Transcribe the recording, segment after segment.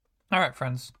All right,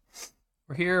 friends,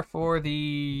 we're here for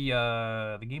the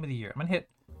game of the year. I'm gonna hit.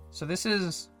 So this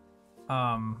is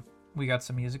we got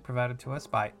some music provided to us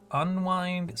by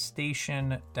Unwind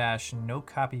Station Dash No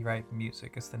Copyright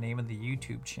Music. It's the name of the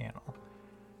YouTube channel,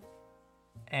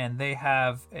 and they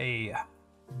have a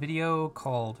video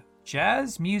called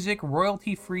Jazz Music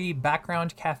Royalty Free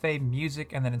Background Cafe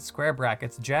Music, and then in square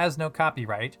brackets Jazz No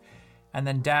Copyright, and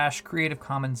then dash Creative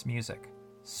Commons Music.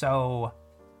 So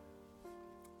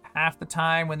half the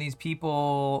time when these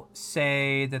people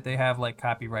say that they have like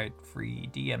copyright free,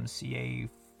 DMCA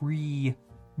free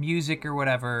music or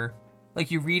whatever,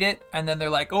 like you read it and then they're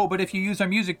like, oh, but if you use our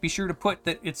music, be sure to put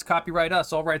that it's copyright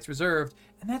us, all rights reserved.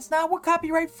 And that's not what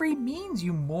copyright free means,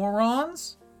 you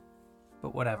morons.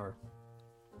 But whatever.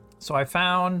 So I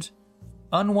found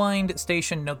Unwind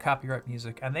Station No Copyright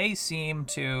Music, and they seem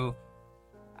to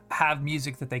have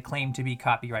music that they claim to be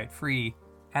copyright free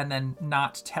and then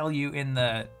not tell you in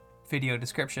the video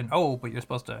description, oh, but you're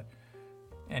supposed to.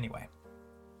 Anyway,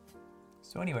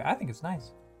 I think it's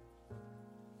nice.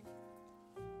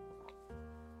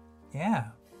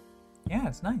 Yeah,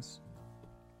 it's nice.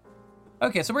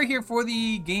 Okay, so we're here for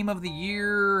the game of the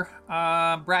year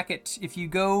bracket. If you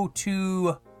go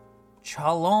to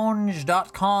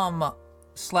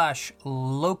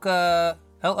challenge.com/Loka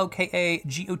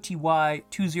LOKAGOTY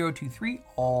 2023,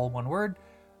 all one word.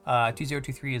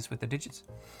 2023 is with the digits.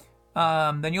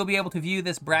 Then you'll be able to view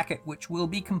this bracket, which will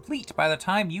be complete by the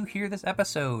time you hear this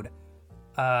episode.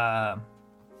 So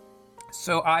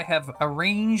I have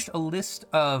arranged a list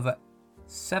of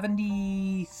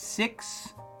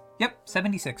 76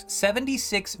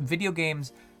 video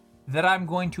games that I'm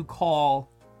going to call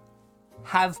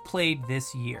have played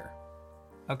this year.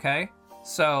 Okay?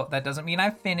 So that doesn't mean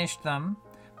I've finished them,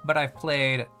 but I've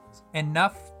played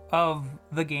enough of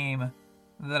the game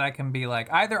that I can be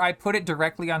like, either I put it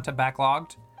directly onto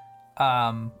backlogged,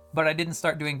 but I didn't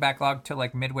start doing backlog till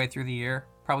like midway through the year,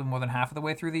 probably more than half of the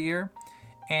way through the year.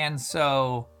 And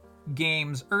so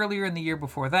games earlier in the year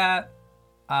before that,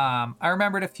 I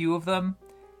remembered a few of them.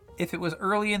 If it was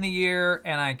early in the year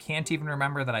and I can't even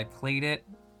remember that I played it,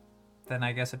 then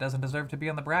I guess it doesn't deserve to be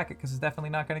on the bracket because it's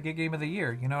definitely not going to get game of the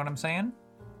year. You know what I'm saying?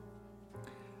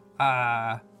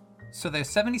 So there's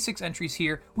 76 entries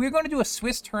here. We're going to do a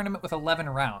Swiss tournament with 11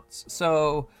 rounds.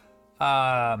 So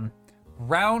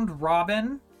round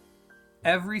robin,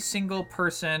 every single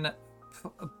person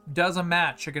does a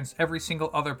match against every single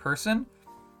other person.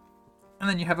 And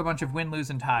then you have a bunch of win, lose,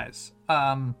 and ties.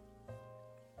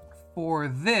 For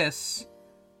this,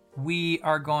 we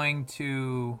are going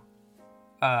to...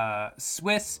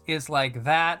 Swiss is like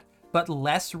that, but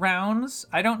less rounds.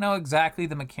 I don't know exactly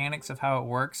the mechanics of how it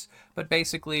works, but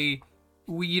basically,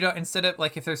 instead of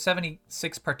like if there's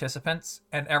 76 participants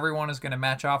and everyone is going to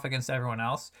match off against everyone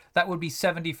else, that would be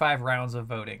 75 rounds of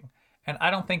voting. And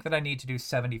I don't think that I need to do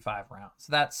 75 rounds.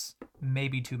 That's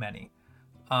maybe too many.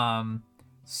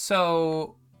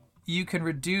 So you can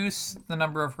reduce the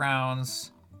number of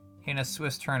rounds in a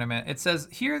Swiss tournament. It says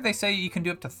here, they say you can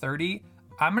do up to 30.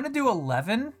 I'm going to do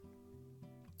 11.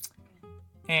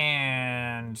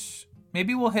 And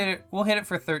maybe we'll hit it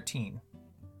for 13.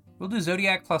 We'll do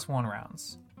Zodiac plus 1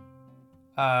 rounds.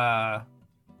 Yeah,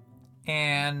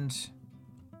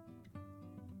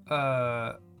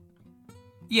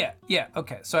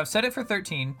 okay. So I've set it for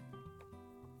 13.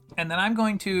 And then I'm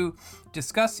going to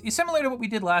discuss, similar to what we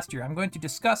did last year, I'm going to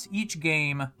discuss each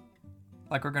game.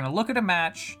 Like, we're going to look at a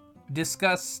match,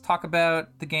 talk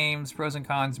about the game's pros and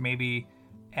cons, maybe,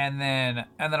 and then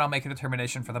I'll make a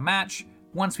determination for the match.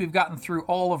 Once we've gotten through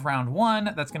all of round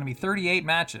 1, that's going to be 38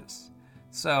 matches.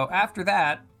 So after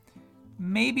that,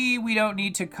 maybe we don't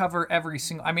need to cover every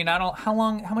single... I mean, how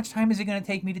much time is it going to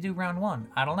take me to do round 1?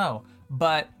 I don't know.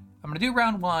 But I'm going to do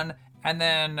round 1, and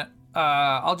then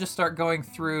I'll just start going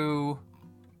through...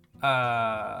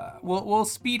 We'll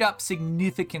speed up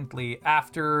significantly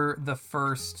after the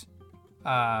first...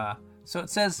 So it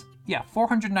says,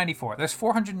 494. There's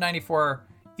 494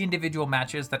 individual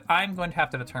matches that I'm going to have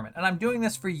to determine. And I'm doing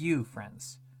this for you,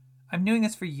 friends. I'm doing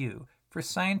this for you, for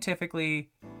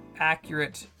scientifically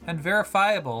accurate and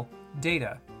verifiable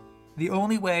data. The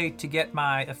only way to get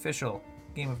my official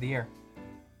game of the year.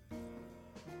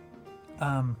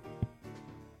 I'm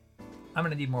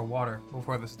gonna need more water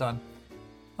before this is done.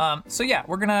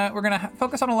 We're gonna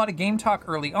focus on a lot of game talk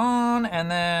early on, and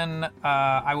then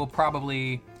I will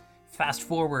probably fast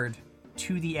forward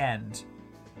to the end.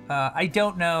 I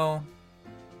don't know.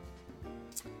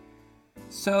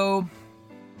 So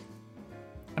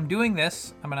I'm doing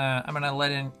this. I'm gonna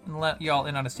let y'all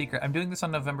in on a secret. I'm doing this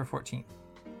on November 14th.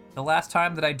 The last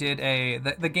time that I did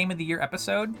the Game of the Year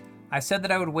episode, I said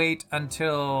that I would wait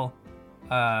until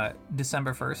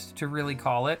December 1st to really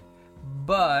call it.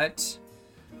 But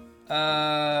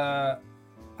I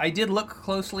did look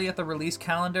closely at the release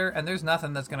calendar, and there's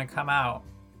nothing that's going to come out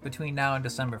between now and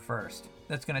December 1st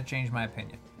that's going to change my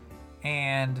opinion.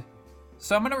 And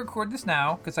so I'm going to record this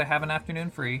now because I have an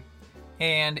afternoon free.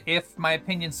 And if my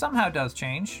opinion somehow does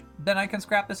change, then I can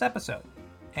scrap this episode.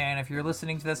 And if you're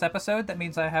listening to this episode, that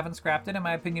means I haven't scrapped it and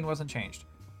my opinion wasn't changed.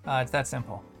 It's that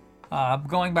simple.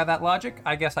 Going by that logic,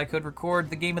 I guess I could record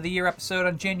the Game of the Year episode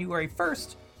on January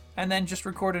 1st and then just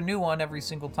record a new one every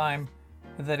single time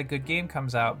that a good game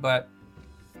comes out, but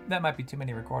that might be too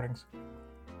many recordings.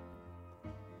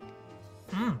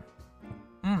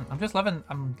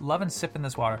 I'm loving sipping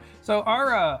this water. So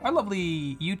our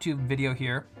lovely YouTube video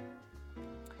here,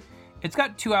 it's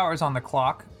got 2 hours on the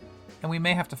clock, and we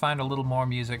may have to find a little more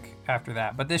music after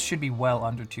that, but this should be well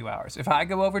under 2 hours. If I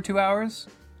go over 2 hours,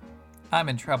 I'm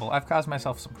in trouble. I've caused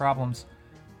myself some problems.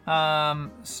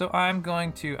 So I'm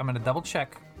gonna double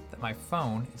check that my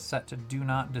phone is set to do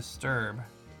not disturb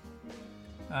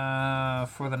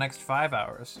for the next 5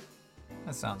 hours.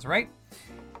 That sounds right.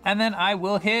 And then I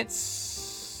will hit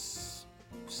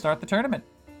start the tournament.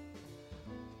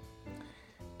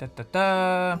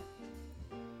 It's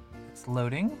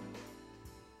loading.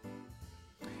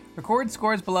 Record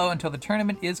scores below until the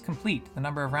tournament is complete. The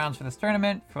number of rounds for this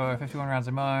tournament for 51 rounds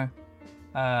or more.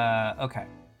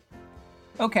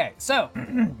 Okay, so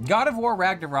God of War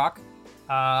Ragnarok,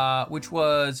 which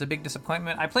was a big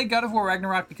disappointment. I played God of War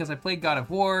Ragnarok because I played God of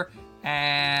War,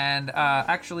 and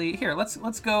actually, here,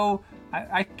 let's go.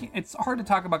 It's hard to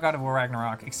talk about God of War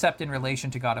Ragnarok except in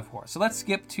relation to God of War. So let's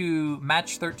skip to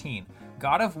match 13.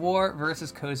 God of War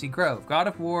versus Cozy Grove. God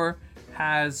of War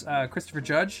has Christopher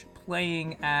Judge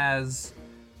playing as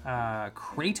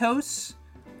Kratos,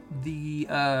 the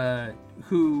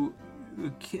who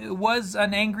was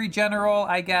an angry general,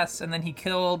 I guess, and then he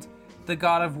killed the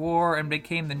God of War and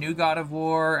became the new God of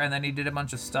War, and then he did a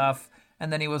bunch of stuff,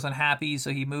 and then he was unhappy,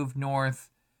 so he moved north,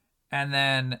 and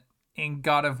then in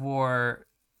God of War,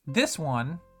 this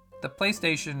one, the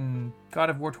PlayStation God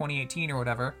of War 2018 or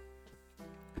whatever,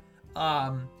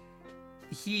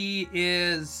 he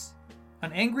is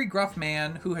an angry, gruff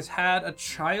man who has had a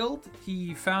child.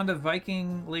 He found a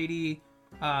Viking lady,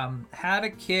 had a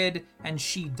kid, and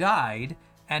she died,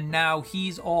 and now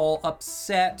he's all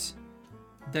upset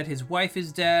that his wife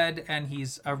is dead, and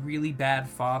he's a really bad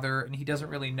father, and he doesn't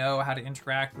really know how to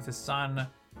interact with his son,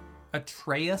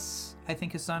 Atreus, I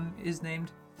think his son is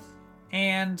named.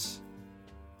 And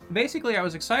basically, I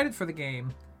was excited for the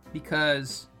game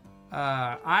because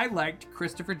I liked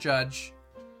Christopher Judge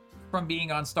from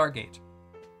being on Stargate.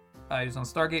 He was on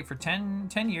Stargate for 10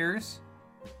 years.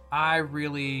 I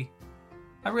really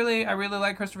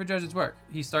like Christopher Judge's work.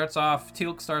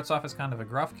 Teal'c starts off as kind of a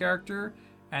gruff character,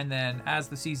 and then as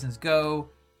the seasons go,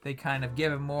 they kind of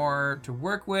give him more to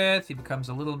work with. He becomes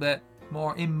a little bit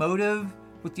more emotive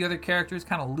with the other characters,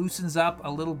 kind of loosens up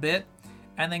a little bit.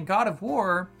 And then God of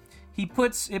War, it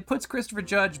puts Christopher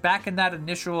Judge back in that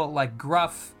initial like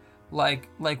gruff, like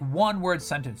one word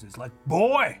sentences, like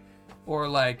boy, or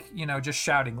like, just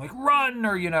shouting like run,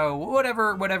 or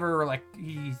whatever, like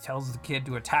he tells the kid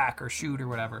to attack or shoot or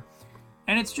whatever.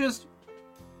 And it's just,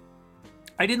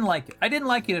 I didn't like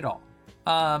it at all.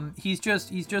 He's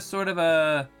just sort of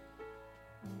a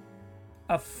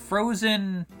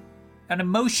frozen, an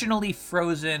emotionally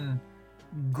frozen,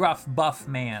 gruff, buff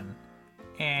man,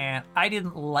 and I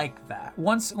didn't like that.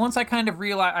 Once I kind of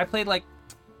realized, I played like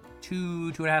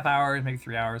 2.5 hours, maybe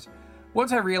 3 hours.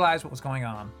 Once I realized what was going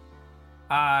on,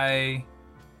 I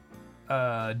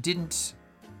didn't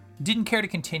care to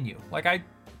continue. Like I'm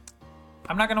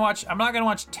not gonna watch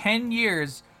 10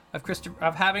 years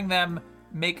of having them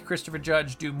make Christopher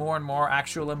Judge do more and more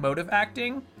actual emotive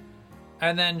acting,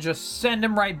 and then just send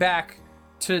him right back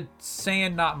to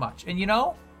saying not much. And he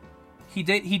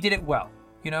did it well.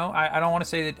 I don't want to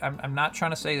say that, I'm not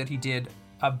trying to say that he did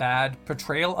a bad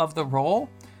portrayal of the role,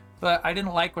 but I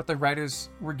didn't like what the writers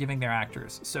were giving their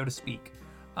actors, so to speak.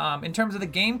 In terms of the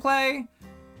gameplay,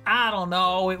 I don't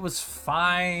know, it was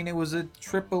fine. It was a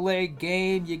AAA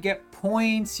game. You get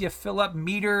points, you fill up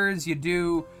meters, you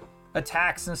do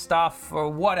attacks and stuff or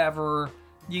whatever.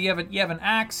 You have an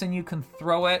axe and you can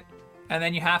throw it, and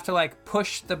then you have to like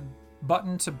push the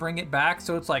button to bring it back,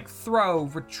 so it's like throw,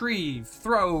 retrieve.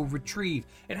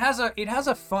 It has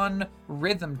a fun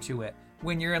rhythm to it.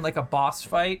 When you're in like a boss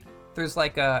fight, there's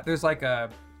like in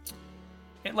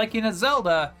a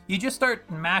Zelda, you just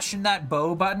start mashing that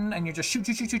bow button and you just shoot.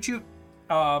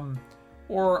 Or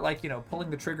like, pulling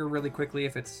the trigger really quickly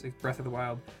if it's Breath of the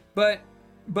Wild. But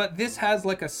this has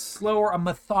like a slower, a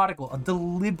methodical, a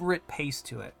deliberate pace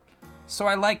to it. So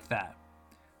I liked that.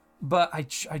 But I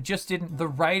just didn't, the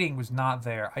writing was not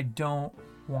there. I don't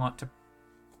want to,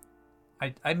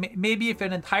 maybe if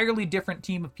an entirely different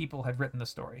team of people had written the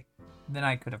story, then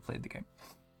I could have played the game.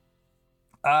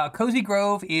 Cozy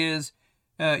Grove is,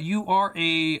 you are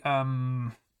a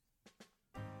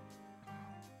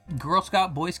Girl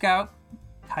Scout, Boy Scout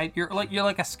type. You're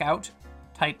like a scout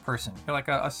type person. You're like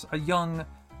a young,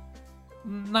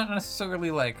 not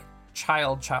necessarily like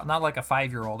child, not like a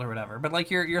 5-year-old or whatever, but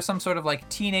like you're some sort of like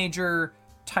teenager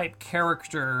type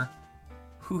character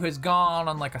who has gone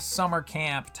on like a summer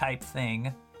camp type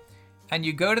thing, and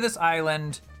you go to this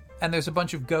island and there's a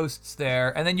bunch of ghosts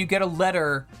there, and then you get a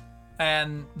letter,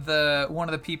 and one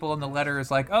of the people in the letter is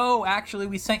like, oh, actually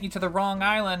we sent you to the wrong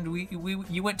island.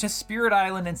 You went to Spirit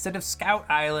Island instead of Scout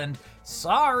Island.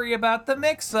 Sorry about the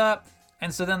mix-up.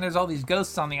 And so then there's all these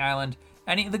ghosts on the island,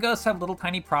 and the ghosts have little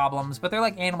tiny problems, but they're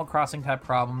like Animal Crossing type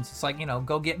problems. It's like,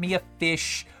 go get me a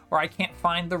fish, or I can't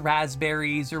find the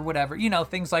raspberries or whatever,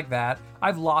 things like that.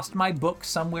 I've lost my book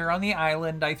somewhere on the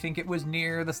island. I think it was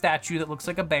near the statue that looks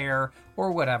like a bear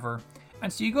or whatever.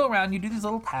 And so you go around, you do these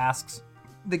little tasks.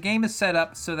 The game is set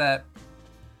up so that,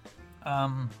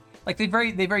 like they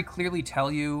very clearly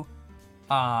tell you,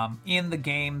 in the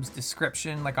game's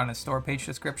description, like on a store page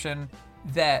description,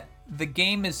 that the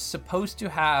game is supposed to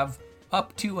have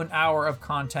up to an hour of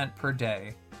content per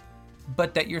day,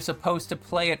 but that you're supposed to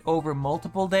play it over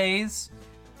multiple days,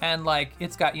 and like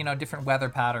it's got different weather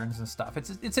patterns and stuff.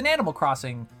 It's an Animal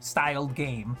Crossing styled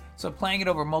game, so playing it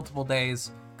over multiple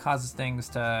days causes things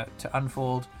to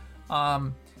unfold.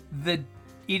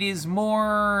 It is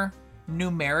more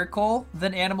numerical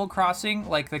than Animal Crossing.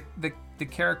 Like the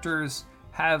characters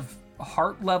have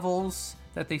heart levels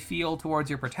that they feel towards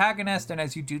your protagonist, and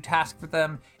as you do tasks for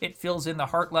them, it fills in the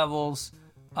heart levels.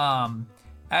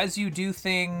 As you do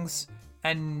things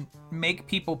and make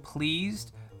people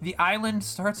pleased, the island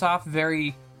starts off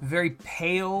very, very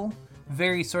pale,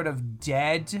 very sort of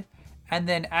dead, and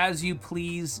then as you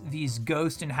please these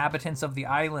ghost inhabitants of the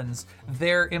islands,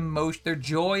 their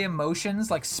joy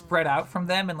emotions like spread out from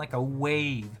them in like a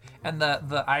wave, and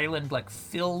the island like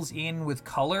fills in with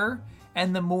color.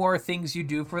 And the more things you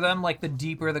do for them, like the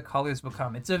deeper the colors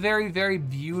become. It's a very, very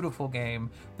beautiful game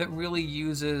that really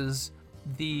uses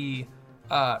the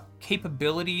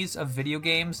capabilities of video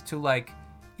games to like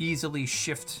easily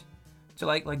shift to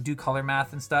like do color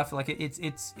math and stuff. Like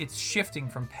it's shifting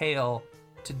from pale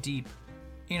to deep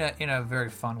in a very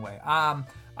fun way.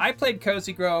 I played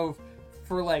Cozy Grove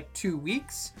for like 2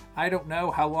 weeks. I don't know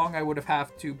how long I would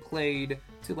have to played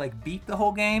to like beat the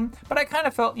whole game, but I kind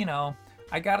of felt,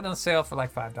 I got it on sale for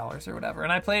like $5 or whatever,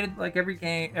 and I played it like every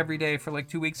day for like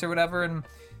 2 weeks or whatever, and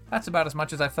that's about as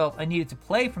much as I felt I needed to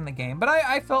play from the game. But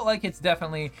I felt like it's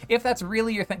definitely, if that's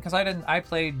really your thing, because I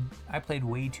played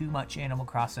way too much Animal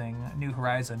Crossing New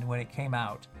Horizon when it came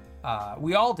out.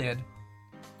 We all did,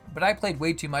 but I played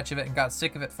way too much of it and got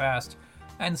sick of it fast.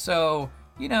 And so,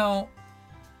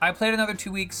 I played another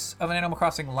 2 weeks of an Animal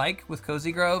Crossing like with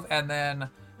Cozy Grove, and then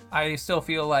I still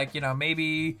feel like,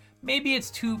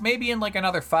 maybe in like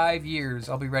another 5 years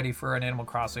I'll be ready for an Animal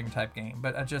Crossing type game,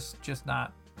 but just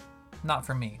not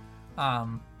for me.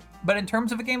 But in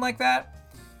terms of a game like that,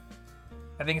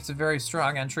 I think it's a very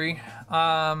strong entry.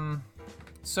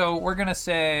 So we're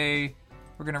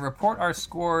gonna report our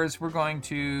scores. We're going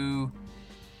to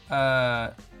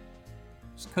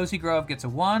Cozy Grove gets a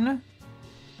 1.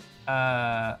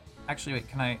 Actually, wait,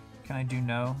 can I do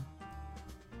no?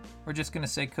 We're just gonna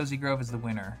say Cozy Grove is the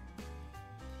winner.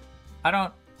 I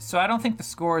don't think the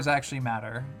scores actually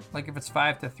matter. Like if it's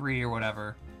 5-3 or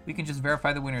whatever, we can just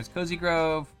verify the winner is Cozy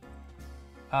Grove.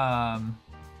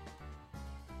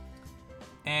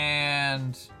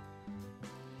 And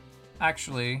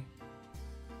actually,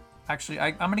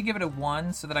 I'm gonna give it a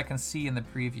 1 so that I can see in the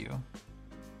preview.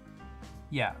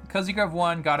 Yeah, Cozy Grove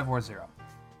 1, God of War 0.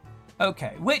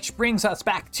 Okay, which brings us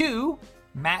back to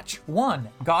Match 1,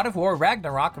 God of War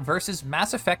Ragnarok versus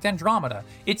Mass Effect Andromeda.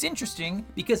 It's interesting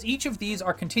because each of these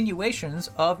are continuations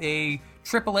of a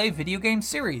AAA video game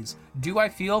series. Do I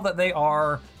feel that they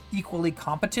are equally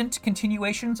competent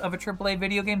continuations of a AAA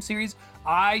video game series?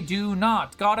 I do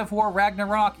not. God of War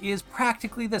Ragnarok is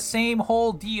practically the same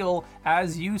whole deal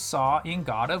as you saw in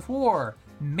God of War.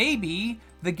 Maybe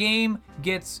the game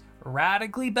gets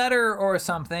radically better or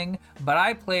something, but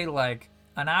I played like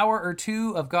an hour or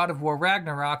two of God of War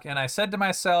Ragnarok, and I said to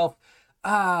myself,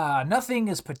 nothing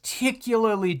is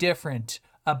particularly different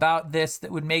about this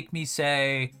that would make me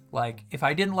say, like, if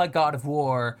I didn't like God of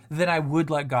War, then I would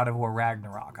like God of War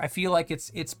Ragnarok. I feel like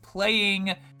it's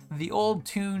playing the old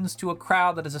tunes to a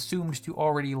crowd that is assumed to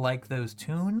already like those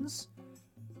tunes.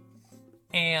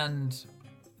 and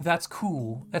that's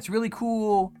cool. That's really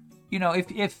cool. You know,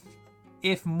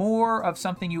 if more of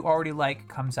something you already like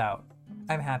comes out,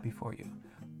 I'm happy for you.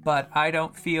 But I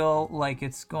don't feel like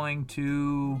it's going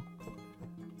to...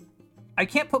 I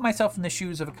can't put myself in the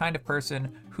shoes of a kind of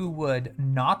person who would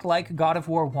not like God of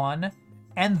War 1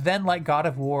 and then like God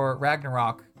of War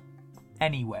Ragnarok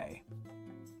anyway.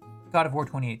 God of War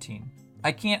 2018.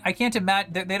 I can't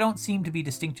imagine... They don't seem to be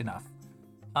distinct enough.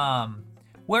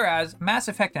 Whereas Mass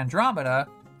Effect Andromeda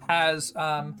has...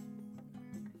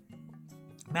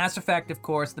 Mass Effect, of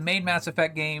course, the main Mass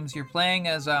Effect games, you're playing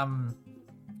as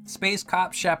Space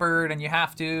Cop Shepard, and you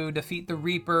have to defeat the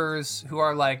Reapers, who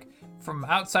are like from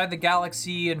outside the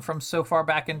galaxy and from so far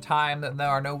back in time that there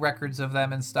are no records of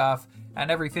them and stuff. And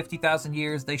every 50,000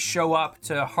 years, they show up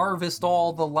to harvest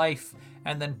all the life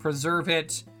and then preserve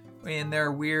it in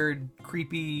their weird,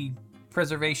 creepy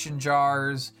preservation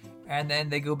jars. And then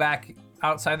they go back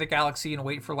outside the galaxy and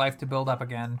wait for life to build up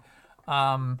again.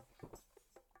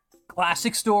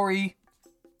 Classic story.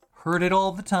 Heard it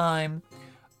all the time.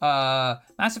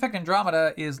 Mass Effect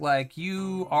Andromeda is like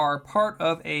you are part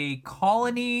of a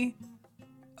colony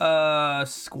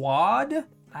squad,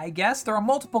 I guess. There are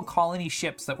multiple colony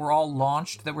ships that were all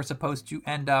launched that were supposed to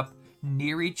end up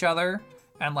near each other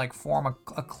and like form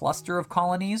a cluster of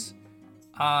colonies.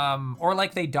 Or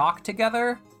like they dock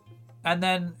together, and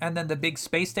then the big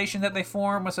space station that they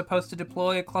form was supposed to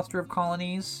deploy a cluster of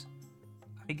colonies,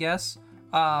 I guess.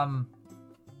 And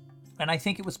I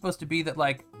think it was supposed to be that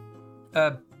like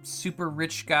a super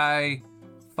rich guy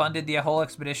funded the whole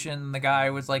expedition. The guy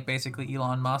was like basically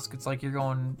Elon Musk. It's like you're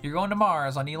going to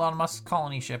Mars on Elon Musk's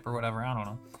colony ship or whatever. I don't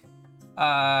know.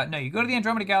 No, you go to the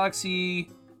Andromeda Galaxy,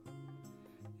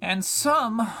 and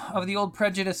some of the old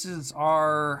prejudices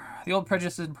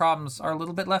and problems are a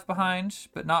little bit left behind,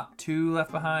 but not too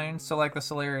left behind. So like the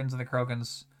Solarians and the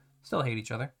Krogans still hate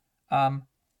each other.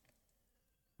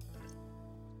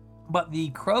 But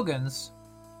the Krogans,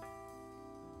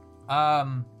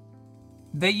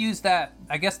 they used that,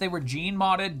 I guess they were gene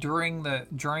modded during the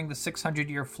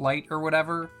 600-year flight or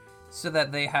whatever, so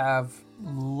that they have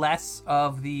less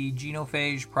of the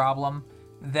genophage problem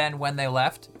than when they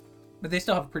left. But they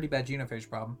still have a pretty bad genophage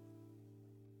problem.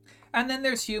 And then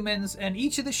there's humans, and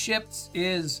each of the ships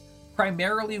is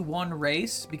primarily one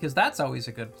race, because that's always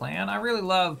a good plan. I really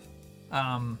love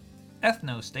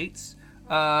ethno-states.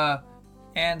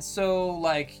 And so,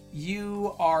 like,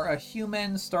 you are a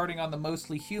human starting on the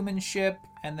mostly human ship,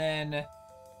 and then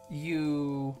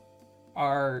you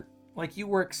are, like, you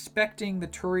were expecting the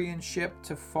Turian ship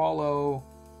to follow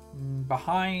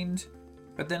behind,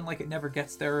 but then, like, it never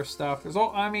gets there or stuff. There's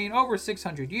over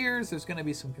 600 years, there's going to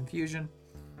be some confusion.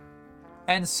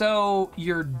 And so,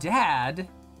 your dad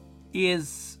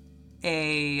is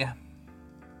a...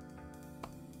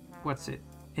 What's it?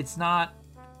 It's not...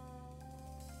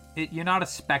 You're not a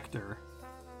Spectre.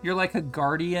 You're like a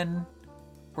Guardian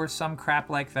or some crap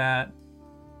like that.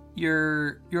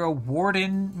 You're a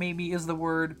Warden, maybe is the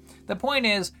word. The point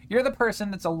is, you're the person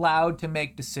that's allowed to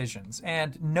make decisions,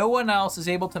 and no one else is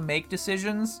able to make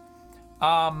decisions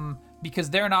because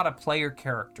they're not a player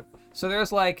character. So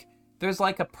there's like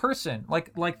a person,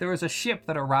 like there was a ship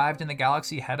that arrived in the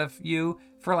galaxy ahead of you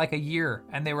for like a year,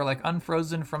 and they were like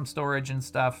unfrozen from storage and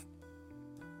stuff,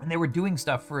 and they were doing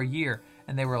stuff for a year.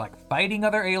 And they were like fighting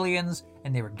other aliens,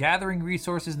 and they were gathering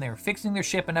resources, and they were fixing their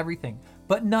ship and everything.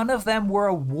 But none of them were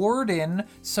a warden,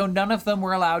 so none of them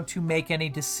were allowed to make any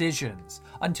decisions.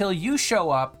 Until you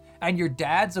show up, and your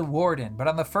dad's a warden, but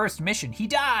on the first mission, he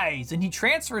dies, and he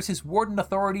transfers his warden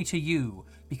authority to you,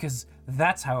 because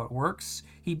that's how it works.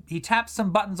 He taps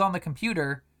some buttons on the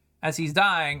computer as he's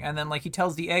dying, and then like he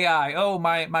tells the AI, oh,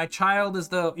 my child is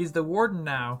the warden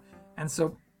now. And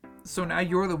so now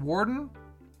you're the warden?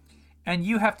 And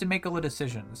you have to make all the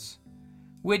decisions,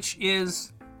 which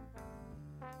is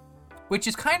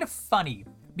kind of funny,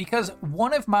 because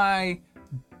one of my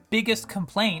biggest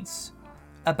complaints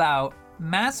about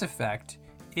Mass Effect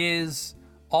is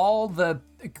all the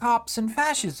cops and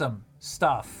fascism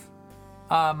stuff,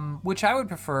 which I would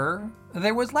prefer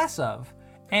there was less of.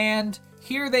 And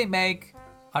here they make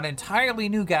an entirely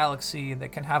new galaxy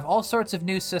that can have all sorts of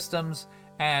new systems,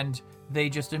 and they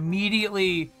just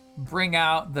immediately bring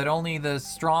out that only the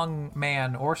strong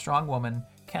man or strong woman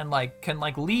can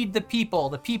lead the people.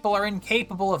 The people are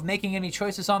incapable of making any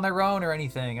choices on their own or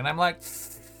anything. And I'm like,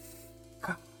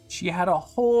 gosh, you had a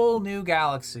whole new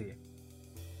galaxy.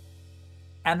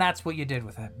 And that's what you did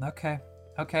with it.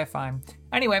 Okay, fine.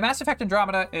 Anyway, Mass Effect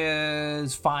Andromeda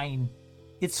is fine.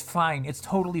 It's fine. It's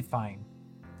totally fine.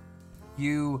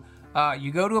 You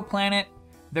go to a planet.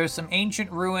 There's some ancient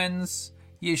ruins.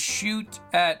 You shoot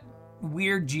at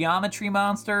weird geometry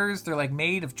monsters. They're like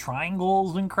made of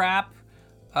triangles and crap,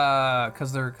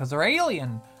 because they're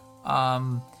alien.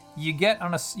 You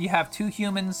have 2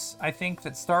 humans, I think,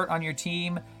 that start on your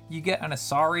team. You get an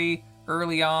Asari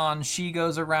early on. She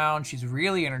goes around. She's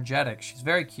really energetic. She's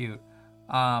very cute.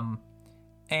 And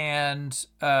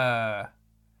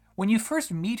when you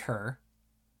first meet her,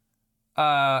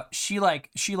 she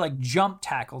jump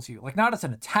tackles you, like not as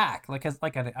an attack,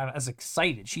 as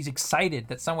excited. She's excited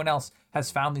that someone else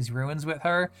has found these ruins with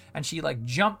her, and she like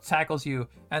jump tackles you,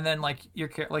 and then like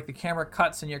the camera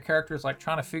cuts and your character's like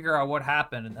trying to figure out what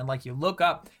happened, and like you look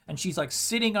up and she's like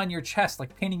sitting on your chest,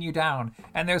 like pinning you down,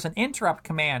 and there's an interrupt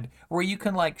command where you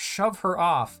can like shove her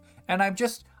off, and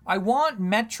I want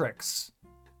metrics.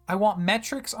 I want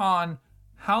metrics on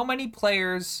how many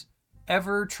players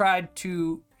ever tried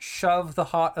to shove the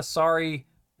hot Asari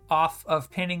off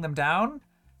of pinning them down,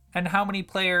 and how many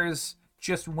players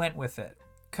just went with it.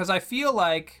 Because I feel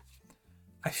like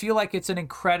it's an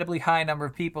incredibly high number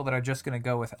of people that are just going to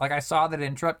go with it. Like, I saw that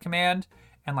interrupt command,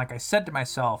 and like I said to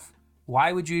myself,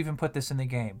 why would you even put this in the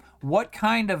game? What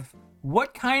kind of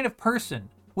person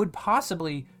would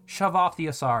possibly shove off the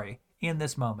Asari in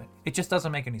this moment? It just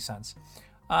doesn't make any sense.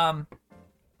 And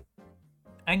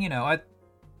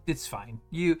it's fine.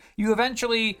 You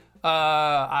eventually,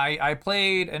 I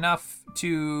played enough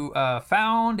to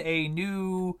found a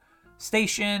new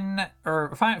station,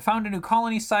 or found a new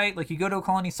colony site. Like, you go to a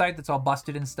colony site that's all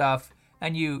busted and stuff,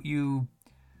 and you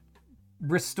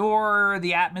restore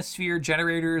the atmosphere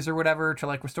generators or whatever to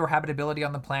like restore habitability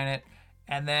on the planet,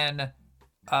 and then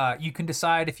you can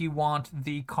decide if you want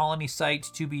the colony site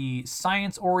to be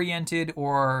science oriented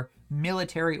or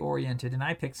military oriented, and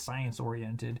I picked science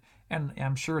oriented, and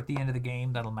I'm sure at the end of the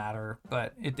game that'll matter,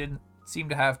 but it didn't seem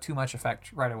to have too much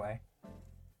effect right away.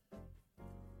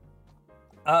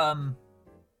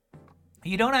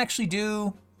 You don't actually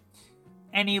do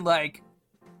any like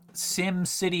Sim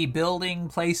City building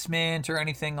placement or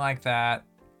anything like that.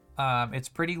 It's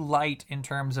pretty light in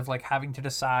terms of like having to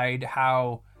decide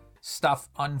how stuff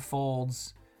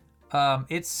unfolds.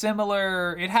 It's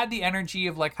similar. It had the energy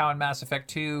of like how in Mass Effect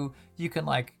 2 you can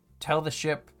like tell the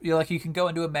ship, you can go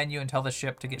into a menu and tell the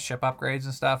ship to get ship upgrades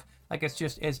and stuff. Like, it's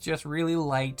just really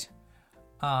light.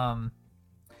 But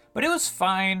it was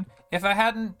fine. If I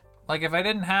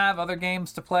didn't have other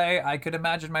games to play, I could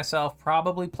imagine myself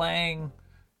probably playing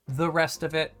the rest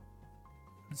of it.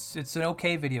 It's an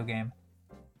okay video game.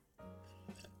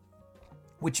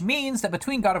 Which means that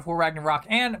between God of War Ragnarok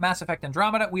and Mass Effect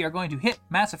Andromeda, we are going to hit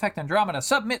Mass Effect Andromeda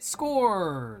submit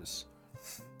scores.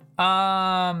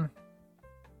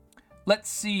 Let's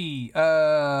see.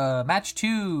 Match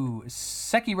 2,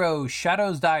 Sekiro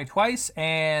Shadows Die Twice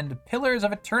and Pillars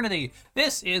of Eternity.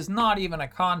 This is not even a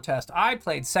contest. I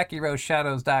played Sekiro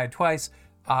Shadows Die Twice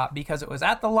because it was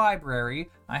at the library.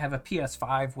 I have a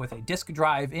PS5 with a disc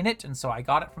drive in it, and so I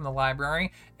got it from the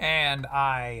library, and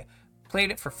I played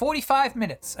it for 45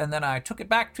 minutes, and then I took it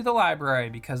back to the library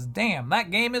because, damn, that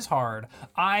game is hard.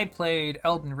 I played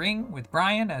Elden Ring with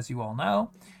Brian, as you all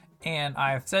know, and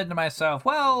I've said to myself,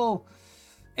 well,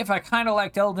 if I kind of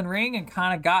liked Elden Ring and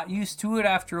kind of got used to it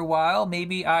after a while,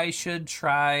 maybe I should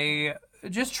try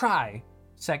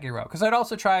Sekiro. Because I'd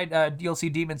also tried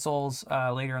DLC Demon Souls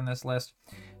later on this list.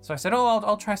 So I said,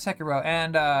 I'll try Sekiro.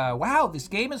 And wow, this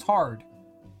game is hard.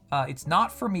 It's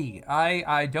not for me.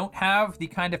 I don't have the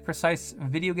kind of precise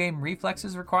video game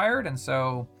reflexes required, and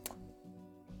so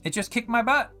it just kicked my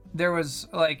butt. There was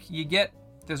like,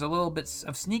 there's a little bit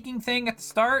of sneaking thing at the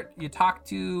start. You talk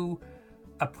to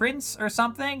a prince or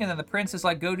something, and then the prince is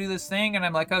like, go do this thing, and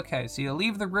I'm like, okay. So you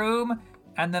leave the room,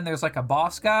 and then there's like a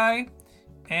boss guy,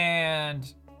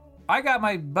 and I got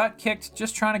my butt kicked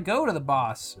just trying to go to the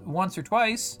boss once or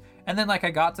twice, and then like I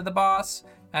got to the boss,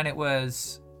 and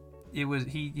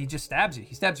he just stabs you.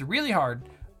 He stabs you really hard.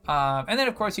 And then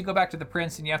of course you go back to the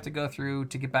prince, and you have to go through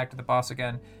to get back to the boss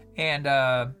again, and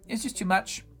it's just too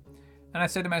much. And I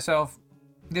said to myself,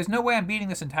 there's no way I'm beating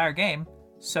this entire game,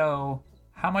 so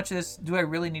how much of this do I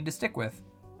really need to stick with?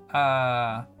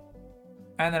 And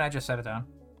then I just set it down.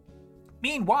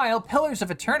 Meanwhile, Pillars of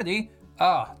Eternity,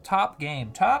 top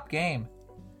game.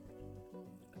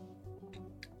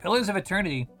 Pillars of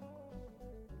Eternity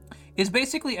is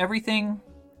basically everything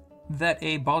that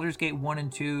a Baldur's Gate 1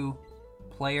 and 2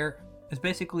 player, is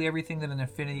basically everything that an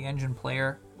Infinity Engine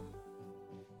player,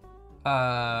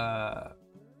 Icewind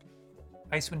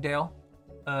Dale,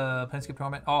 Planescape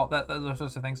Torment, all those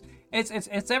sorts of things.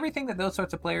 It's everything that those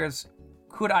sorts of players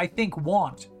could, I think,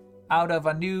 want out of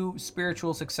a new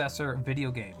spiritual successor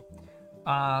video game.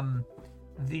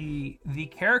 The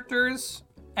characters,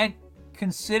 and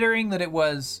considering that it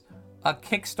was a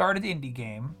kickstarted indie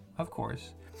game, of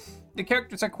course. The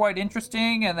characters are quite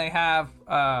interesting, and they have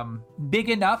big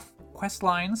enough quest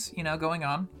lines, going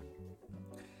on.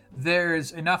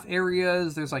 There's enough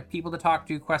areas. There's like people to talk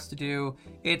to, quests to do.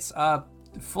 It's a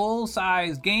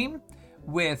full-size game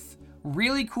with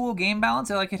really cool game balance.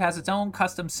 Like, it has its own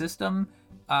custom system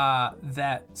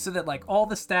that like all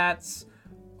the stats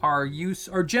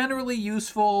are generally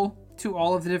useful to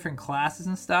all of the different classes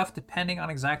and stuff, depending on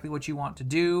exactly what you want to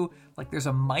do. Like, there's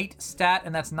a might stat,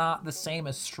 and that's not the same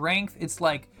as strength. It's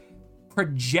like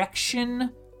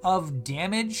projection of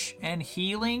damage and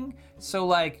healing. So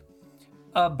like,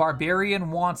 a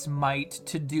barbarian wants might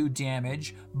to do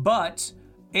damage, but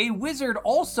a wizard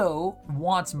also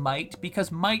wants might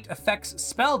because might affects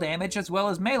spell damage as well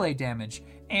as melee damage.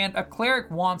 And a cleric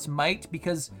wants might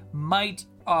because might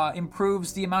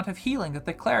improves the amount of healing that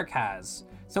the cleric has.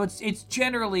 So it's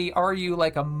generally, are you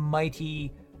like a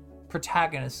mighty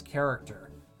protagonist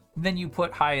character? Then you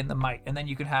put high in the might, and then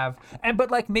you can have,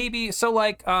 but like maybe, so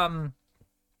like,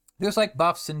 there's like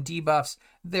buffs and debuffs.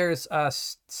 There's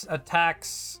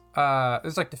attacks,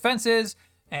 there's like defenses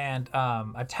and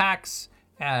attacks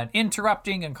and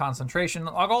interrupting and concentration,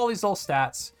 like all these little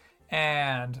stats.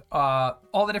 And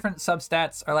all the different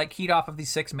substats are like keyed off of these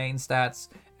 6 main stats.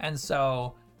 And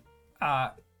so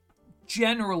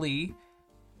generally,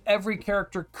 every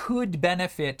character could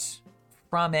benefit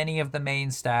from any of the main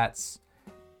stats.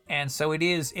 And so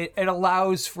it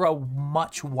allows for a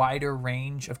much wider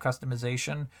range of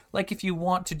customization. Like, if you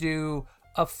want to do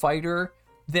a fighter,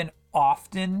 then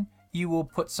often you will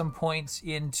put some points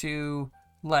into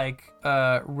like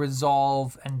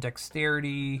resolve and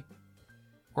dexterity,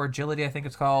 or agility, I think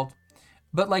it's called.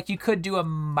 But like, you could do a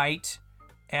might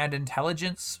and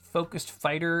intelligence focused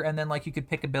fighter, and then like you could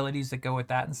pick abilities that go with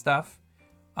that and stuff.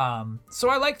 So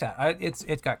I like that.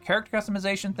 It's got character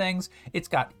customization things. It's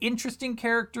got interesting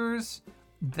characters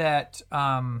that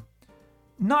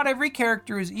not every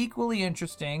character is equally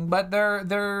interesting, but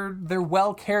they're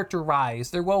well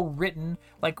characterized. They're well written.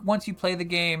 Like, once you play the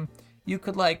game, you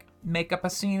could like make up a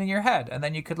scene in your head, and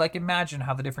then you could like imagine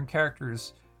how the different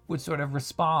characters would sort of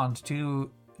respond to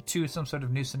some sort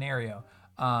of new scenario.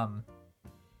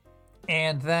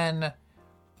 And then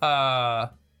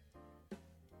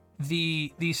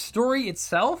the story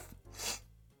itself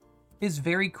is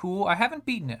very cool. I haven't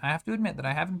beaten it. I have to admit that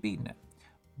I haven't beaten it,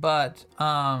 but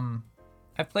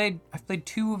I've played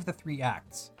 2 of the 3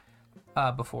 acts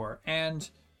before, and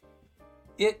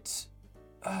there's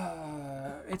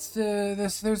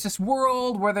this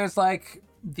world where there's like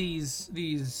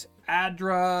these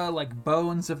Adra, like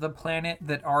bones of the planet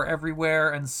that are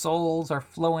everywhere, and souls are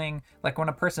flowing. Like, when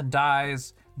a person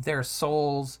dies, their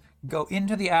souls go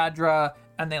into the Adra,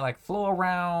 and they like flow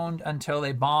around until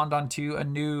they bond onto a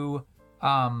new,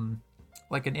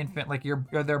 like an infant, like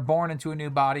they're born into a new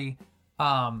body.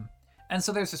 And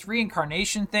so there's this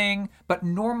reincarnation thing, but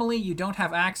normally you don't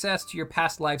have access to your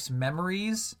past life's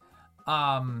memories.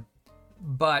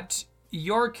 But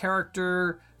your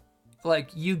character,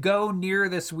 like, you go near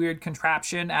this weird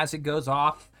contraption as it goes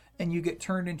off, and you get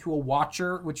turned into a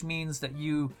watcher, which means that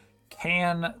you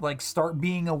can like start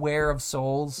being aware of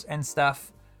souls and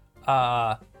stuff.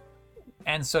 And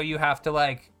so you have to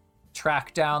like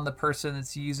track down the person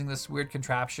that's using this weird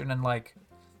contraption and like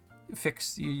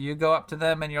fix. You go up to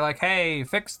them and you're like, hey,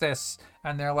 fix this,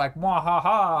 and they're like,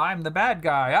 ha, I'm the bad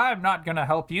guy, I'm not gonna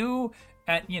help you.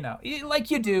 And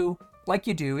like you do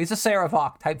is a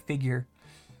Saravok type figure,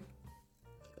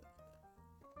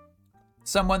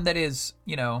 someone that is,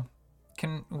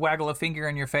 can waggle a finger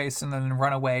in your face and then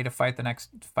run away to fight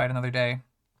another day.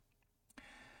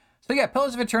 So yeah,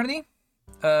 Pillars of Eternity.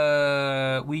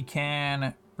 We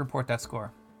can report that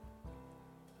score.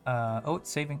 It's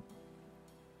saving.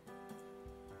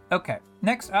 Okay,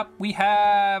 next up we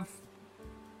have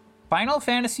Final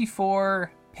Fantasy IV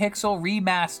Pixel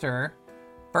Remaster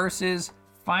versus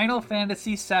Final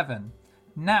Fantasy VII.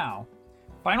 Now,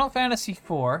 Final Fantasy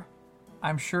IV,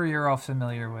 I'm sure you're all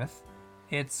familiar with.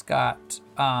 It's got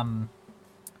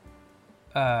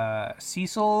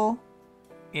Cecil,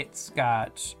 it's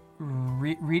got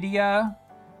Rydia,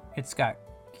 it's got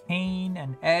Kain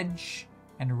and Edge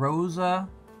and Rosa,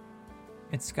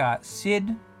 it's got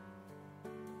Cid,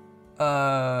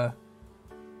 Tella,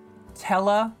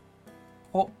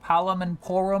 Palom and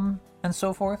Porum, and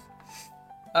so forth.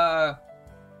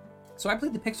 So I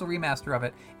played the Pixel Remaster of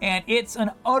it, and it's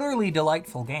an utterly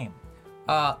delightful game.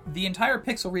 The entire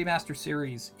Pixel Remaster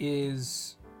series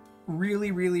is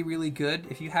really, really, really good.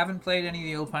 If you haven't played any of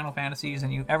the old Final Fantasies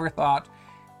and you ever thought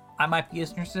I might be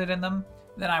interested in them,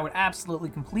 then I would absolutely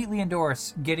completely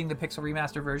endorse getting the Pixel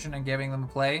Remaster version and giving them a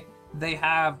play. They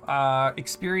have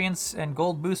experience and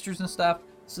gold boosters and stuff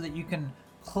so that you can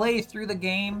play through the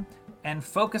game and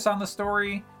focus on the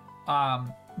story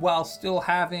while still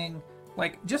having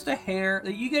like just a hair.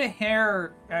 You get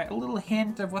a little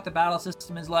hint of what the battle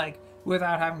system is like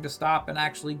without having to stop and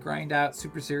actually grind out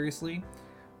super seriously.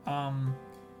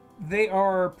 They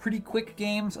are pretty quick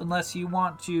games unless you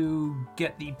want to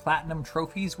get the platinum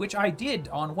trophies, which I did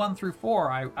on 1 through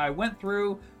 4. I went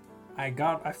through, I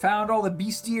found all the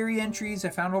bestiary entries, I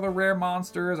found all the rare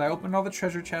monsters, I opened all the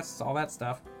treasure chests, all that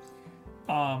stuff.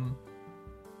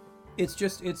 It's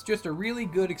just a really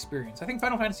good experience. I think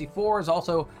Final Fantasy IV is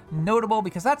also notable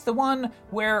because that's the one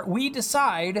where we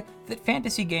decide that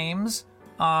fantasy games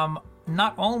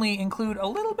not only include a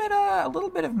little bit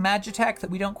of magitech that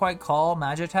we don't quite call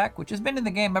magitech, which has been in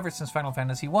the game ever since Final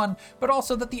Fantasy 1, but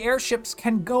also that the airships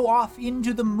can go off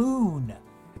into the moon.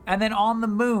 And then on the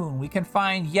moon, we can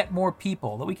find yet more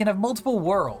people, that we can have multiple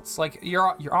worlds. Like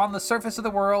you're on the surface of the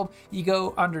world, you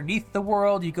go underneath the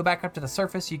world, you go back up to the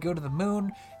surface, you go to the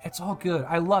moon. It's all good.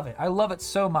 I love it. I love it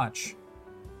so much.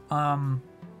 The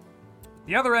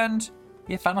other end,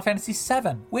 we have Final Fantasy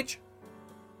VII, which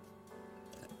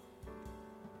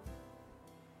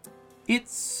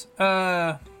it's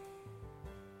funny.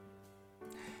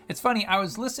 I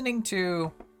was listening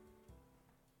to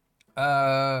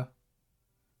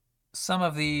some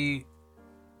of the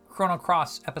Chrono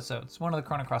Cross episodes. One of the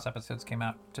Chrono Cross episodes came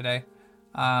out today,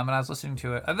 and I was listening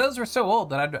to it. Those were so old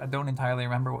that I don't entirely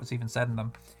remember what was even said in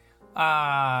them.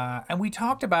 And we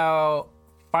talked about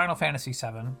Final Fantasy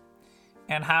VII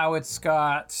and how it's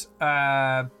got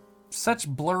such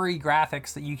blurry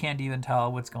graphics that you can't even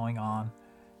tell what's going on.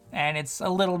 And it's a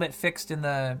little bit fixed in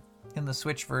the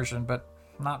Switch version, but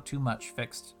not too much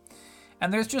fixed.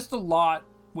 And there's just a lot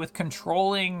with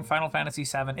controlling Final Fantasy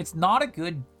VII. It's not a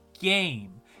good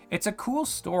game. It's a cool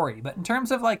story, but in terms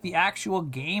of like the actual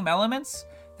game elements,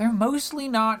 they're mostly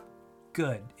not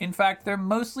good. In fact, they're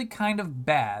mostly kind of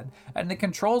bad, and the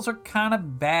controls are kind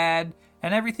of bad,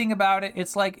 and everything about it,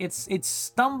 it's like it's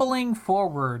stumbling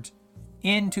forward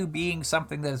into being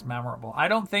something that is memorable. I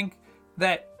don't think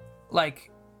that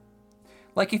like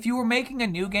if you were making a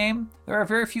new game, there are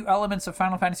very few elements of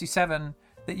Final Fantasy VII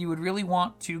that you would really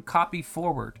want to copy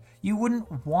forward. You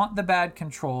wouldn't want the bad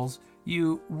controls.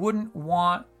 You wouldn't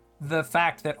want the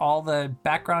fact that all the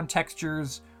background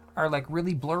textures are like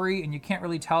really blurry and you can't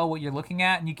really tell what you're looking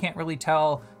at, and you can't really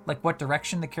tell like what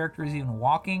direction the character is even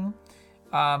walking.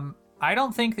 I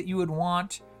don't think that you would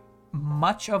want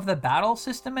much of the battle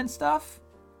system and stuff.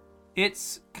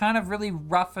 It's kind of really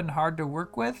rough and hard to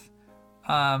work with.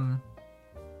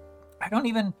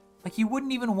 You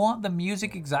wouldn't even want the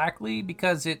music exactly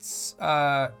because it's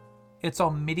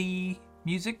all MIDI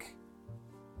music.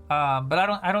 But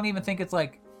I don't even think it's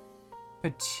like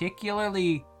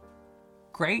particularly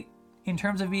great in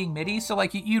terms of being MIDI. So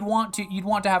like you'd want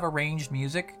to have arranged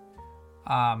music.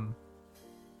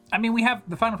 We have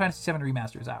the Final Fantasy VII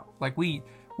remasters out. Like we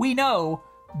know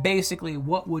basically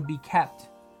what would be kept.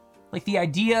 Like the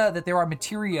idea that there are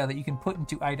materia that you can put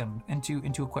into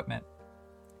into equipment.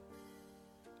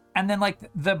 And then like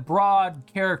the broad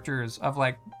characters of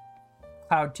like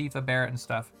Cloud, Tifa, Barret, and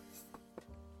stuff.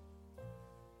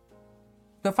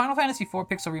 The Final Fantasy IV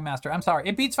Pixel Remaster, I'm sorry,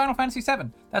 it beats Final Fantasy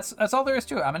VII. That's all there is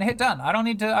to it. I'm gonna hit done. I don't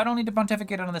need to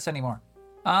pontificate on this anymore.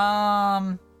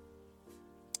 Dragon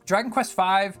Quest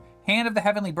V, Hand of the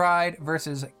Heavenly Bride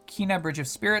versus Kina Bridge of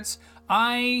Spirits.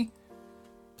 I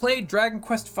played Dragon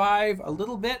Quest V a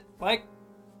little bit, like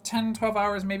 10, 12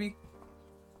 hours maybe,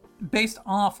 based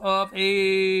off of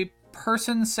a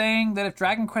person saying that if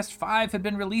Dragon Quest V had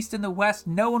been released in the West,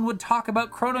 no one would talk about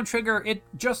Chrono Trigger. It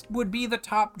just would be the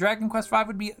top. Dragon Quest V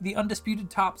would be the undisputed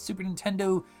top Super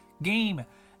Nintendo game.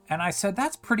 And I said,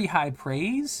 that's pretty high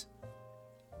praise.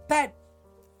 That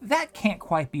can't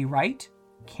quite be right,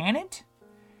 can it?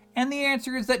 And the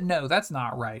answer is that no, that's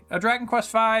not right. A Dragon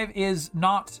Quest V is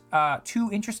not too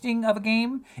interesting of a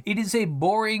game. It is a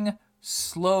boring,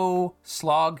 slow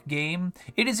slog game.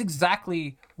 It is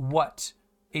exactly what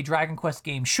a Dragon Quest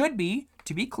game should be.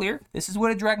 To be clear, this is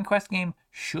what a Dragon Quest game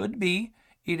should be.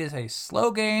 It is a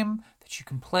slow game that you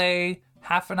can play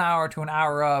half an hour to an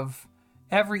hour of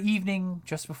every evening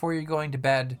just before you're going to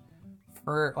bed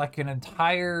for like an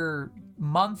entire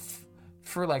month,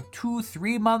 for like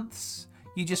 2-3 months.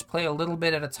 You just play a little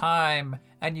bit at a time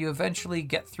and you eventually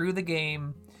get through the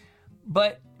game.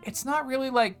 But it's not really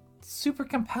like super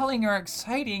compelling or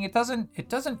exciting. It doesn't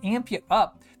amp you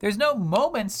up. There's no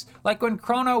moments like when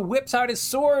Chrono whips out his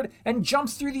sword and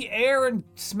jumps through the air and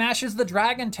smashes the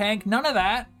dragon tank. None of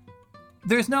that.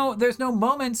 There's no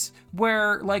moments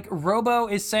where like Robo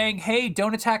is saying, "Hey,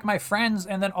 don't attack my friends,"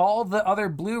 and then all the other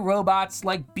blue robots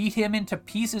like beat him into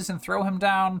pieces and throw him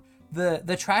down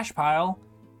the trash pile.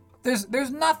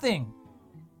 There's nothing.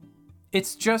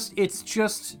 It's just a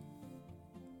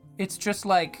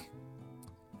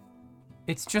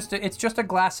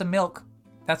glass of milk.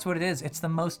 That's what it is. It's the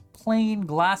most plain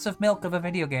glass of milk of a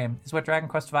video game, is what Dragon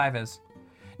Quest V is.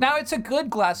 Now, it's a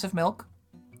good glass of milk.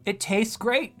 It tastes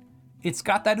great. It's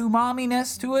got that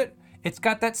umami-ness to it. It's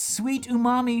got that sweet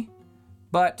umami.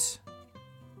 But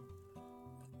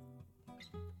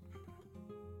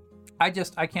I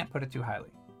can't put it too highly.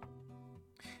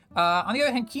 On the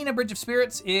other hand, Kena Bridge of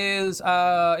Spirits is,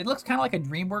 it looks kind of like a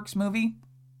DreamWorks movie,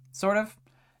 sort of.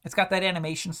 It's got that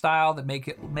animation style that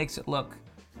makes it look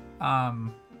a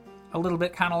little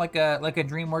bit kind of like a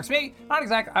DreamWorks. Maybe not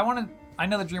exactly. I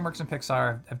know the DreamWorks and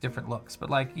Pixar have different looks, but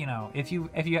like, you know, if you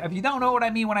don't know what I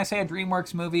mean when I say a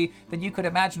DreamWorks movie, then you could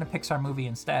imagine a Pixar movie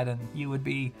instead, and you would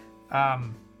be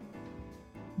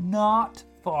not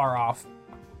far off.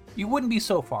 You wouldn't be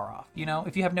so far off, you know,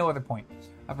 if you have no other point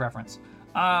of reference.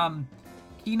 Kena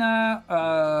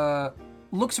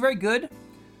looks very good.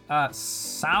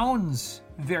 Sounds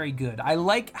very good. I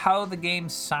like how the game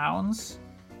sounds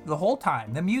the whole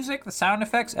time. The music, the sound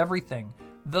effects, everything.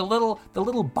 The little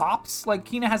bops, like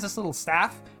Kena has this little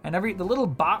staff, and the little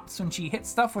bops when she hits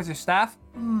stuff with her staff,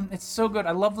 it's so good.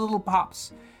 I love the little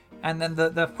pops. And then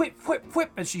the whip whip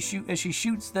whip as she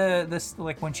shoots this,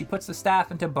 like when she puts the staff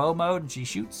into bow mode and she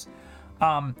shoots.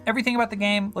 Everything about the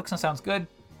game looks and sounds good.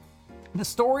 The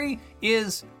story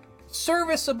is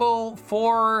serviceable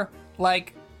for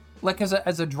like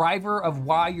as a driver of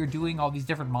why you're doing all these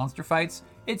different monster fights.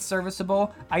 It's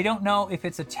serviceable. I don't know if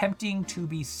it's attempting to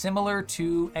be similar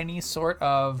to any sort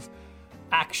of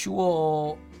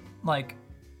actual like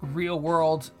real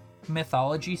world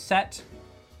mythology set.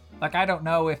 Like, I don't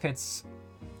know if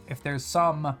there's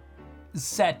some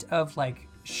set of like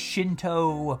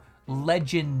Shinto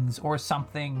legends or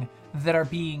something that are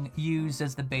being used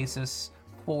as the basis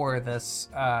for this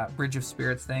Bridge of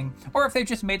Spirits thing, or if they've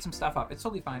just made some stuff up. It's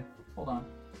totally fine. Hold on.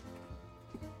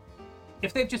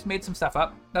 If they've just made some stuff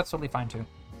up, that's totally fine too.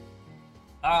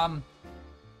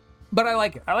 But I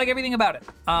like it. I like everything about it.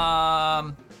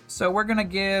 So we're gonna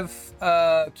give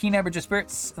Kena Bridge of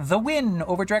Spirits the win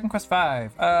over Dragon Quest V.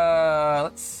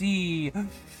 Let's see.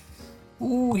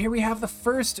 Ooh, here we have the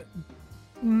first.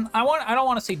 I don't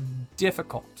want to say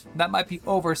difficult. That might be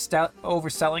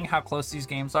overselling how close these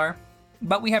games are.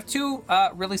 But we have two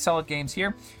really solid games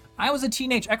here. I Was a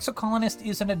Teenage Exocolonist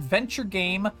is an adventure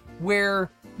game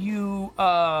where you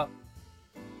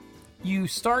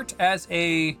start as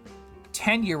a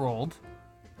 10-year-old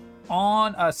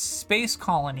on a space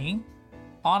colony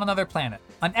on another planet.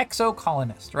 An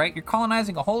exocolonist, right? You're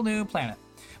colonizing a whole new planet.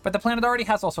 But the planet already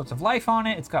has all sorts of life on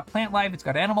it. It's got plant life, it's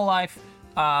got animal life,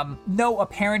 no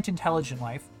apparent intelligent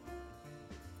life.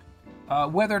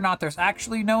 Whether or not there's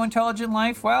actually no intelligent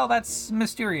life, well, that's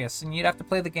mysterious, and you'd have to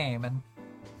play the game. And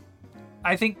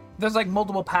I think there's like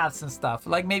multiple paths and stuff.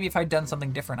 Like maybe if I'd done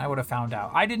something different, I would have found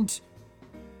out. I didn't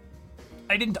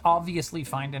obviously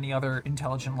find any other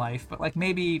intelligent life, but like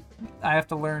maybe I have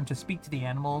to learn to speak to the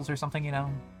animals or something, you know?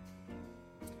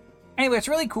 Anyway, it's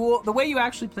really cool. The way you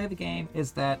actually play the game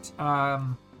is that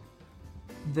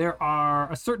there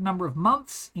are a certain number of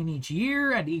months in each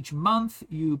year, and each month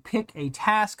you pick a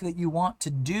task that you want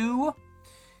to do.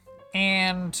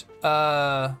 And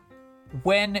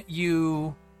when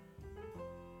you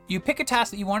pick a task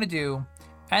that you want to do,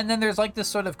 and then there's like this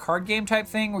sort of card game type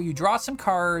thing where you draw some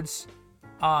cards,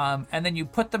 and then you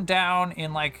put them down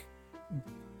in like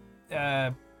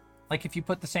if you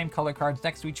put the same color cards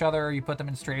next to each other, or you put them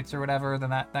in straights or whatever, then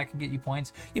that can get you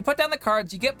points. You put down the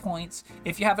cards, you get points.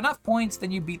 If you have enough points, then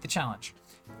you beat the challenge.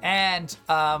 And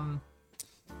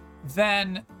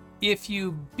then if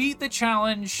you beat the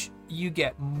challenge, you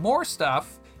get more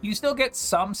stuff. You still get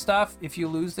some stuff if you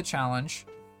lose the challenge.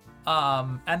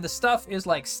 And the stuff is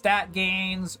like stat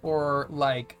gains, or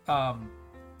like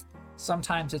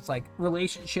sometimes it's like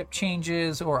relationship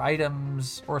changes or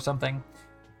items or something.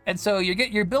 And so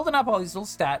you're building up all these little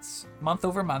stats month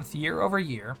over month, year over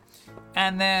year.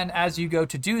 And then as you go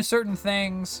to do certain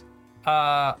things,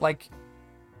 like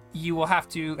you will have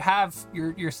to have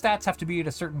your stats have to be at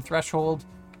a certain threshold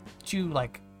to,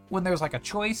 like, when there's like a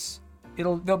choice,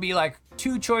 there'll be like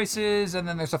two choices, and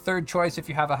then there's a third choice if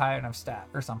you have a high enough stat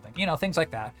or something, you know, things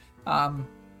like that.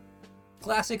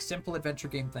 Classic simple adventure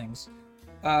game things.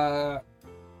 And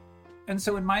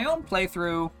so in my own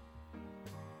playthrough,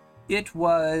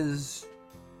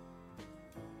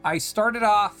 I started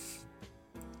off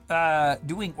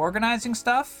doing organizing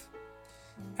stuff,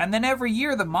 And then every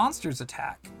year the monsters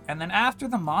attack. And then after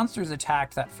the monsters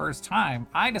attacked that first time,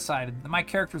 I decided that my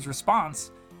character's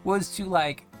response was to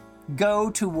like go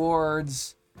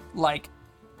towards like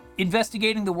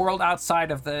investigating the world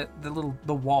outside of the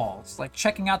walls, like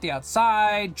checking out the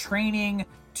outside, training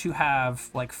to have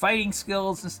like fighting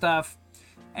skills and stuff.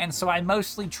 And so I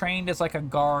mostly trained as like a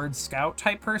guard scout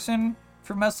type person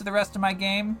for most of the rest of my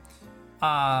game.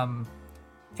 And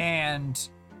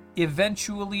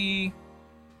eventually,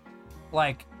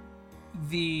 like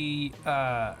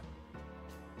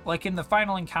like in the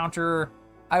final encounter,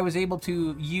 I was able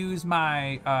to use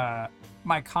my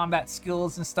my combat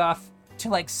skills and stuff to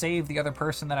like save the other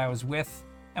person that I was with,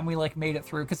 and we like made it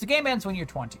through, because the game ends when you're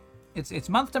 20. It's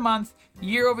month to month,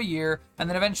 year over year, and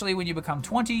then eventually when you become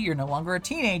 20, you're no longer a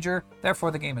teenager,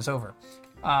 therefore the game is over.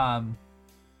 And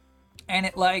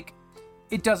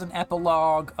it does an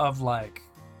epilogue of like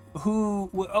who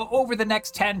over the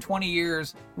next 10-20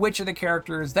 years, which are the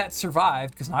characters that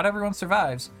survived, because not everyone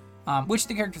survives, which are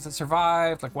the characters that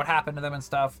survived, like what happened to them and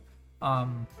stuff.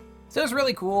 So it was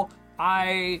really cool.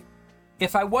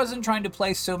 If I wasn't trying to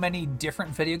play so many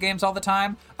different video games all the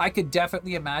time, I could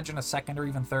definitely imagine a second or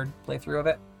even third playthrough of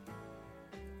it.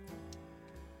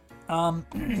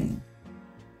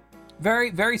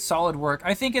 Very, very solid work.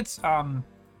 I think it's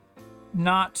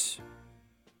not...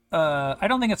 I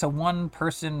don't think it's a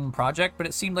one-person project, but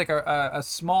it seemed like a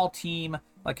small team,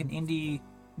 like an indie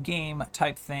game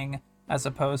type thing, as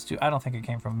opposed to... I don't think it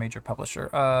came from a major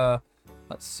publisher.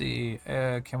 Let's see.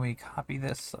 Can we copy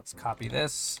this? Let's copy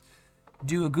this.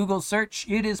 Do a Google search.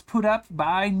 It is put up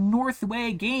by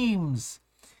Northway Games.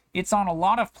 It's on a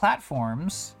lot of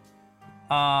platforms.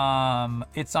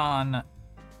 It's on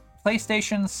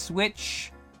PlayStation,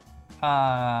 Switch,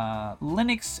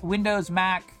 Linux, Windows,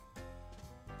 Mac.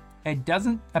 It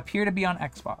doesn't appear to be on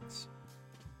Xbox.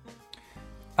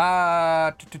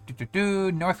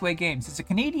 Northway Games. It's a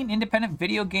Canadian independent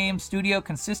video game studio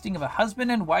consisting of a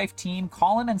husband and wife team,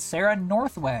 Colin and Sarah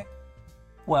Northway.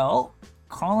 Well,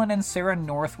 Colin and Sarah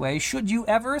Northway, should you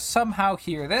ever somehow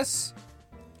hear this,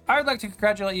 I would like to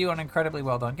congratulate you on an incredibly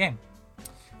well done game.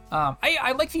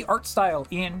 I like the art style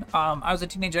in I Was a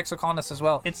Teenage Exocolonist as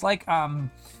well. It's like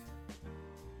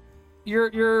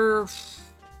your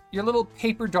little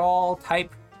paper doll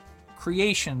type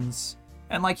creations,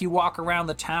 and like you walk around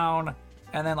the town,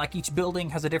 and then like each building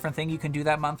has a different thing you can do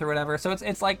that month or whatever. So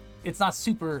it's like, it's not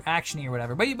super actiony or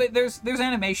whatever, but there's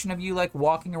animation of you like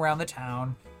walking around the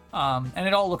town, and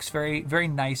it all looks very, very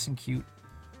nice and cute.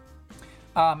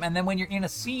 And then when you're in a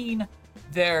scene,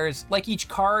 there's like each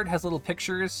card has little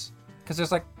pictures, because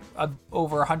there's like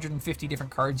over 150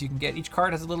 different cards you can get. Each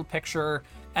card has a little picture,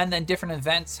 and then different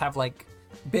events have like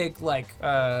big like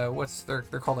they're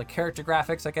called like character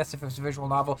graphics, I guess, if it's a visual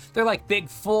novel. They're like big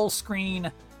full screen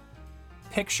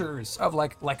pictures of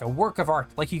like a work of art,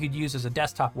 like you could use as a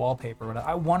desktop wallpaper.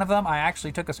 One of them I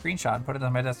actually took a screenshot and put it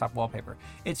on my desktop wallpaper.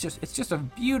 It's just a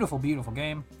beautiful, beautiful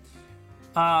game.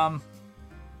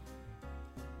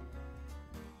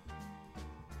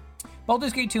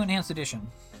 Baldur's Gate 2 Enhanced Edition.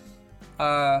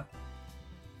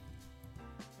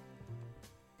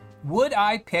 Would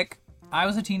I pick I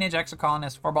Was a Teenage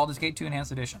Exocolonist or Baldur's Gate 2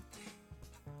 Enhanced Edition?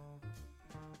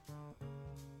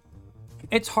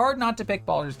 It's hard not to pick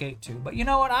Baldur's Gate 2, but you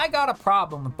know what? I got a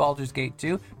problem with Baldur's Gate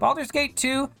 2. Baldur's Gate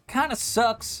 2 kind of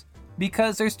sucks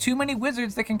because there's too many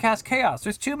wizards that can cast chaos.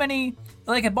 There's too many...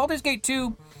 Like, at Baldur's Gate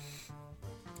 2,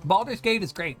 Baldur's Gate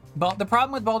is great. But the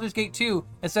problem with Baldur's Gate 2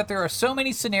 is that there are so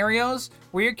many scenarios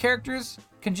where your characters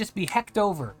can just be hecked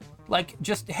over. Like,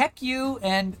 just heck you,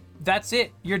 and that's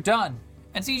it. You're done.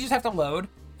 And so you just have to load,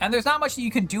 and there's not much that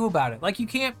you can do about it. Like, you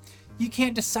can't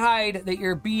decide that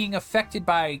you're being affected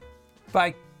by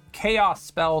chaos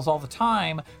spells all the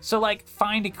time. So like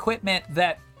find equipment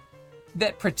that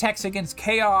protects against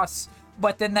chaos,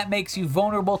 but then that makes you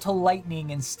vulnerable to lightning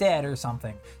instead or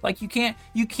something. Like you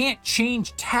can't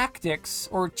change tactics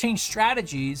or change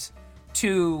strategies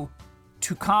to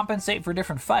compensate for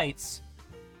different fights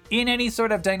in any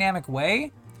sort of dynamic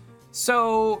way.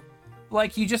 So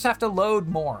like you just have to load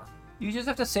more. You just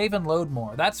have to save and load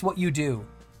more. That's what you do.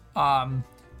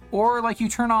 Or like you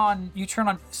turn on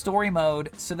story mode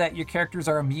so that your characters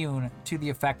are immune to the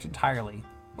effect entirely.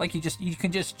 Like you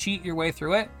can just cheat your way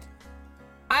through it.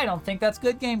 I don't think that's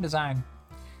good game design.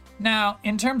 Now,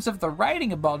 in terms of the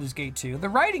writing of Baldur's Gate 2, the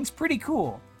writing's pretty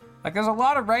cool. Like there's a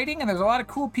lot of writing and there's a lot of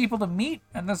cool people to meet,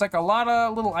 and there's like a lot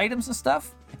of little items and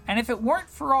stuff. And if it weren't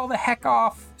for all the heck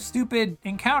off stupid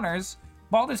encounters,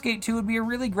 Baldur's Gate 2 would be a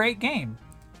really great game.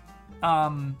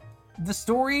 The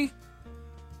story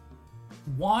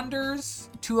wanders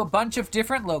to a bunch of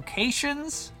different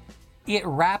locations it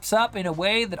wraps up in a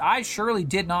way that I surely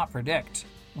did not predict.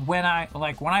 When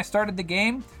I started the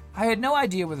game, I had no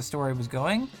idea where the story was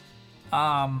going,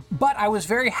 but I was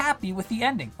very happy with the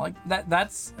ending. Like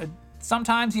that's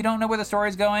sometimes you don't know where the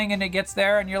story's going, and it gets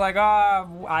there, and you're like,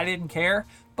 oh, I didn't care.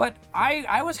 But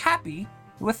I was happy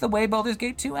with the way Baldur's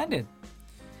Gate 2 ended.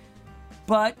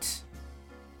 But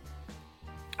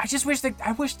I just wish the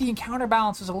encounter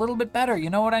balance was a little bit better. You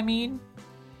know what I mean?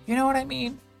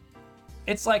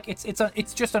 It's like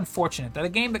it's just unfortunate that a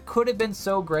game that could have been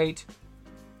so great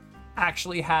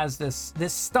actually has this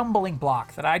stumbling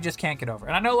block that I just can't get over.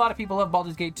 And I know a lot of people love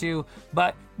Baldur's Gate 2,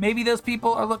 but maybe those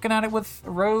people are looking at it with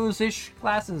rose-ish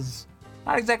glasses.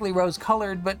 Not exactly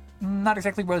rose-colored, but not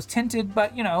exactly rose-tinted,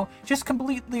 but, just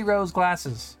completely rose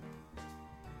glasses.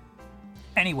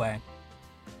 Anyway.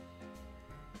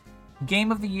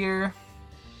 Game of the year.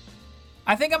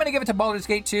 I think I'm going to give it to Baldur's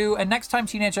Gate 2, and next time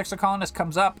Teenage Exocolonist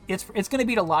comes up, it's going to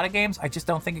beat a lot of games. I just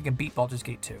don't think it can beat Baldur's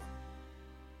Gate 2.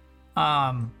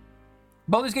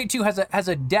 Baldur's Gate 2 has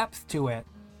a depth to it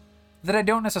that I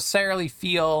don't necessarily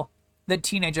feel that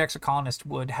Teenage Exocolonist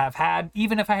would have had,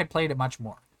 even if I had played it much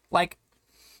more. Like,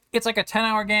 it's like a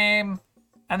 10-hour game,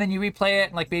 and then you replay it,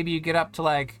 and like maybe you get up to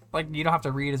like you don't have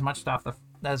to read as much stuff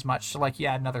as much, so like you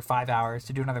add another 5 hours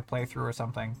to do another playthrough or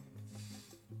something.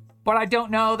 But I don't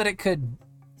know that it could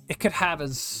have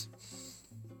as...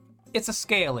 It's a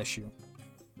scale issue.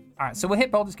 Alright, so we'll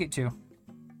hit Baldur's Gate 2.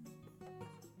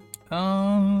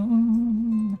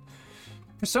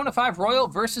 Persona 5 Royal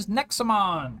versus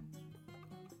Nexamon.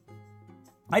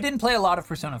 I didn't play a lot of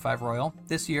Persona 5 Royal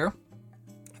this year.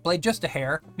 I played just a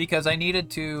hair because I needed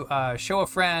to show a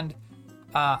friend.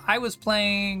 I was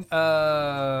playing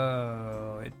Eternights.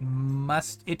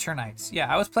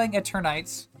 Yeah, I was playing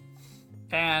Eternights.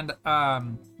 And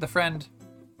the friend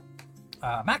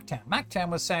Mactam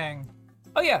was saying,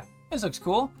 "Oh yeah, this looks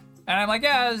cool." And I'm like,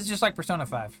 "Yeah, it's just like Persona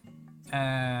 5."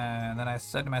 And then I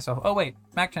said to myself, "Oh wait,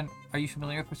 Mactan, are you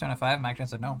familiar with Persona 5?" Mactan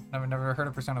said, "No, never heard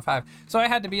of Persona 5." So I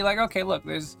had to be like, "Okay, look,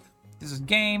 this is a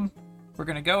game. We're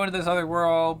gonna go into this other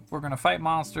world. We're gonna fight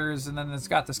monsters, and then it's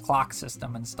got this clock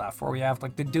system and stuff where we have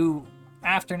like to do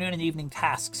afternoon and evening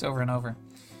tasks over and over."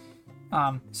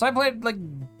 So I played like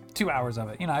 2 hours of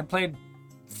it. I played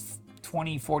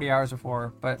 20-40 hours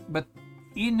before, but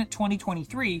in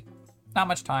 2023, not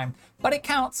much time, but it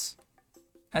counts.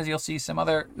 As you'll see, some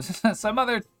other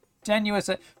tenuous.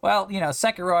 Well,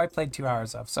 Sekiro I played 2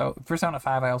 hours of. So Persona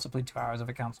 5 I also played 2 hours of.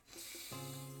 It counts.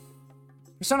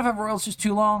 Persona 5 Royal is just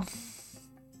too long.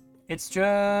 It's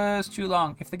just too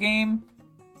long. If the game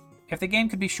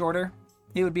could be shorter,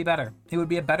 it would be better. It would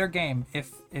be a better game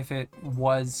if it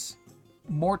was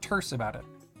more terse about it.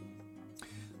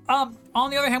 On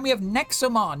the other hand, we have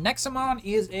Nexamon. Nexamon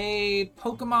is a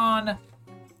Pokemon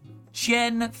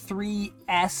Gen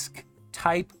 3-esque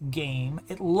type game.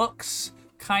 It looks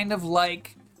kind of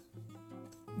like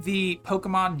the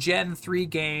Pokemon Gen 3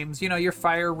 games, your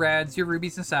Fire Reds, your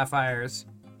Rubies and Sapphires.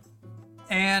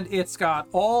 And it's got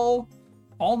all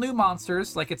new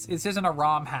monsters. Like this isn't a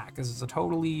ROM hack. This is a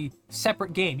totally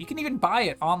separate game. You can even buy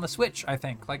it on the Switch, I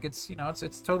think. Like it's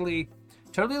totally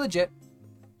legit.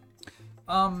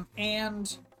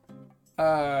 And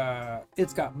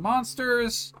it's got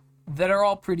monsters that are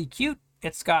all pretty cute.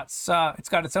 It's got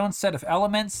its own set of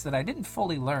elements that I didn't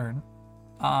fully learn.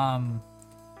 And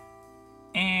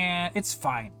it's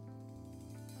fine.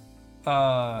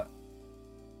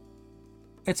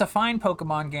 It's a fine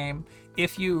Pokemon game.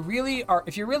 If you're really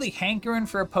hankering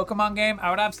for a Pokemon game, I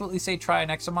would absolutely say try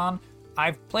Nexamon.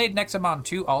 I've played Nexamon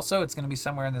 2 also. It's going to be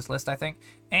somewhere in this list, I think.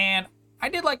 And I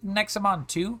did like Nexamon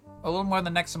 2 a little more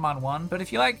than Nexamon 1, but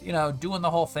if you like, doing the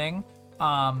whole thing,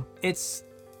 play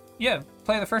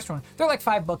the first one. They're like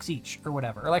 $5 each or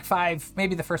whatever, or like 5,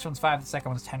 maybe the first one's 5, the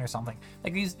second one's 10 or something.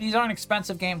 Like these aren't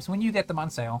expensive games when you get them on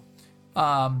sale.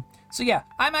 So yeah,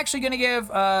 I'm actually gonna give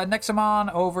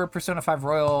Nexamon over Persona 5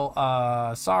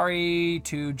 Royal. Sorry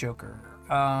to Joker.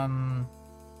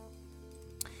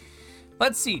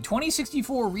 Let's see.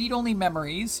 2064 Read Only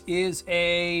Memories is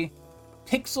a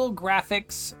pixel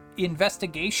graphics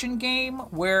investigation game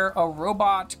where a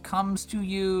robot comes to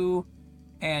you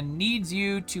and needs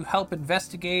you to help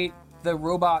investigate. The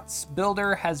robot's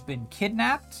builder has been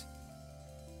kidnapped.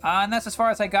 And that's as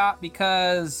far as I got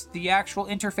because the actual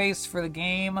interface for the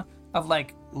game of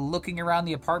like looking around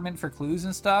the apartment for clues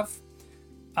and stuff,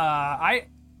 I'm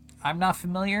not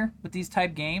familiar with these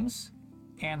type games,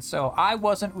 and so I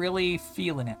wasn't really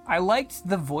feeling it. I liked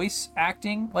the voice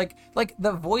acting, like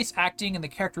the voice acting and the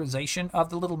characterization of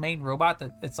the little main robot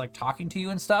that's like talking to you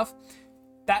and stuff.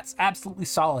 That's absolutely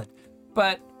solid.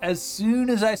 But as soon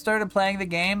as I started playing the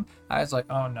game, I was like,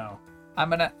 oh no. I'm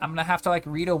gonna have to like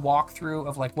read a walkthrough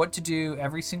of like what to do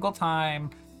every single time.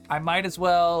 I might as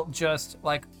well just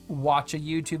like watch a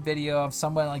YouTube video of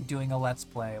someone like doing a let's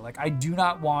play. Like I do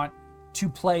not want to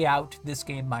play out this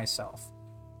game myself.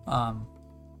 On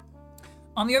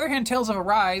the other hand, Tales of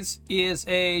Arise is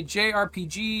a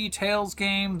JRPG Tales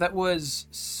game that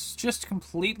was just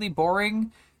completely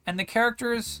boring, and the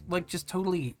characters like just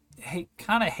totally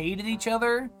kind of hated each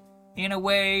other in a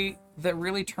way that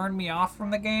really turned me off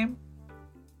from the game.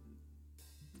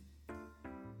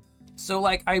 So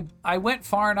like I went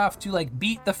far enough to like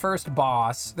beat the first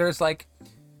boss. There's like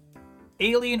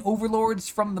alien overlords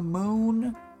from the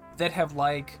moon that have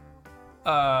like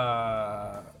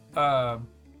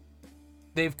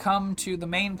they've come to the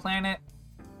main planet,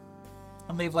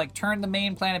 and they've like turned the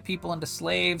main planet people into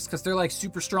slaves because they're like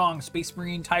super strong space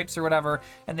marine types or whatever,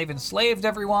 and they've enslaved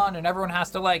everyone, and everyone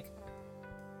has to like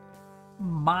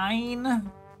mine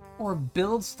or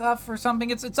build stuff or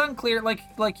something. It's unclear. Like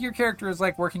your character is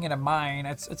like working in a mine.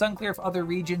 It's unclear if other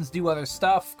regions do other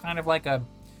stuff, kind of like a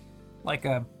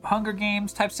Hunger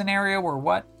Games type scenario or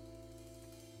what.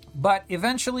 But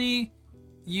eventually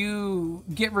you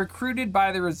get recruited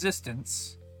by the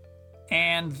Resistance,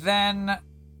 and then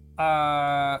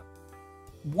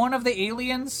one of the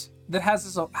aliens that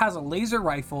has a laser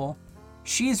rifle,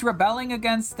 she's rebelling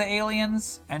against the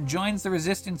aliens and joins the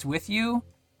Resistance with you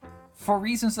for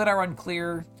reasons that are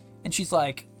unclear. And she's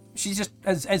just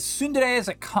as tsundere as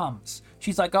it comes.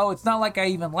 She's like, oh, it's not like I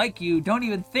even like you. Don't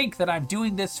even think that I'm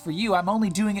doing this for you. I'm only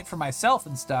doing it for myself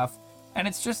and stuff. And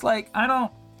it's just like, I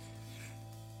don't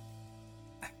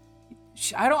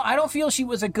feel she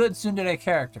was a good tsundere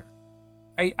character.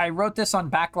 I wrote this on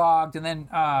Backlogged, and then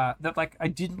that like I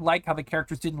didn't like how the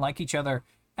characters didn't like each other,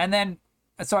 and then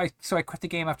so I quit the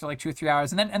game after like 2 or 3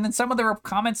 hours, and then some of the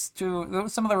comments to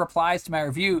some of the replies to my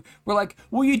review were like,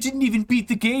 well, you didn't even beat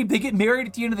the game. They get married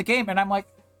at the end of the game, and I'm like,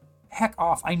 heck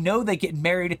off. I know they get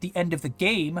married at the end of the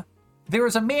game. There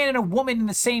is a man and a woman in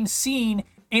the same scene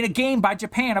in a game by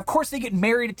Japan. Of course they get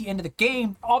married at the end of the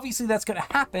game. Obviously that's going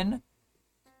to happen,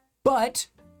 but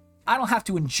I don't have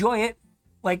to enjoy it.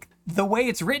 Like, the way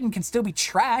it's written can still be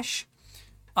trash.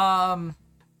 Like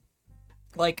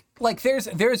there's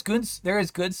good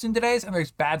tsunderes and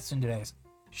there's bad tsunderes.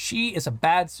 She is a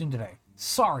bad tsundere.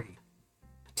 Sorry,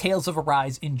 Tales of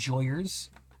Arise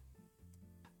enjoyers.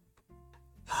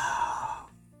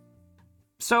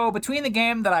 So between the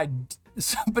game that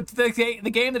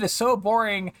the game that is so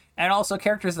boring and also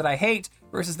characters that I hate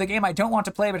versus the game I don't want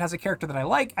to play but has a character that I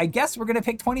like, I guess we're gonna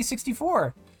pick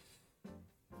 2064.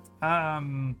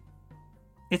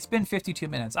 It's been 52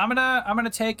 minutes. I'm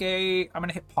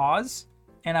gonna hit pause,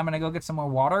 and I'm gonna go get some more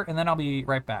water, and then I'll be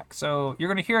right back. So you're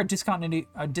gonna hear a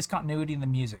discontinuity in the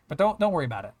music, but don't worry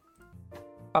about it.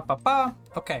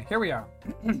 Okay, here we are.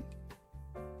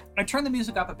 I turned the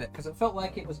music up a bit because it felt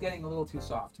like it was getting a little too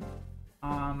soft.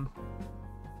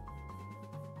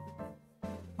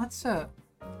 Let's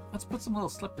put some little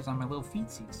slippers on my little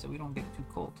feetsies so we don't get too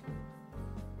cold.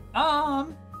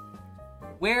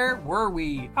 Where were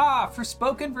we?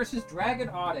 Forspoken versus Dragon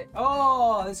Audit.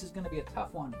 Oh, this is going to be a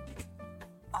tough one.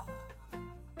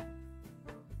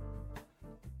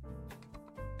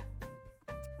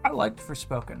 I liked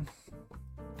Forspoken.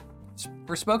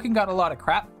 Forspoken got a lot of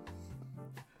crap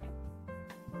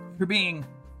for being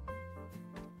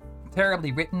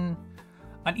terribly written,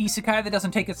 an isekai that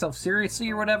doesn't take itself seriously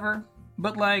or whatever,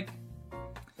 but like,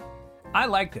 I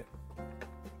liked it.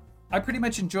 I pretty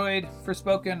much enjoyed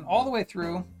Forspoken all the way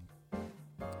through.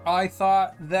 I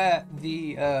thought that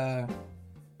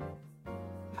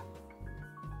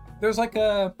there's like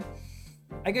I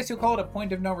guess you'll call it a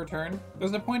point of no return.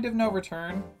 There's a point of no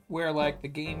return where like the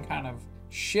game kind of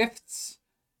shifts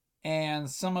and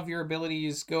some of your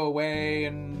abilities go away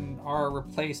and are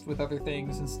replaced with other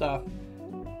things and stuff.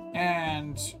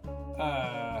 And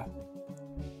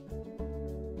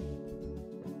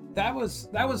that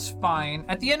was fine.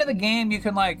 At the end of the game, you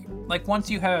can like once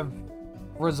you have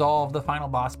resolved the final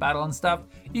boss battle and stuff,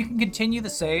 you can continue the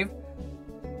save.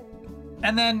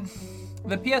 And then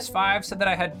the PS5 said that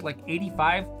I had like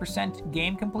 85%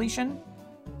 game completion.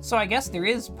 So I guess there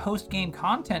is post-game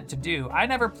content to do. I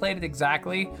never played it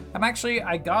exactly.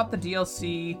 I got the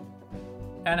DLC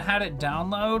and had it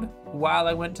download while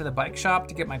I went to the bike shop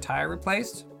to get my tire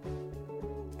replaced.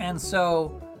 And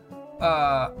so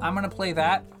I'm gonna play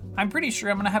that. I'm pretty sure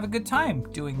I'm gonna have a good time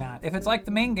doing that. If it's like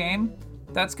the main game,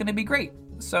 that's gonna be great.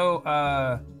 So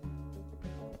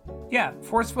yeah,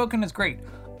 Forspoken is great.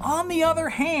 On the other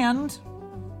hand,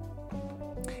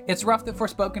 it's rough that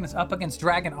Forspoken is up against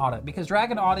Dragon Audit, because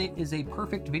Dragon Audit is a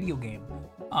perfect video game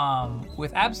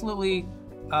with absolutely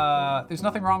there's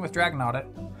nothing wrong with Dragon Audit.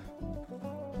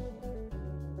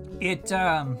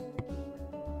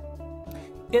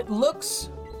 It looks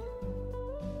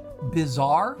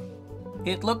bizarre.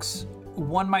 It looks,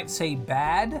 one might say,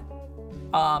 bad.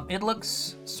 It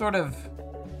looks sort of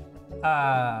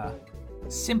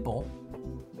simple,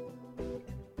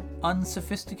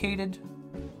 unsophisticated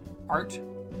art,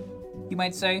 you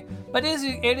might say. But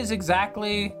it is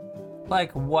exactly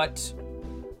like what,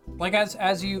 like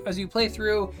as you play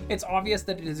through, it's obvious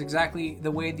that it is exactly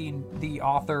the way the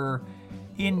author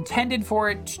intended for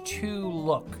it to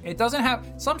look. It doesn't have,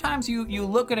 sometimes you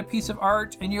look at a piece of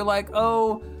art and you're like,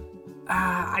 oh,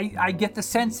 I get the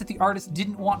sense that the artist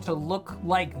didn't want to look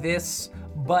like this,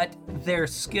 but their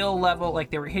skill level, like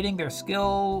they were hitting their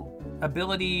skill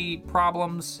ability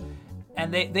problems,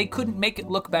 and they couldn't make it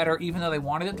look better even though they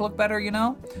wanted it to look better, you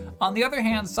know? On the other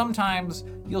hand, sometimes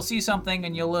you'll see something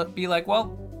and you'll be like,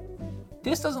 well,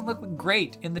 this doesn't look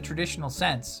great in the traditional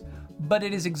sense, but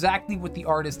it is exactly what the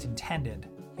artist intended,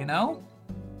 you know?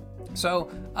 So,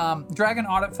 Dragon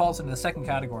Audit falls into the second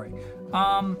category.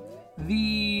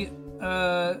 The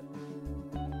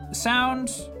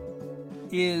sound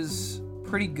is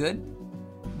pretty good.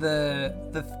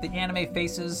 The anime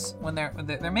faces, when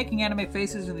they're making anime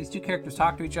faces and these two characters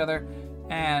talk to each other,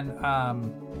 and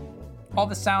all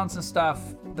the sounds and stuff,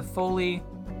 the Foley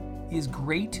is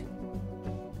great.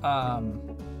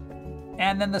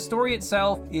 And then the story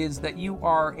itself is that you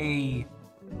are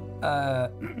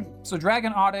so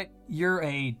Dragon Audit, you're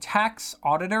a tax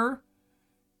auditor,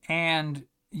 and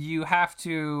you have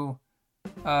to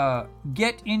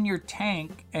get in your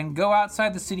tank and go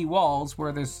outside the city walls,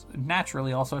 where there's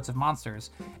naturally all sorts of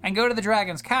monsters, and go to the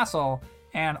dragon's castle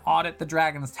and audit the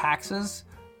dragon's taxes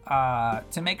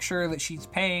to make sure that she's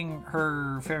paying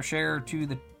her fair share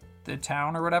to the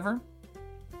town or whatever.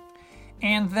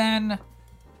 And then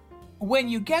when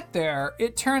you get there,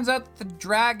 it turns out that the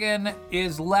dragon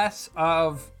is less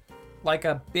of like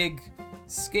a big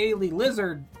scaly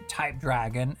lizard type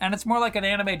dragon, and it's more like an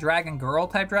anime dragon girl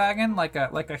type dragon, like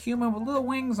a human with little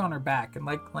wings on her back and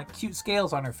like cute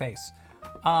scales on her face.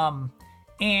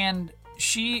 And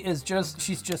she's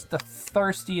just the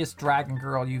thirstiest dragon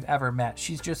girl you've ever met.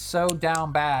 She's just so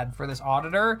down bad for this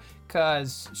auditor,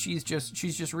 because she's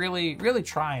just really, really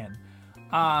trying.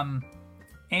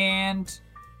 And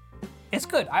it's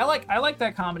good. I like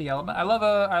that comedy element. I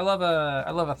love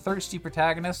a thirsty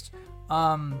protagonist.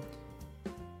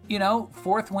 You know,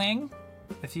 Fourth Wing.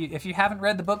 If you haven't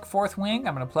read the book Fourth Wing,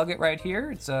 I'm gonna plug it right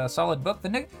here. It's a solid book.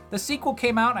 The sequel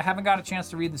came out. I haven't got a chance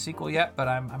to read the sequel yet, but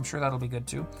I'm sure that'll be good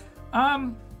too.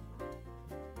 I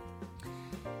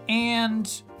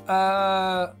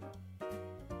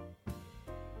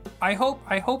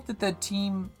hope that the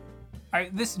team.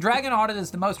 This Dragon Audit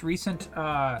is the most recent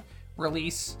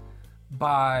release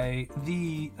by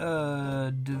the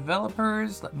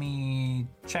developers. Let me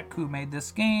check who made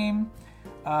this game.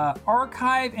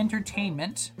 Archive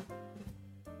Entertainment,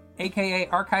 aka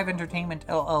Archive Entertainment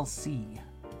LLC.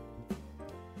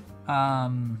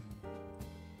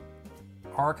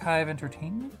 Archive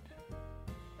Entertainment?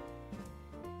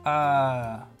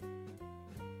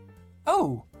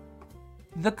 Oh!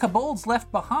 The Kobolds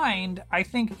Left Behind, I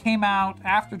think, came out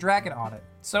after Dragon Audit.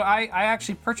 So I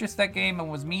actually purchased that game and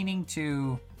was meaning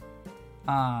to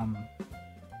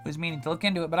look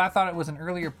into it, but I thought it was an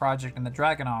earlier project in the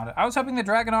Dragon Audit. I was hoping the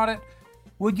Dragon Audit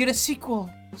would get a sequel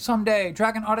someday.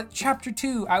 Dragon Audit Chapter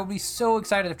 2. I would be so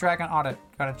excited if Dragon Audit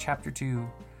got a Chapter 2.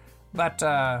 But,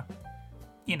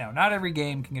 you know, not every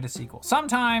game can get a sequel.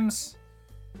 Sometimes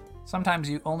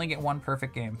you only get one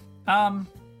perfect game.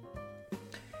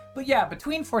 But yeah,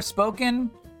 between Forspoken,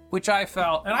 which I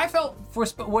felt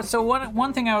Forspoken. So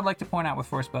one thing I would like to point out with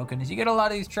Forspoken is you get a lot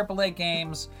of these AAA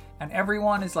games, and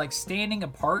everyone is like standing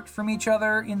apart from each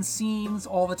other in scenes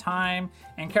all the time,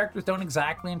 and characters don't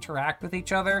exactly interact with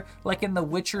each other. Like in The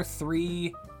Witcher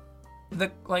 3,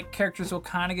 the like characters will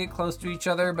kind of get close to each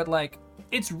other, but like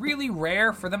it's really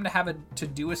rare for them to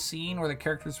do a scene where the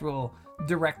characters will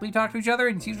directly talk to each other,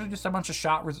 and it's usually just a bunch of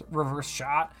reverse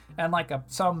shot, and like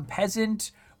some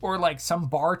peasant or like some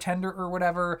bartender or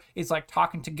whatever is like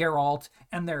talking to Geralt,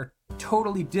 and they're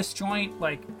totally disjoint,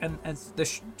 like, and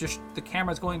the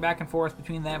camera's going back and forth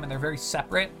between them, and they're very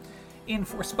separate. In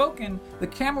Forspoken, the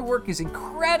camera work is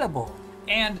incredible,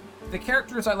 and the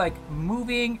characters are like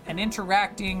moving and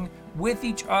interacting with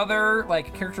each other.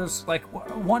 Like characters, like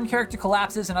one character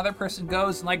collapses, another person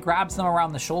goes and like grabs them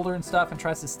around the shoulder and stuff and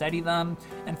tries to steady them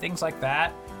and things like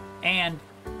that. And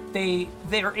they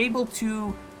are able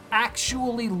to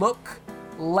actually look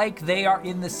like they are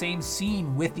in the same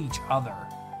scene with each other.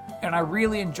 And I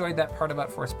really enjoyed that part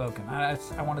about Forspoken.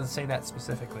 I wanted to say that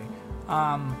specifically.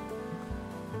 I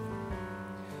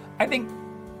think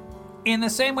in the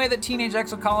same way that Teenage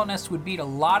Exocolonists would beat a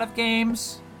lot of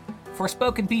games,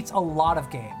 Forspoken beats a lot of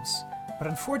games. But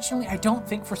unfortunately, I don't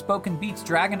think Forspoken beats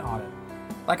Dragon Audit.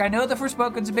 Like, I know that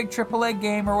Forspoken's a big AAA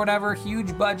game or whatever,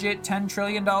 huge budget, $10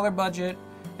 trillion budget,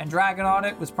 and Dragon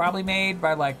Audit was probably made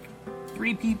by like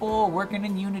 3 people working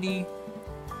in Unity.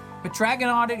 But Dragon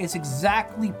Audit is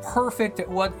exactly perfect at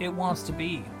what it wants to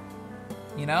be.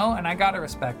 You know? And I gotta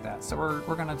respect that. So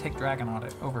we're gonna take Dragon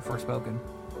Audit over Forspoken.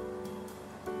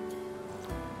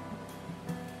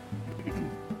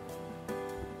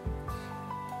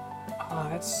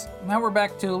 Now we're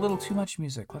back to a little too much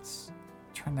music. Let's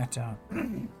turn that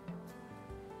down.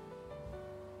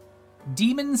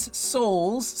 Demon's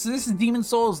Souls. So this is Demon's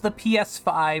Souls, the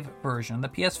PS5 version, the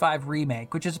PS5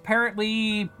 remake, which is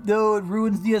apparently, though it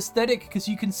ruins the aesthetic because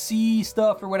you can see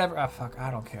stuff or whatever. Oh, fuck, I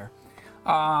don't care.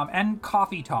 And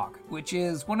Coffee Talk, which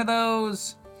is one of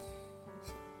those.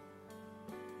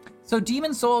 So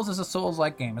Demon's Souls is a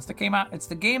Souls-like game. It's the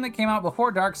game that came out before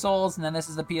Dark Souls, and then this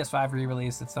is the PS5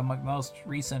 re-release. It's the most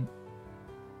recent.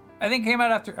 I think it came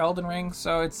out after Elden Ring,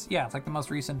 so it's like the most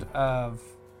recent of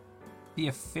the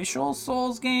official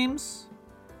Souls games.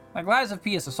 Like Lies of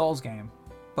P is a Souls game,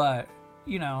 but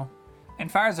you know,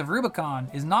 and Fires of Rubicon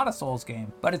is not a Souls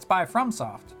game, but it's by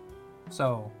FromSoft,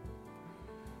 so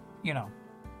you know.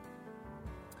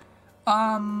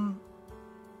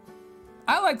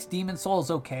 I liked Demon's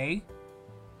Souls okay.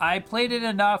 I played it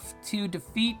enough to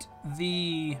defeat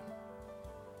the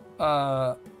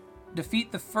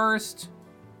first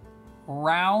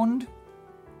round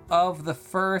of the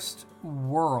first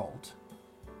world.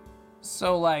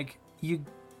 So like you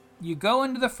go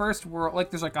into the first world, like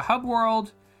there's like a hub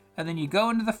world, and then you go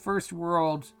into the first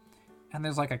world, and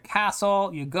there's like a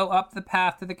castle. You go up the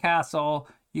path to the castle.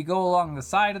 You go along the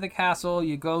side of the castle.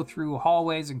 You go through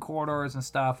hallways and corridors and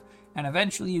stuff. And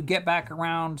eventually you get back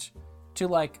around to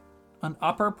like an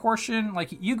upper portion. Like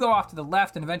you go off to the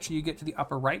left and eventually you get to the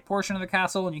upper right portion of the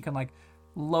castle, and you can like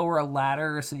lower a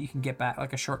ladder so that you can get back,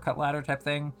 like a shortcut ladder type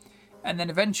thing. And then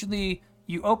eventually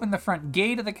you open the front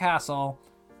gate of the castle,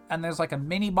 and there's like a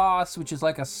mini boss, which is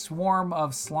like a swarm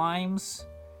of slimes.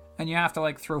 And you have to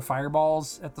like throw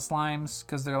fireballs at the slimes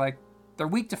because they're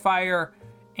weak to fire,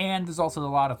 and there's also a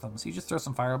lot of them. So you just throw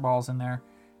some fireballs in there,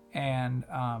 and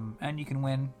you can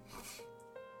win.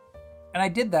 And I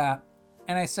did that,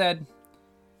 and I said,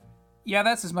 yeah,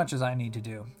 that's as much as I need to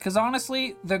do. Because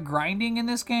honestly, the grinding in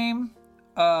this game,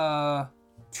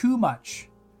 too much.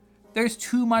 There's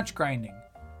too much grinding.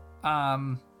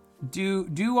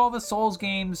 Do all the Souls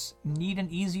games need an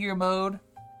easier mode?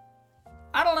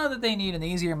 I don't know that they need an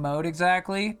easier mode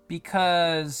exactly,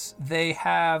 because they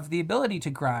have the ability to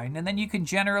grind, and then you can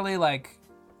generally like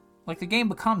the game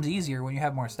becomes easier when you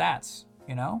have more stats,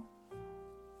 you know?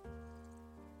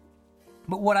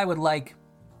 But what I would like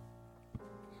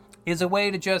is a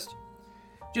way to just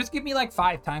give me like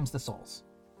 5 times the souls.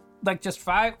 Like just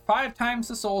five times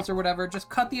the souls or whatever. Just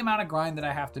cut the amount of grind that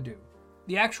I have to do.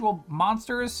 The actual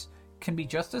monsters can be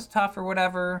just as tough or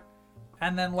whatever.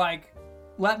 And then like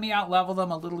let me out level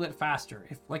them a little bit faster.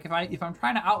 If I'm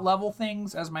trying to out level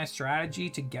things as my strategy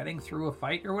to getting through a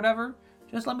fight or whatever,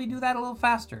 just let me do that a little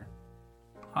faster.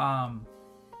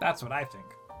 That's what I think.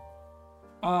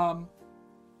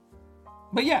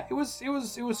 But yeah, it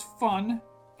was fun.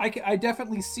 I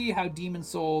definitely see how Demon's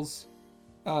Souls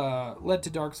led to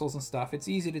Dark Souls and stuff. It's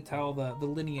easy to tell the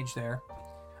lineage there.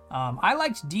 I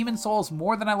liked Demon's Souls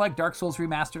more than I liked Dark Souls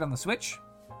Remastered on the Switch.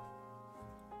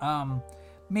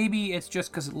 Maybe it's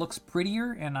just because it looks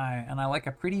prettier and I like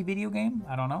a pretty video game.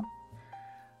 I don't know.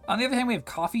 On the other hand, we have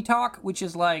Coffee Talk, which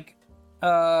is like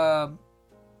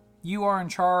you are in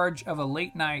charge of a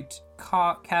late night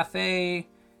cafe,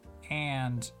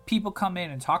 and people come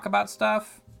in and talk about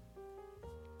stuff.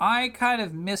 I kind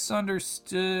of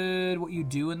misunderstood what you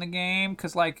do in the game,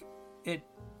 because like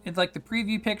it's like the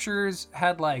preview pictures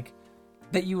had like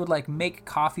that you would like make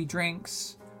coffee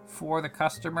drinks for the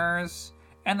customers,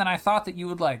 and then I thought that you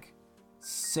would like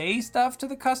say stuff to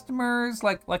the customers,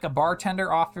 like a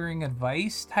bartender offering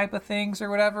advice type of things or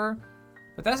whatever.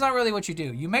 But that's not really what you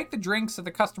do. You make the drinks that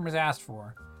the customers asked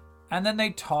for, and then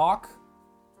they talk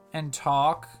and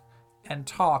talk and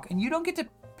talk, and you don't get to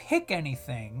pick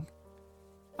anything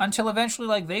until eventually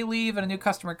like they leave and a new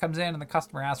customer comes in and the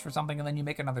customer asks for something, and then you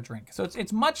make another drink. So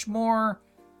it's much more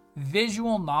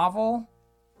visual novel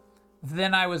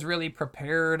than I was really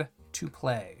prepared to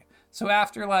play. So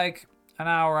after like an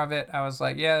hour of it, I was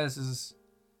like, yeah, this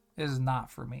is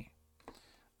not for me.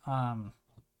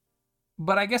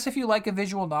 But I guess if you like a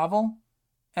visual novel,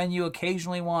 and you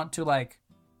occasionally want to, like,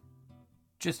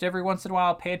 just every once in a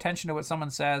while pay attention to what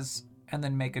someone says and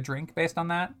then make a drink based on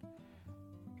that,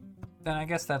 then I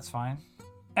guess that's fine.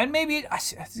 And maybe, I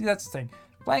see that's the thing.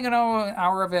 Playing an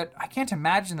hour of it, I can't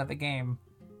imagine that the game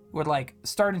would, like,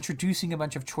 start introducing a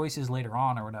bunch of choices later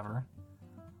on or whatever.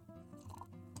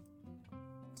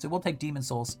 So we'll take Demon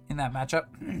Souls in that matchup.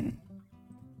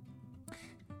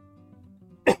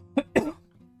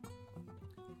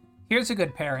 Here's a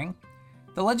good pairing.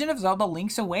 The Legend of Zelda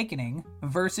Link's Awakening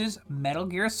versus Metal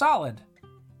Gear Solid.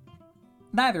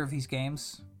 Neither of these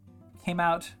games came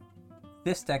out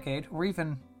this decade, or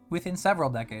even within several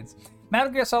decades.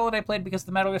 Metal Gear Solid I played because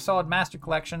the Metal Gear Solid Master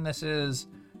Collection. This is,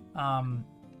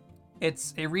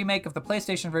 it's a remake of the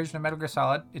PlayStation version of Metal Gear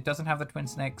Solid. It doesn't have the Twin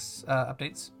Snakes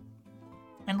updates.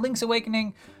 And Link's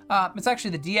Awakening, it's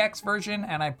actually the DX version,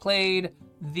 and I played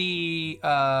the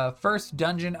first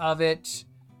dungeon of it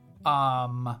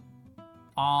on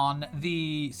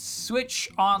the Switch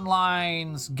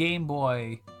Online's Game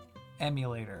Boy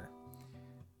emulator.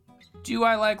 Do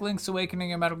I like Link's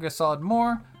Awakening and Metal Gear Solid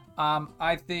more?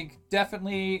 I think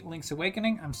definitely Link's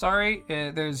Awakening. I'm sorry,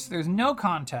 there's no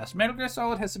contest. Metal Gear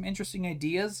Solid has some interesting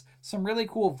ideas, some really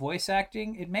cool voice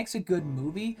acting. It makes a good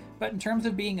movie, but in terms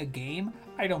of being a game,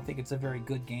 I don't think it's a very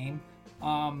good game.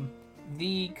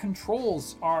 The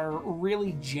controls are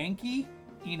really janky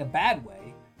in a bad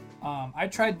way. I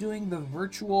tried doing the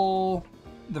virtual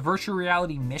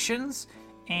reality missions,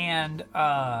 and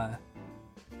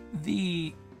in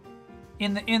the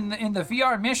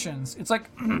VR missions, it's like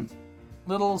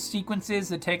little sequences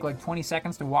that take like 20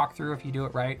 seconds to walk through if you do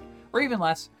it right, or even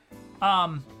less.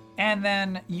 And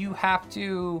then you have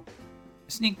to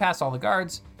sneak past all the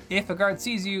guards. If a guard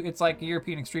sees you, it's like a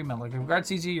European extreme mode. Like if a guard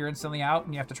sees you, you're instantly out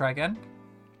and you have to try again.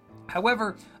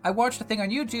 However, I watched a thing on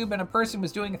YouTube and a person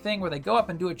was doing a thing where they go up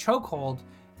and do a chokehold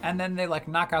and then they like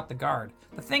knock out the guard.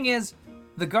 The thing is,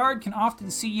 the guard can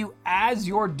often see you as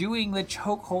you're doing the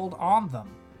chokehold on them.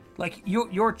 Like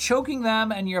you're choking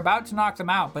them and you're about to knock them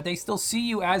out, but they still see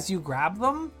you as you grab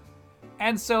them.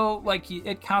 And so like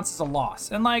it counts as a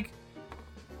loss. And like,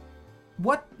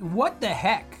 what the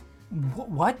heck?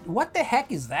 What the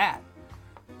heck is that?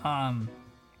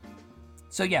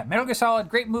 So yeah, Metal Gear Solid,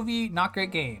 great movie, not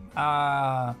great game.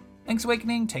 Link's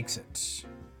Awakening takes it.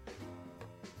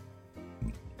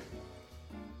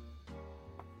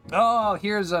 Oh,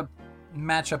 here's a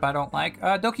matchup I don't like.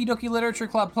 Doki Doki Literature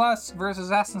Club Plus versus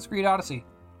Assassin's Creed Odyssey.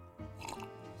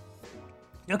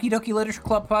 Doki Doki Literature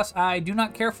Club Plus, I do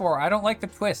not care for. I don't like the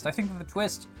twist. I think that the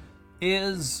twist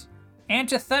is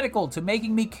antithetical to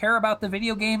making me care about the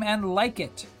video game and like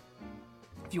it.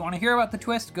 If you want to hear about the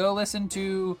twist, go listen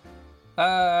to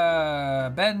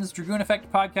Ben's Dragoon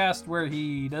Effect podcast where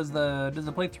he does the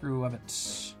playthrough of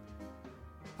it.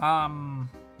 I'm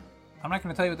not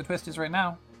going to tell you what the twist is right now.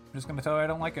 I'm just going to tell you I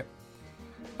don't like it.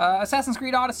 Assassin's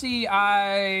Creed Odyssey,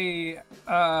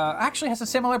 actually has a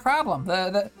similar problem.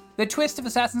 The twist of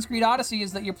Assassin's Creed Odyssey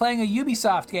is that you're playing a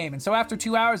Ubisoft game, and so after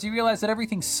 2 hours you realize that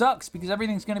everything sucks because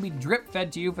everything's going to be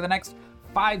drip-fed to you for the next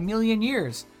 5 million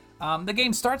years. The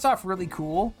game starts off really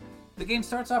cool. The game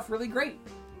starts off really great.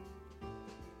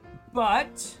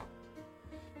 But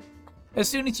as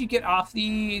soon as you get off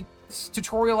the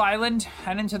tutorial island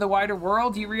and into the wider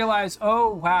world, you realize,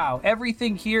 oh wow,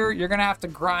 everything here, you're gonna have to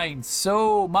grind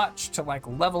so much to like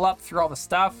level up through all the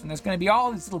stuff, and there's gonna be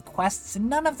all these little quests, and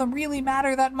none of them really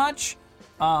matter that much.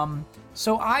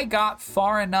 So I got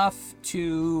far enough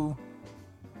to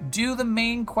do the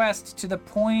main quest to the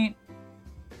point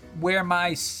where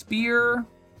my spear,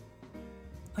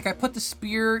 like I put the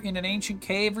spear in an ancient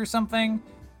cave or something,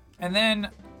 and then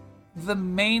the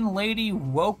main lady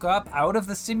woke up out of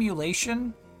the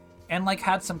simulation and like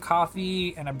had some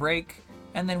coffee and a break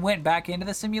and then went back into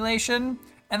the simulation,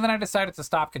 and then I decided to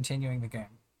stop continuing the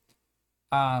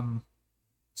game.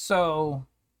 So,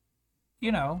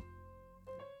 you know,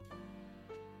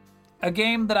 a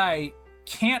game that I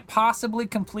can't possibly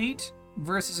complete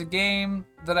versus a game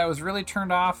that I was really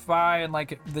turned off by and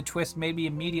like the twist made me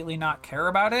immediately not care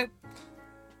about it.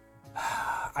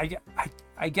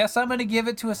 I guess I'm gonna give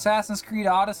it to Assassin's Creed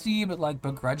Odyssey, but like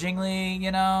begrudgingly,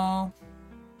 you know.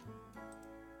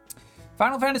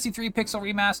 Final Fantasy III Pixel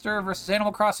Remaster versus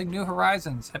Animal Crossing New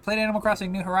Horizons. I played Animal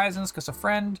Crossing New Horizons because a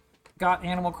friend got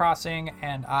Animal Crossing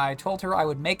and I told her I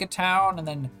would make a town, and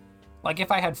then like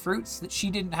if I had fruits that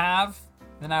she didn't have,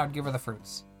 then I would give her the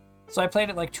fruits. So I played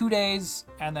it like 2 days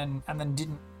and then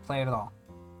didn't play it at all.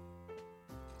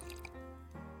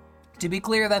 To be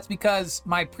clear, that's because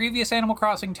my previous Animal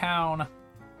Crossing town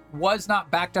was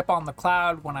not backed up on the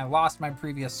cloud when I lost my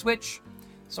previous Switch,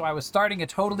 so I was starting a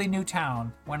totally new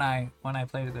town when I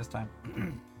played it this time.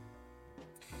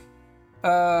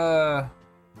 You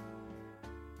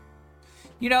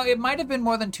know, it might have been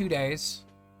more than 2 days,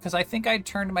 because I think I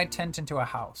turned my tent into a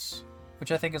house,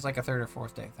 which I think is like a 3rd or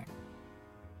 4th day thing.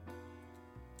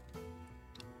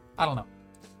 I don't know.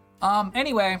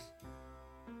 Anyway,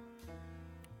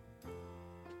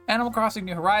 Animal Crossing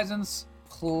New Horizons,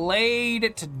 played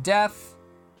it to death,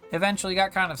 eventually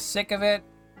got kind of sick of it,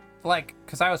 like,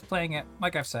 because I was playing it,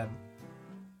 like I've said,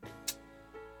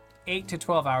 8 to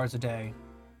 12 hours a day,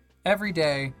 every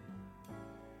day,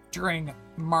 during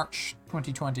March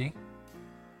 2020,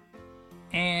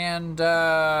 and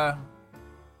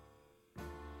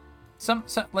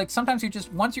sometimes you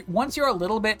just once you're a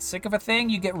little bit sick of a thing,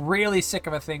 you get really sick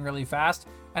of a thing really fast,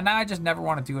 and now I just never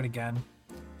want to do it again.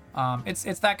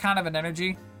 It's that kind of an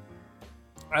energy.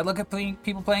 I look at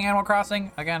people playing Animal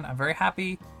Crossing. Again, I'm very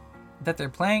happy that they're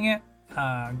playing it.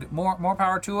 More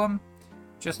power to them.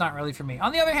 Just not really for me.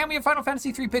 On the other hand, we have Final Fantasy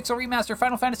III Pixel Remaster.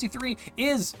 Final Fantasy III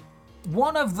is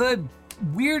one of the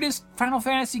weirdest Final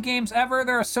Fantasy games ever.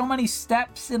 There are so many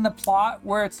steps in the plot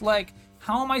where it's like,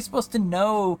 how am I supposed to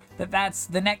know that that's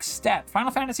the next step?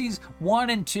 Final Fantasies 1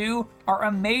 and 2 are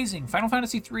amazing. Final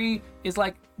Fantasy 3 is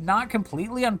like not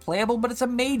completely unplayable, but it's a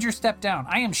major step down.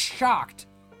 I am shocked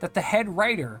that the head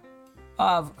writer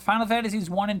of Final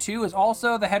Fantasies 1 and 2 is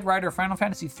also the head writer of Final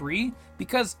Fantasy 3,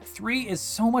 because 3 is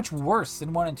so much worse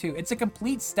than 1 and 2. It's a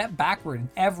complete step backward in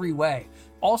every way.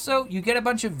 Also, you get a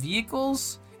bunch of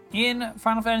vehicles in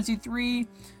Final Fantasy 3,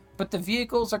 but the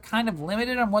vehicles are kind of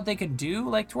limited on what they can do.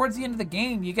 Like, towards the end of the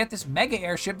game, you get this mega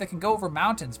airship that can go over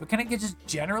mountains, but can it just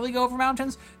generally go over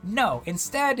mountains? No.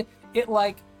 Instead, it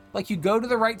like you go to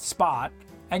the right spot,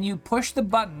 and you push the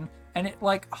button, and it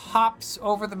like hops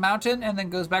over the mountain and then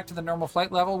goes back to the normal flight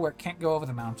level where it can't go over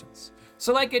the mountains.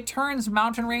 So like it turns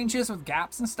mountain ranges with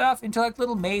gaps and stuff into like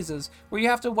little mazes where you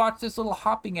have to watch this little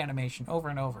hopping animation over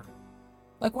and over.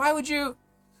 Like, why would you?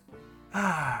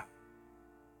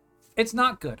 It's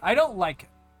not good. I don't like it.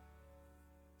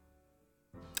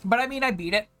 But I mean, I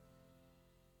beat it.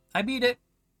 I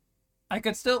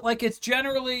could still, like, it's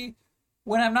generally,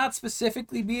 when I'm not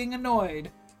specifically being annoyed,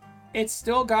 it's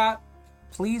still got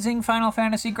pleasing Final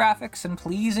Fantasy graphics and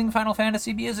pleasing Final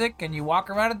Fantasy music, and you walk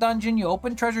around a dungeon, you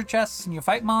open treasure chests, and you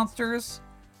fight monsters.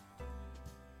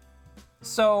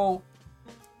 So,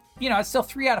 you know, it's still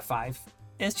 3 out of 5.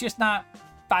 It's just not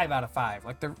 5 out of 5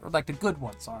 like the good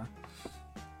ones are.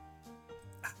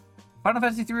 Final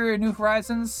Fantasy 3 or New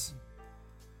Horizons?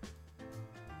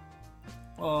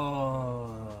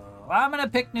 Oh, I'm gonna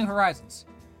pick New Horizons.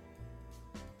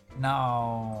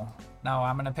 No,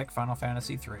 I'm gonna pick Final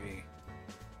Fantasy 3.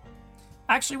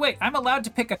 Actually, wait, I'm allowed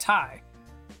to pick a tie.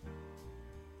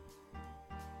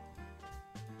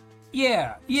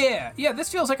 Yeah, this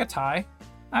feels like a tie.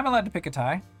 I'm allowed to pick a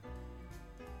tie.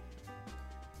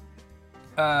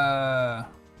 How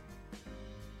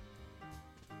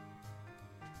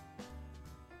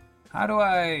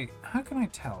can I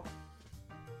tell?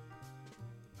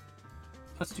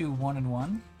 Let's do 1 and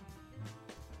 1.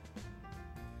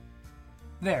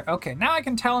 There, okay, now I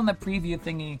can tell in the preview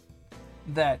thingy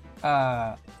that,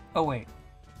 oh wait.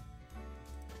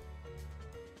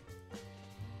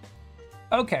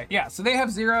 Okay, yeah, so they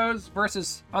have zeros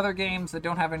versus other games that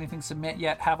don't have anything submit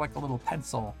yet have like a little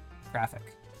pencil graphic.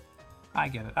 I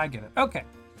get it, okay.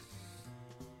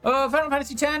 Final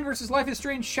Fantasy X versus Life is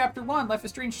Strange Chapter 1. Life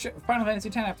is Strange Final Fantasy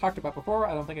X I've talked about before.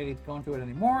 I don't think I need to go into it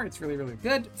anymore. It's really, really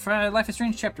good. For Life is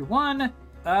Strange Chapter 1,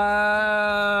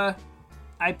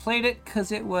 I played it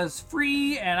because it was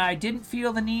free, and I didn't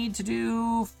feel the need to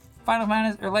do Final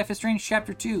Fantasy or Life is Strange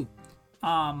Chapter 2.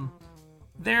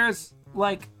 There's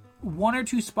like 1 or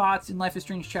 2 spots in Life is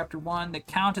Strange Chapter 1 that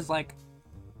count as like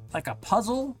a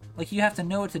puzzle. Like you have to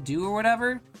know what to do or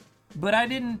whatever. But I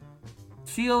didn't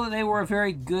feel that they were a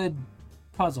very good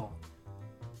puzzle.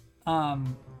 The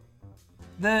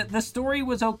story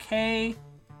was okay,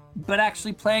 but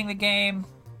actually playing the game,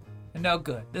 no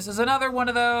good. This is another one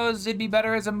of those it'd be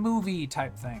better as a movie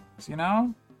type things, you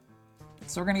know?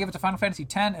 So we're gonna give it to Final Fantasy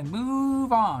X and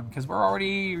move on, because we're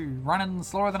already running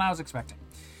slower than I was expecting.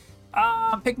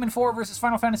 Pikmin 4 versus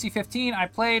Final Fantasy 15. I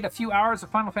played a few hours of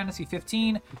Final Fantasy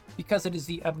 15 because it is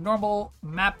the abnormal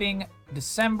mapping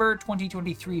December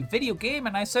 2023 video game,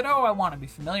 and I said, oh, I want to be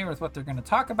familiar with what they're going to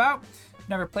talk about.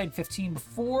 Never played 15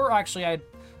 before. Actually,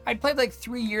 I'd played like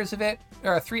 3 hours of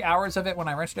it when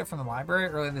I rented it from the library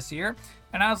earlier this year,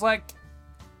 and I was like,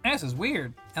 this is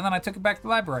weird. And then I took it back to the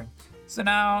library. So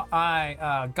now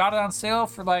I got it on sale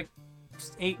for like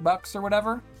 $8 or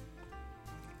whatever.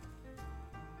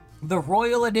 The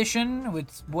Royal Edition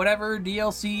with whatever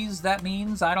DLCs that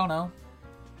means, I don't know.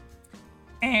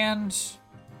 And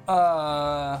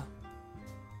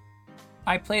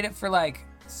I played it for like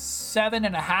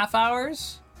 7.5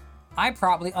 hours. I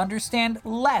probably understand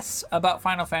less about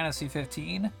Final Fantasy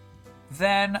 15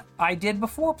 than I did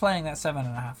before playing that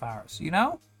 7.5 hours, you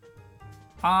know?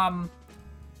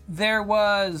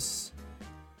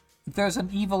 There's an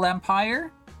evil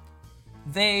empire.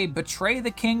 They betray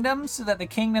the kingdom so that the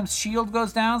kingdom's shield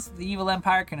goes down so the evil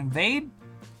empire can invade.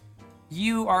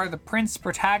 You are the prince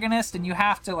protagonist and you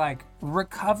have to like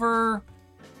recover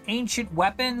ancient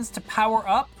weapons to power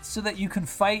up so that you can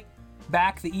fight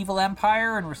back the evil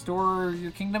empire and restore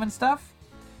your kingdom and stuff.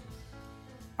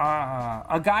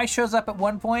 A guy shows up at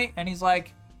one point and he's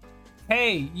like,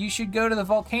 hey, you should go to the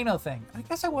volcano thing. I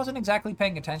guess I wasn't exactly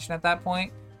paying attention at that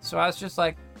point, so I was just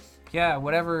like, yeah,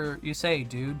 whatever you say,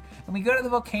 dude. And we go to the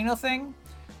volcano thing,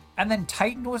 and then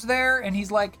Titan was there, and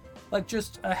he's like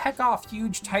just a heck off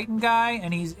huge Titan guy,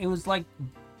 and it was like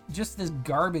just this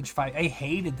garbage fight. I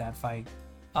hated that fight.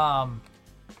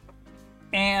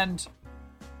 And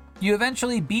you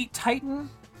eventually beat Titan,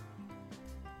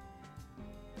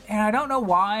 and I don't know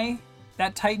why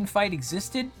that Titan fight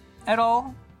existed at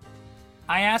all.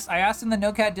 I asked in the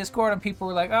NoCat Discord, and people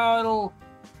were like, oh,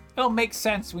 it'll make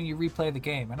sense when you replay the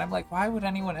game. And I'm like, why would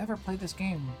anyone ever play this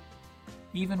game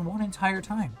even one entire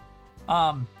time?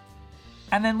 And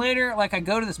then later, like, I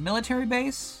go to this military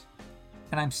base,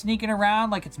 and I'm sneaking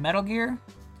around like it's Metal Gear.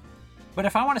 But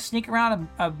if I want to sneak around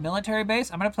a military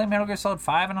base, I'm going to play Metal Gear Solid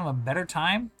 5 and have a better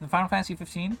time than Final Fantasy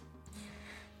 15.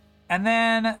 And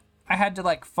then I had to,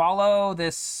 like, follow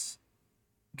this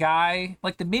guy.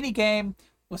 Like, the mini game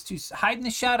was to hide in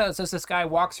the shadows as this guy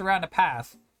walks around a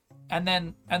path. And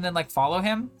then like follow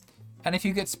him, and if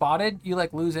you get spotted, you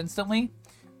like lose instantly.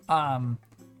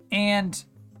 And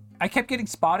I kept getting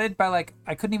spotted by like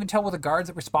I couldn't even tell where the guards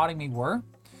that were spotting me were,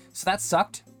 so that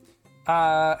sucked.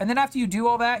 And then after you do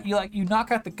all that, you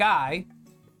knock out the guy,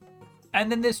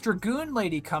 and then this dragoon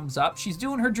lady comes up. She's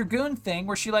doing her dragoon thing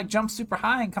where she like jumps super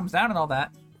high and comes down and all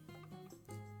that.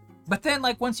 But then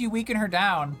like once you weaken her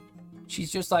down, she's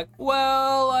just like,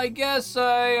 well, I guess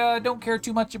I don't care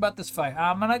too much about this fight.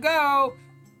 I'm gonna go.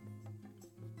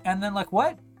 And then like,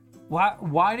 what?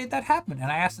 Why did that happen?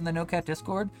 And I asked in the NoCat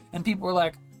Discord, and people were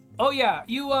like, oh yeah,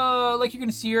 you like you're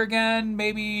gonna see her again,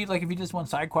 maybe like if you just one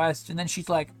side quest. And then she's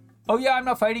like, oh yeah, I'm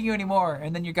not fighting you anymore.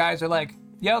 And then you guys are like,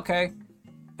 yeah, okay.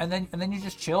 And then you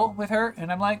just chill with her,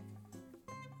 and I'm like,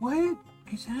 what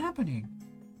is happening?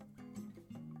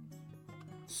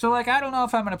 So, like, I don't know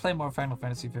if I'm going to play more Final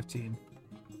Fantasy 15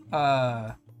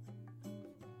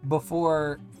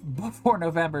 before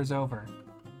November's over.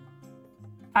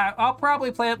 I'll probably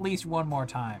play at least one more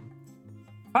time.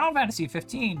 Final Fantasy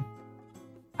 15,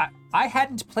 I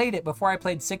hadn't played it before I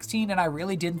played 16, and I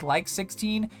really didn't like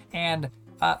 16, and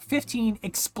 15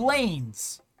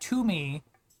 explains to me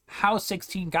how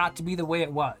 16 got to be the way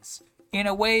it was, in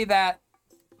a way that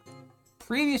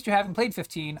previous to having played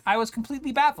 15, I was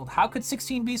completely baffled. How could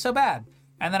 16 be so bad?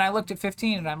 And then I looked at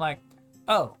 15 and I'm like,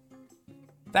 oh,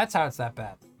 that's how it's that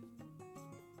bad.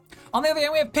 On the other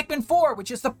hand, we have Pikmin 4,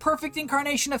 which is the perfect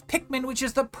incarnation of Pikmin, which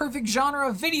is the perfect genre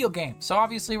of video game. So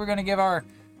obviously we're going to give our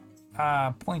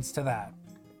points to that.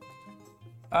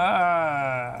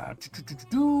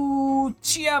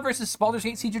 Chia versus Baldur's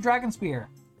Gate Siege of Dragonspear.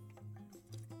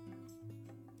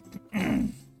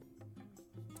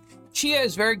 Chia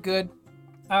is very good.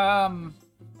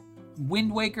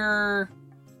 Wind Waker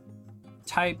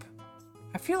type.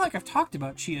 I feel like I've talked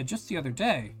about Chia just the other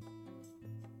day.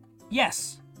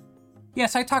 Yes,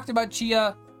 I talked about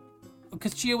Chia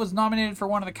because Chia was nominated for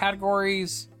one of the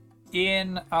categories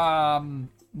in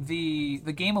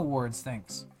the Game Awards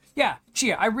things. Yeah,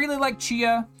 Chia. I really like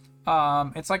Chia.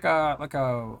 It's like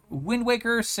a Wind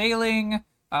Waker sailing,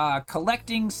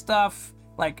 collecting stuff,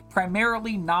 like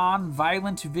primarily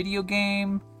non-violent video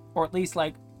game, or at least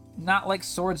like not like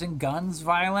swords and guns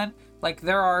violent. Like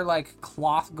there are like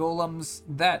cloth golems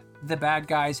that the bad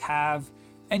guys have,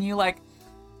 and you like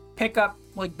pick up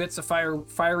like bits of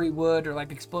fiery wood or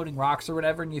like exploding rocks or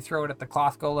whatever, and you throw it at the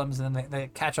cloth golems, and then they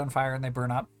catch on fire and they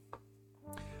burn up.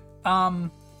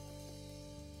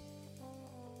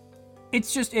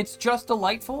 It's just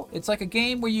delightful. It's like a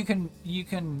game where you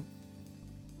can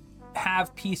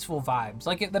have peaceful vibes.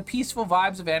 Like the peaceful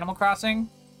vibes of Animal Crossing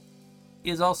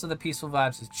is also the peaceful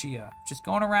vibes of Chia. Just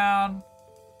going around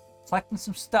collecting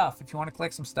some stuff if you want to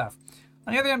collect some stuff.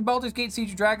 On the other hand, Baldur's Gate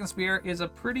Siege of Dragonspear is a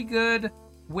pretty good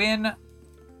win.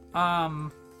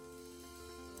 Baldur's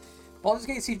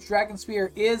Gate Siege of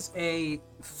Dragonspear is a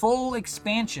full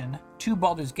expansion to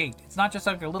Baldur's Gate. It's not just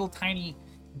like a little tiny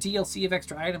DLC of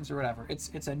extra items or whatever.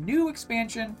 It's a new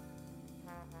expansion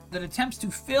that attempts to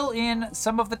fill in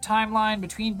some of the timeline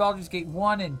between Baldur's Gate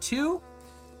 1 and 2.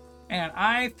 and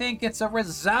I think it's a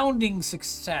resounding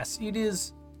success. It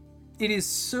is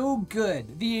so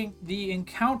good. The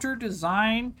encounter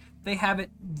design, they have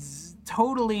it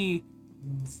totally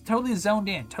zoned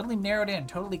in, totally narrowed in,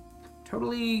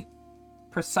 totally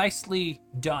precisely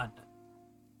done.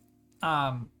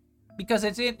 Because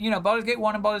it's in, Baldur's Gate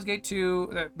 1 and Baldur's Gate 2,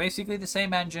 they're basically the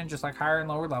same engine, just like higher and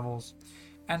lower levels.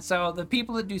 And so the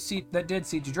people that did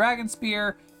Siege of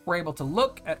Dragonspear were able to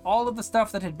look at all of the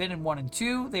stuff that had been in 1 and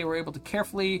 2. They were able to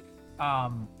carefully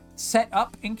set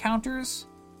up encounters,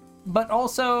 but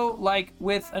also like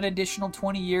with an additional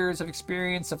 20 years of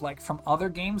experience of like from other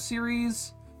game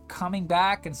series coming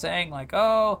back and saying like,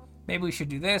 oh, maybe we should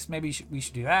do this, maybe we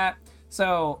should do that.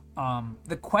 So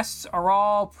the quests are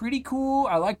all pretty cool.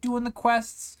 I like doing the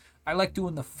quests. I like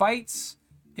doing the fights.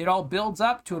 It all builds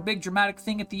up to a big dramatic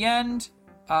thing at the end.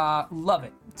 Love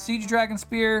it. Siege of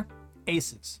Dragonspear,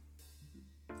 aces.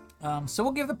 So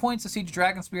we'll give the points to Siege of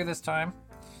Dragonspear this time.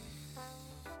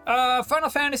 Final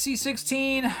Fantasy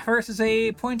 16 versus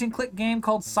a point-and-click game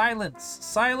called Silence.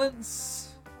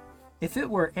 Silence, if it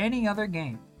were any other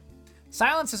game.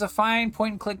 Silence is a fine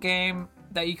point-and-click game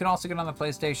that you can also get on the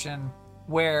PlayStation,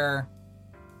 where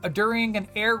during an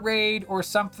air raid or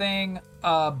something,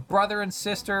 a brother and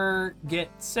sister get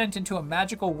sent into a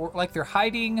magical world, like they're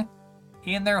hiding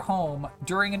in their home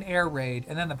during an air raid,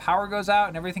 and then the power goes out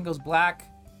and everything goes black,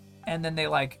 and then they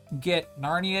like get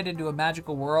Narnia'd into a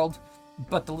magical world,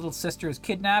 but the little sister is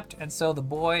kidnapped, and so the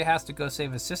boy has to go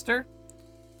save his sister.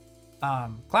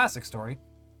 Classic story.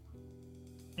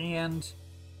 And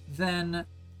then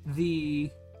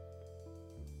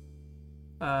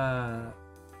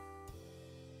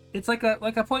it's like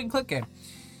a point and click game.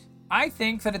 I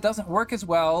think that it doesn't work as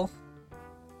well.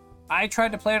 I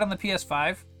tried to play it on the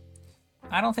PS5.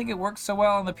 I don't think it works so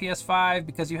well on the PS5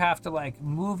 because you have to like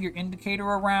move your indicator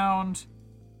around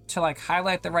to like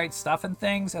highlight the right stuff and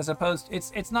things, as opposed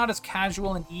it's not as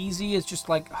casual and easy as just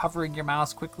like hovering your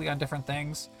mouse quickly on different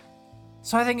things.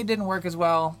 So I think it didn't work as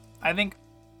well. I think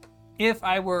if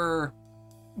I were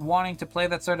wanting to play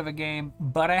that sort of a game,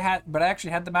 but I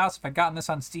actually had the mouse, if I'd gotten this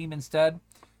on Steam instead,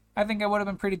 I think I would have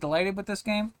been pretty delighted with this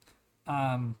game.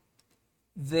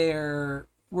 There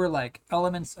were like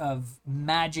elements of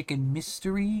magic and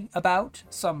mystery about.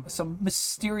 Some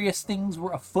mysterious things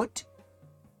were afoot.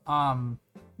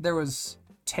 There was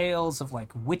tales of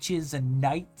like witches and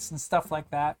knights and stuff like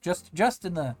that. Just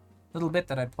in the little bit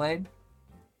that I played.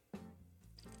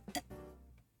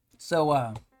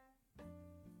 So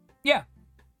yeah,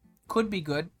 could be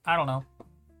good. I don't know.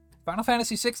 Final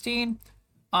Fantasy 16,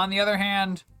 on the other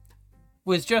hand,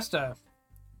 was just a...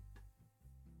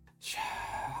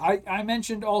 I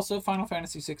mentioned also Final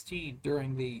Fantasy 16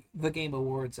 during the Game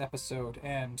Awards episode,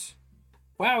 and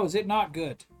wow, is it not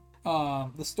good.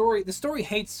 The story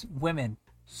hates women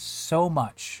so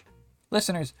much.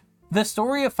 Listeners, the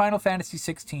story of Final Fantasy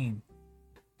 16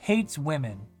 hates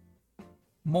women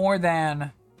more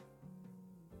than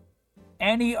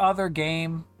any other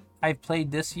game I've played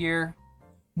this year,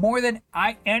 more than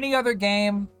any other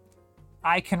game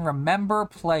I can remember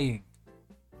playing.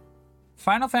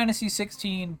 Final Fantasy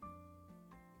 16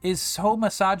 is so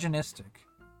misogynistic.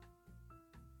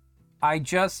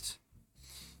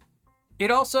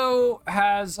 It also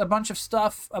has a bunch of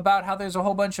stuff about how there's a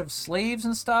whole bunch of slaves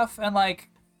and stuff, and like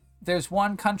there's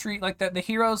one country, like the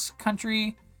hero's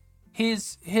country,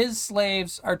 his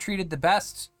slaves are treated the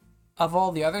best of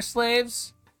all the other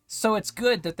slaves. So it's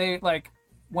good that they, like,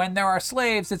 when there are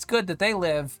slaves, it's good that they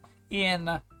live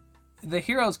in the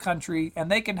hero's country and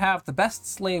they can have the best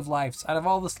slave lives out of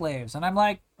all the slaves. And I'm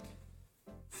like,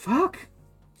 fuck.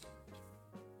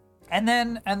 And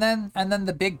then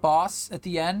the big boss at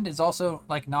the end is also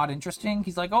like not interesting.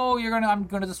 He's like, oh, I'm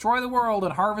gonna destroy the world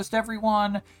and harvest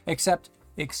everyone except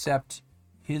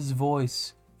his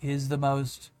voice is the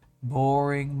most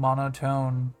boring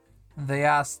monotone. They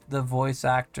asked the voice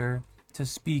actor to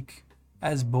speak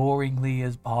as boringly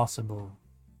as possible.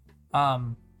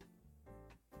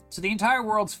 So the entire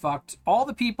world's fucked. All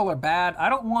the people are bad. I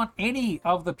don't want any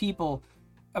of the people.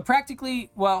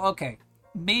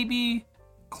 Maybe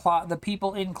the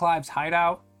people in Clive's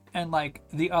hideout and like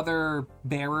the other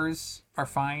bearers are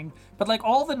fine. But like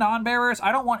all the non-bearers,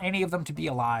 I don't want any of them to be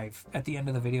alive at the end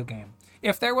of the video game.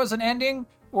 If there was an ending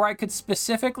where I could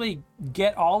specifically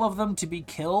get all of them to be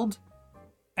killed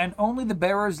and only the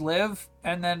bearers live,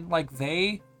 and then like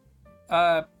they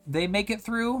make it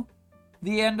through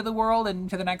the end of the world and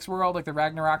into the next world, like the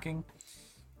Ragnaroking,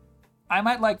 I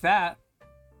might like that.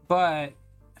 But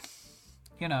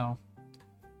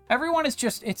everyone is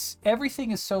just, everything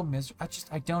is so miserable.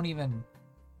 I don't even,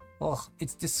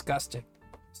 it's disgusting.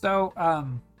 So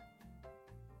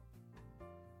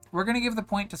we're going to give the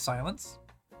point to silence.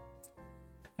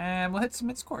 And we'll hit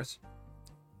submit scores.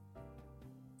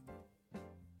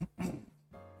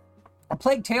 A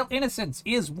Plague Tale Innocence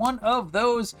is one of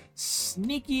those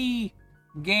sneaky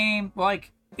game,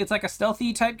 like, it's like a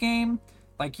stealthy type game.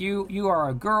 Like, you are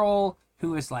a girl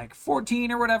who is like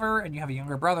 14 or whatever, and you have a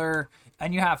younger brother,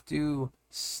 and you have to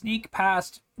sneak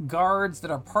past guards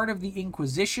that are part of the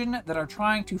Inquisition that are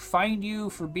trying to find you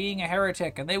for being a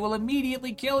heretic, and they will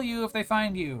immediately kill you if they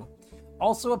find you.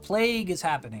 Also, a plague is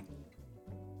happening.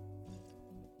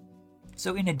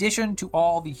 So in addition to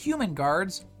all the human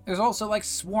guards, there's also like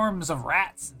swarms of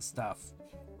rats and stuff.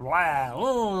 Wow,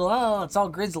 oh, it's all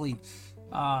grisly.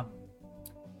 I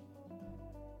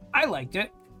liked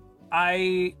it.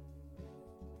 I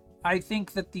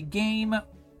think that the game...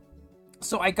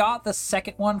 So I got the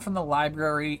second one from the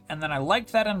library, and then I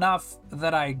liked that enough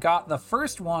that I got the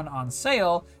first one on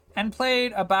sale and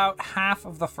played about half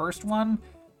of the first one.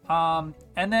 And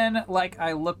then, like,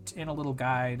 I looked in a little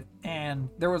guide, and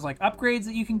there was, like, upgrades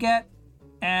that you can get,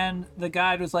 and the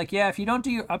guide was like, yeah, if you don't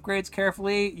do your upgrades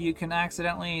carefully, you can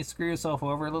accidentally screw yourself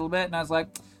over a little bit. And I was like,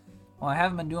 well, I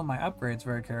haven't been doing my upgrades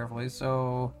very carefully,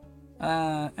 so...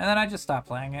 and then I just stopped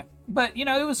playing it. But, you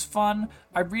know, it was fun.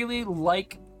 I really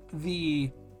like the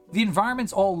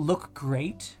environments all look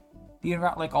great.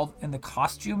 Like all in the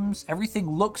costumes, everything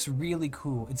looks really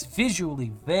cool. It's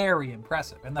visually very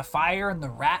impressive, and the fire and the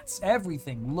rats,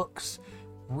 everything looks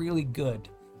really good.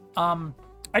 I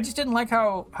just didn't like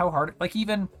how hard, like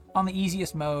even on the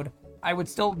easiest mode, I would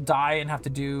still die and have to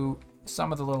do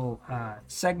some of the little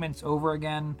segments over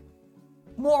again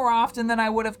more often than I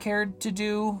would have cared to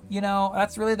do. You know,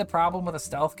 that's really the problem with a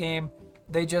stealth game.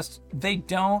 They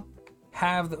don't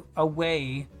have a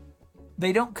way,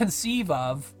 they don't conceive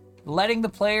of letting the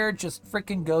player just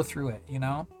freaking go through it, you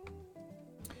know?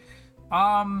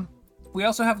 We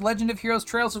also have Legend of Heroes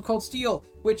Trails of Cold Steel,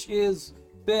 which is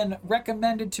been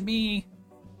recommended to me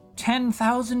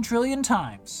 10,000 trillion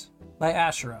times by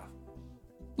Ashura.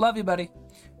 Love you, buddy.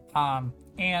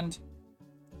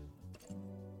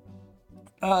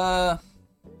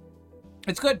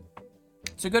 It's good.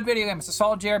 It's a good video game. It's a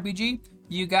solid JRPG.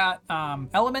 You got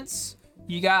elements.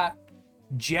 You got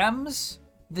gems.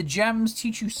 The gems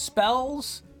teach you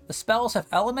spells. The spells have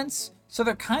elements. So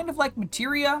they're kind of like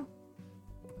materia.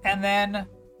 And then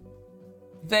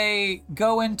they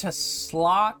go into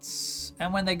slots.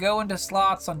 And when they go into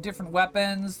slots on different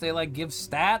weapons, they like give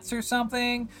stats or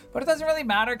something. But it doesn't really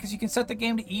matter because you can set the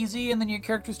game to easy and then your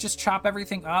characters just chop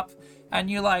everything up. And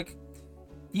you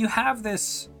have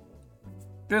this,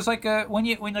 there's like when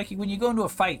you go into a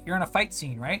fight, you're in a fight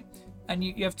scene, right? And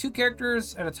you have two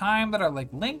characters at a time that are like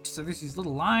linked. So there's these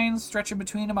little lines stretching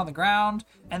between them on the ground,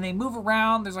 and they move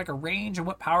around. There's like a range of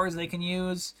what powers they can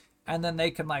use. And then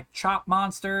they can like chop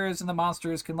monsters, and the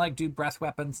monsters can like do breath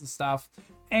weapons and stuff.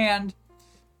 And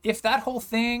if that whole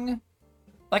thing,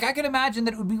 like I could imagine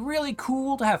that it would be really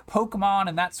cool to have Pokemon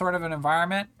in that sort of an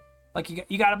environment. Like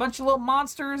you got a bunch of little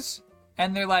monsters,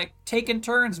 and they're like taking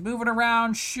turns moving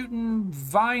around, shooting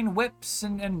vine whips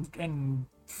and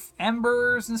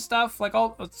embers and stuff, like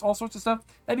all sorts of stuff.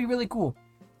 That'd be really cool.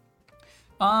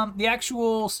 The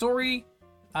actual story,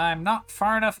 I'm not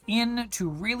far enough in to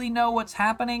really know what's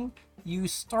happening. You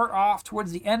start off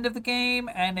towards the end of the game,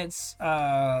 and it's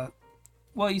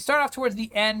you start off towards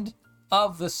the end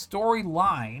of the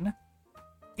storyline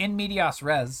in Medias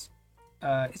Res.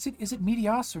 Is it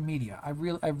Medias or Media? I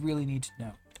really need to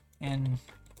know. And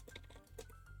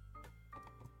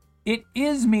it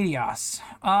is Medias.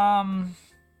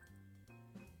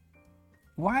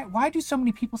 Why do so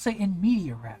many people say in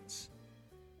Media Res?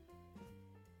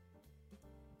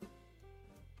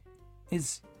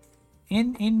 Is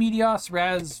in Medias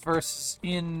Res versus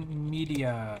in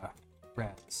Media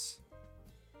Res.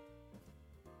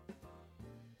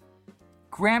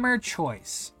 Grammar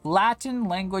choice. Latin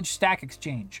language stack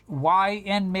exchange. Why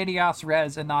in Medias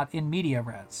Res and not in Media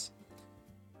Res?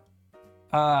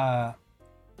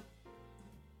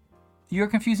 You're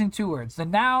confusing two words. The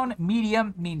noun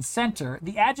medium means center.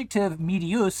 The adjective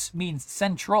medius means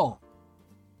central.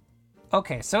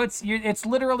 Okay, so it's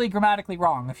literally grammatically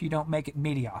wrong if you don't make it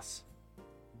medias.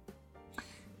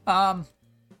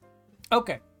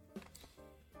 Okay.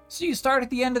 So you start at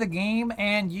the end of the game,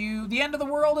 and the end of the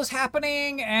world is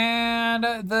happening, and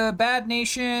the bad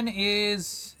nation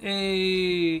is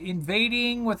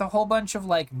invading with a whole bunch of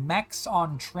like mechs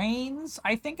on trains,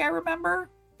 I think I remember.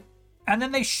 And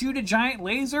then they shoot a giant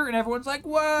laser, and everyone's like,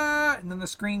 what? And then the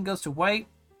screen goes to white.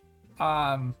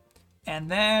 And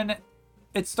then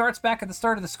it starts back at the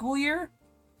start of the school year,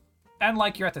 and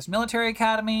like you're at this military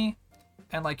academy,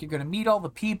 and like you're gonna meet all the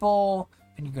people,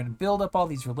 and you're going to build up all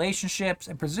these relationships,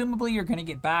 and presumably you're going to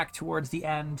get back towards the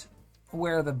end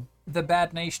where the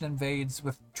bad nation invades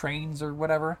with trains or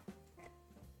whatever.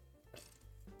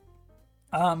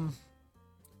 I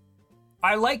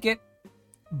like it,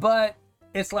 but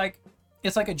it's like a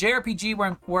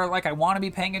JRPG where like I want to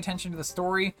be paying attention to the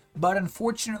story, but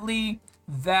unfortunately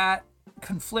that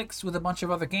conflicts with a bunch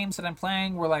of other games that I'm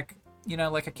playing where like, you know,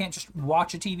 like I can't just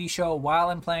watch a TV show while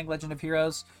I'm playing Legend of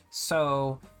Heroes.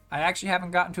 So I actually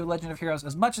haven't gotten to a Legend of Heroes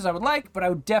as much as I would like, but I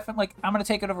would definitely, like, I'm going to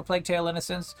take it over Plague Tale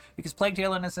Innocence, because Plague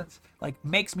Tale Innocence, like,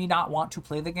 makes me not want to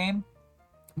play the game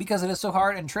because it is so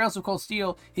hard, and Trails of Cold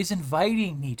Steel is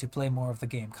inviting me to play more of the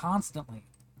game constantly.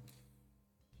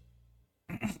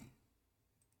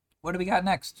 What do we got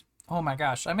next? Oh my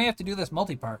gosh, I may have to do this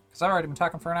multi-part, because I've already been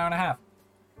talking for an hour and a half.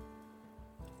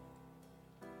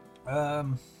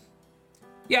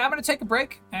 Yeah, I'm going to take a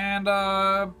break, and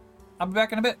I'll be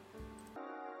back in a bit.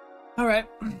 Alright,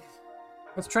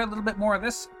 let's try a little bit more of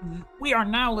this. We are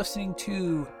now listening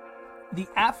to the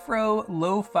Afro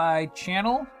Lo-Fi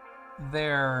channel,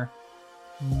 their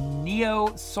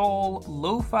Neo Soul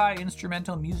Lo-Fi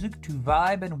instrumental music to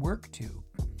vibe and work to.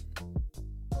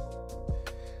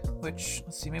 Which,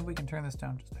 let's see, maybe we can turn this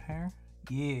down just a hair.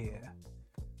 Yeah,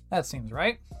 that seems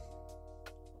right.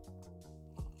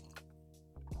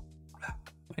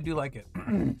 I do like it.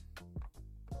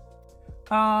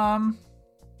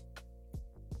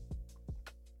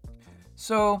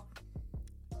 So,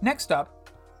 next up,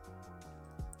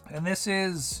 and this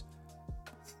is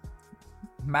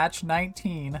match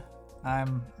 19.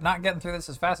 I'm not getting through this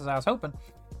as fast as I was hoping.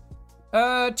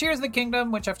 Tears of the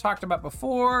Kingdom, which I've talked about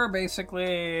before.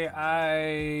 Basically,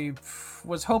 I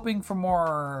was hoping for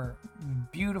more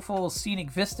beautiful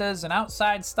scenic vistas and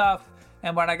outside stuff,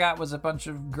 and what I got was a bunch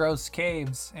of gross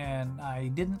caves, and I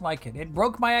didn't like it. It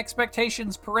broke my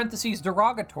expectations, parentheses,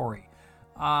 derogatory.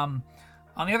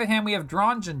 On the other hand, we have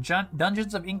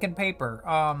Dungeons of Ink and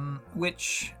Paper,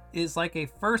 which is like a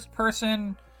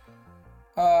first-person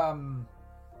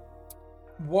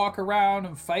walk around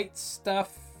and fight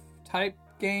stuff type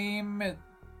game.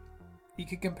 You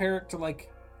could compare it to like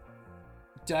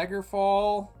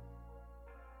Daggerfall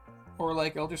or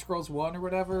like Elder Scrolls 1 or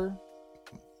whatever.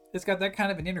 It's got that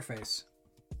kind of an interface.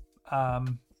 I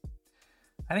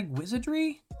think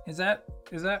Wizardry? Is that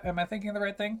am I thinking of the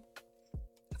right thing?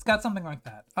 It's got something like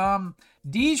that.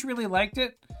 Deej really liked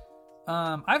it.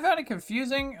 I found it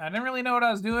confusing. I didn't really know what I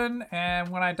was doing, and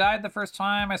when I died the first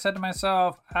time, I said to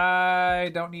myself, I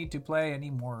don't need to play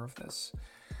any more of this.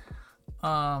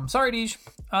 Sorry, Deej.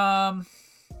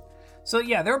 So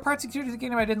yeah, there were parts of Tears of the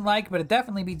Kingdom I didn't like, but it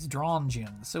definitely beats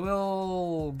Dronjin, so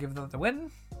we'll give that the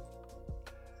win.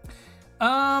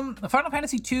 The Final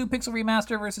Fantasy II Pixel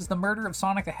Remaster versus The Murder of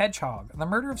Sonic the Hedgehog. The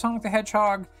Murder of Sonic the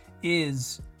Hedgehog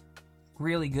is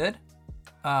really good.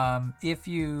 If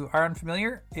you are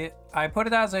unfamiliar, I put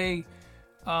it as a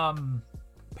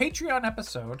Patreon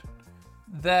episode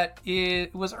that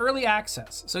it was early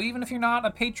access. So even if you're not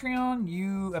a Patreon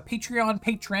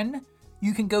patron,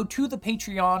 you can go to the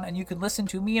Patreon and you can listen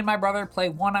to me and my brother play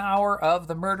 1 hour of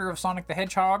The Murder of Sonic the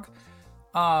Hedgehog.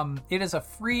 It is a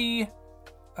free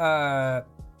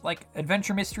like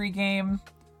adventure mystery game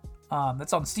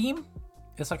that's on Steam.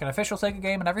 It's like an official Sega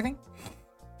game and everything.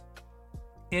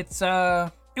 It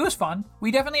was fun.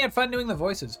 We definitely had fun doing the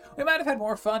voices. We might have had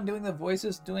more fun doing the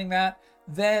voices doing that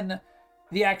than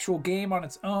the actual game on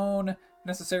its own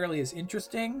necessarily is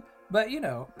interesting. But you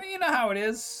know how it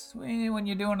is when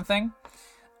you're doing a thing.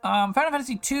 Final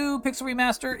Fantasy II Pixel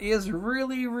Remaster is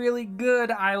really, really good.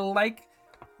 I like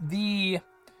the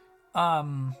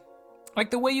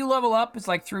way you level up is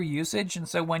like through usage, and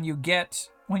so when you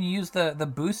use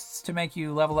the boosts to make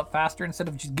you level up faster, instead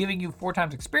of just giving you 4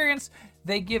 times experience,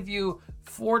 they give you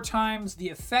 4 times the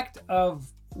effect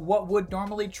of what would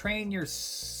normally train your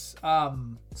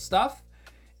stuff,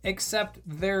 except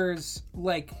there's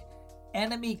like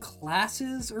enemy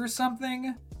classes or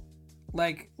something,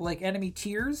 like enemy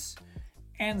tiers,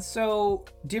 and so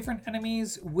different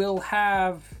enemies will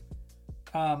have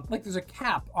like there's a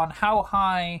cap on how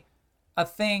high a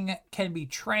thing can be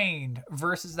trained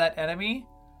versus that enemy,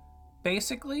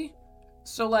 basically.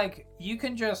 So like you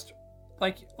can just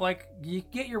like you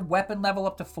get your weapon level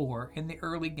up to 4 in the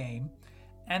early game,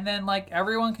 and then like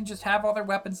everyone can just have all their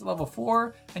weapons at level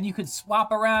 4, and you could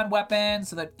swap around weapons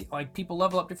so that like people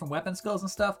level up different weapon skills and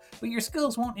stuff, but your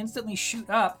skills won't instantly shoot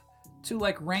up to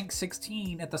like rank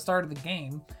 16 at the start of the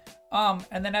game.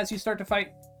 And then as you start to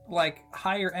fight like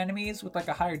higher enemies with like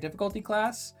a higher difficulty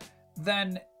class,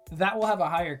 then that will have a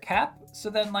higher cap. So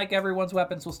then like everyone's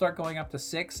weapons will start going up to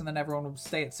 6, and then everyone will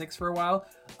stay at 6 for a while.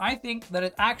 I think that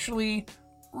it actually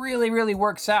really, really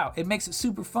works out. It makes it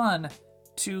super fun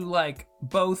to, like,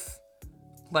 both,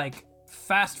 like,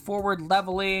 fast forward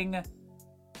leveling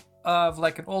of,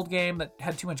 like, an old game that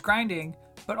had too much grinding,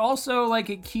 but also, like,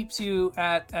 it keeps you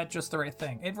at just the right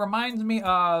thing. It reminds me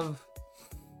of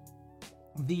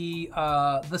the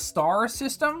star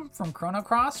system from Chrono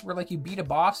Cross, where, like, you beat a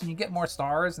boss and you get more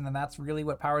stars, and then that's really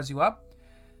what powers you up.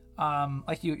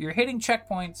 Like, you're hitting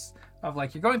checkpoints of,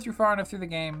 like, you're going through far enough through the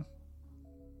game.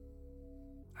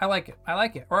 I like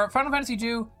it. Or Final Fantasy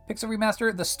II Pixel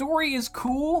Remaster. The story is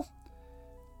cool.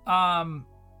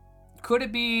 Could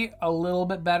it be a little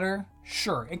bit better?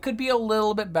 Sure, it could be a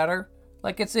little bit better.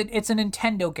 Like, it's a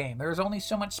Nintendo game. There's only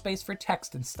so much space for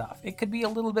text and stuff. It could be a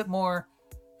little bit more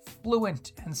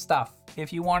fluent and stuff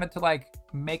if you wanted to, like,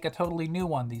 make a totally new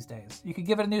one these days. You could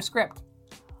give it a new script.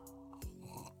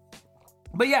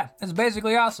 But yeah, it's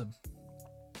basically awesome.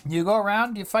 You go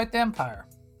around, you fight the Empire.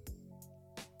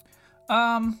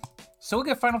 So we'll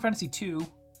get Final Fantasy II,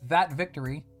 that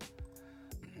victory.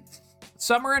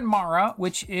 Summer in Mara,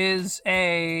 which is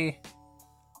a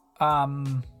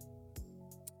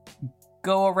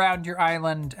go around your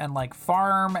island and, like,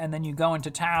 farm, and then you go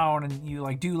into town and you,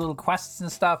 like, do little quests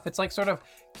and stuff. It's, like, sort of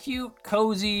cute,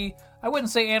 cozy. I wouldn't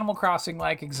say Animal Crossing,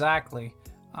 like, exactly.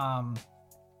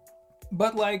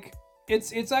 But, like,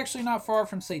 it's actually not far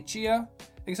from, say, Chia,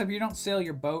 except you don't sail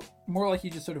your boat. More like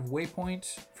you just sort of waypoint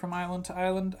from island to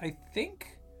island, I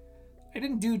think. I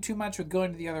didn't do too much with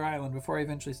going to the other island before I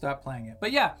eventually stopped playing it.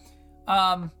 But yeah,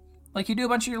 like, you do a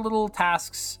bunch of your little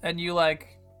tasks and you,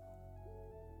 like,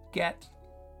 get...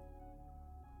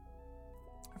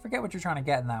 I forget what you're trying to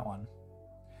get in that one.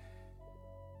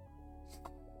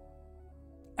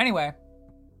 Anyway,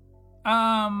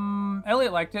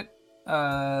 Elliot liked it.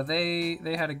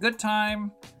 They had a good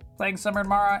time playing Summer in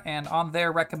Mara, and on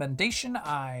their recommendation,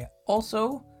 I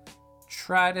also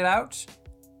tried it out.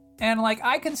 And, like,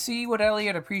 I can see what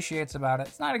Elliot appreciates about it.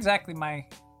 It's not exactly my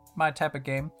type of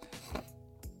game.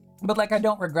 But, like, I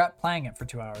don't regret playing it for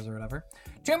 2 hours or whatever.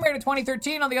 Tomb Raider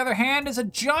 2013, on the other hand, is a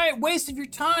giant waste of your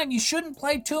time. You shouldn't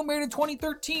play Tomb Raider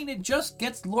 2013. It just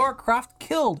gets Lara Croft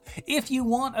killed. If you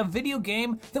want a video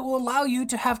game that will allow you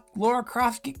to have Lara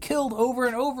Croft get killed over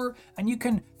and over, and you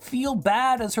can feel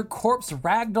bad as her corpse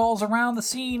ragdolls around the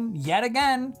scene yet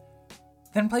again,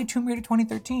 then play Tomb Raider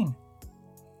 2013.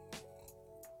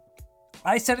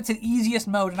 I set it to the easiest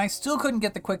mode, and I still couldn't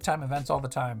get the QuickTime events all the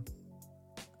time.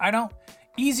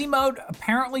 Easy mode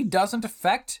apparently doesn't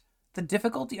affect the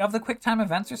difficulty of the QuickTime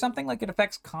events or something. Like, it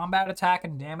affects combat, attack,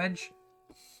 and damage,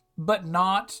 but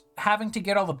not having to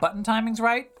get all the button timings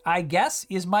right, I guess,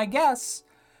 is my guess.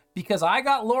 Because I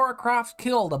got Lara Croft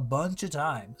killed a bunch of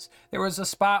times. There was a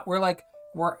spot where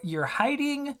you're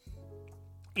hiding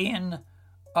in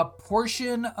a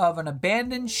portion of an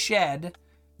abandoned shed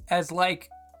as, like,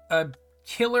 a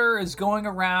killer is going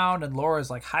around, and Laura's,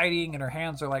 like, hiding, and her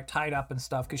hands are, like, tied up and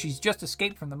stuff because she's just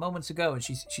escaped from the moments ago, and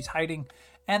she's hiding.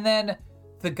 And then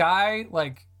the guy,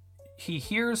 like, he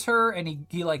hears her, and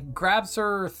he like grabs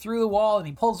her through the wall, and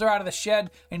he pulls her out of the shed,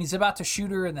 and he's about to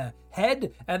shoot her in the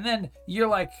head. And then you're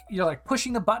like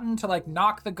pushing the button to, like,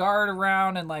 knock the guard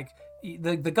around, and, like,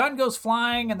 the gun goes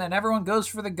flying, and then everyone goes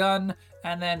for the gun,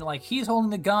 and then, like, he's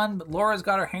holding the gun, but Laura's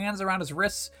got her hands around his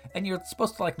wrists, and you're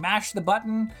supposed to, like, mash the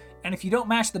button. And if you don't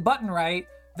mash the button right,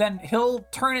 then he'll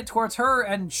turn it towards her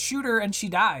and shoot her, and she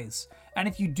dies. And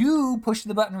if you do push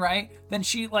the button right, then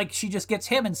she just gets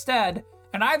him instead.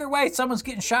 And either way, someone's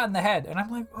getting shot in the head. And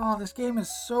I'm like, oh, this game is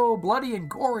so bloody and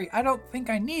gory. I don't think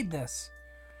I need this.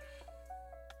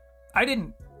 I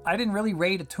didn't really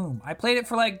raid a tomb. I played it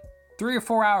for, like, 3 or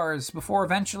 4 hours before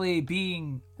eventually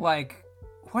being like,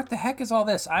 what the heck is all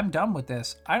this? I'm done with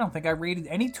this. I don't think I raided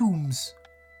any tombs.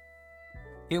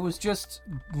 It was just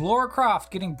Lara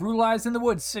Croft getting brutalized in the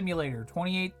woods simulator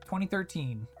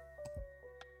 2013.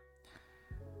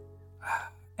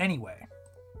 Anyway.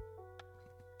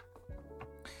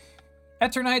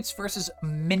 Eternights versus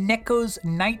Mineko's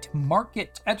Night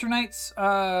Market. Eternights,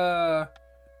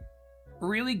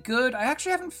 really good. I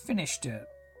actually haven't finished it.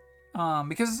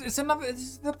 Because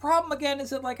the problem again is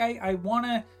that, like, I want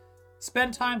to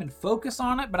spend time and focus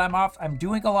on it, but I'm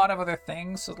doing a lot of other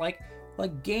things. So, like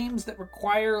games that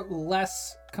require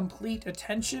less complete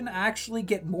attention actually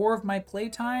get more of my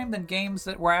playtime than games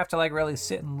where I have to, like, really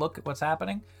sit and look at what's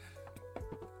happening.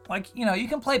 Like, you know, you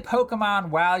can play Pokemon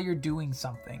while you're doing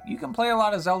something. You can play a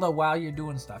lot of Zelda while you're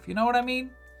doing stuff. You know what I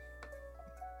mean?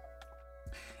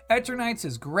 Eternights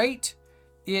is great.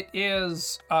 It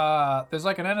is, there's,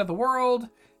 like, an end of the world,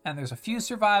 and there's a few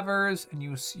survivors, and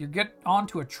you get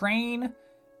onto a train,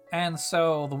 and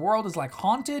so the world is, like,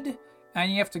 haunted,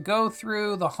 and you have to go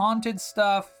through the haunted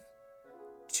stuff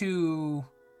to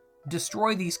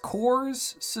destroy these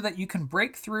cores so that you can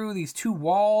break through these 2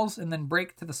 walls and then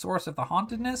break to the source of the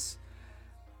hauntedness.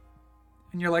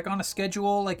 And you're like on a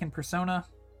schedule, like in Persona,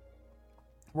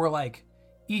 where like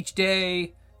each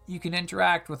day you can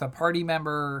interact with a party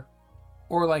member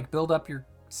or like build up your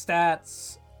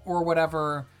stats or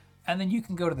whatever, and then you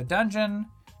can go to the dungeon,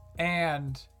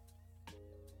 and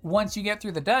once you get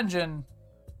through the dungeon,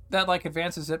 that like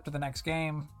advances it to the next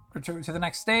game or to the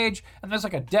next stage, and there's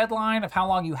like a deadline of how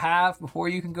long you have before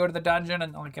you can go to the dungeon,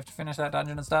 and like you have to finish that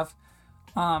dungeon and stuff.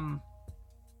 I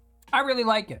really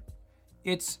like it.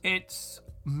 It's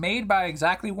made by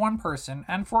exactly one person,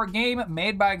 and for a game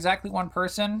made by exactly one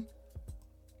person,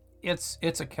 it's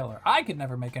a killer. I could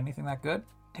never make anything that good.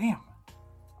 Damn.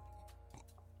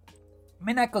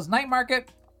 Mineko's Night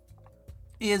Market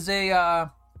is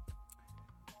a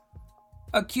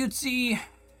cutesy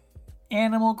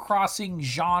Animal Crossing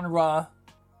genre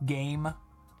game.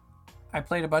 I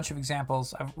played a bunch of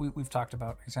examples. We've talked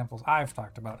about examples. I've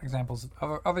talked about examples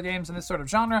of other games in this sort of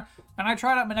genre, and I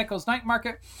tried out Mineko's Night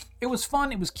Market. It was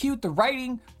fun. It was cute. The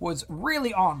writing was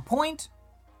really on point,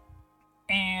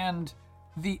 and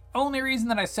the only reason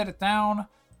that I set it down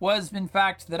was, in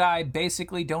fact, that I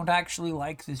basically don't actually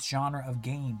like this genre of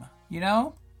game, you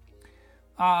know?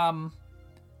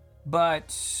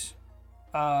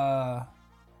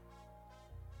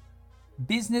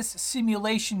 Business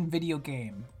simulation video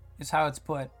game is how it's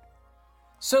put.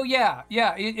 So yeah,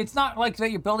 it's not like that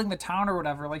you're building the town or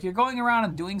whatever. Like, you're going around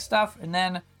and doing stuff, and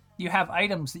then you have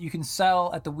items that you can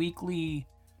sell at the weekly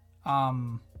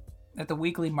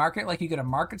market. Like, you get a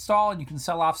market stall and you can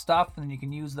sell off stuff, and then you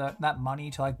can use that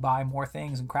money to like buy more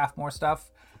things and craft more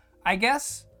stuff, I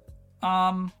guess.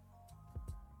 Yeah,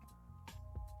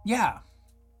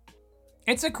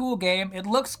 it's a cool game. It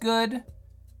looks good.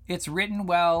 It's written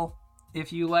well.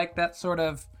 If you like that sort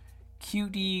of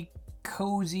cutie,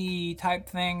 cozy type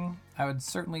thing, I would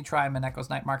certainly try Mineko's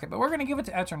Night Market, but we're going to give it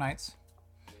to Eternights.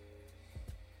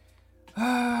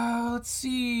 Let's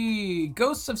see.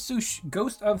 Ghost of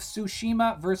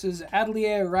Tsushima versus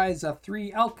Atelier Ryza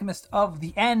 3, Alchemist of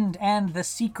the End and the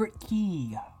Secret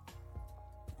Key.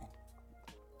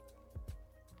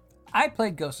 I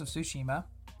played Ghost of Tsushima.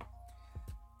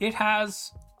 It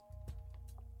has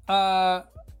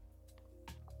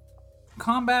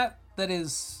combat that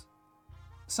is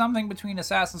something between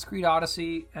Assassin's Creed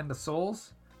Odyssey and the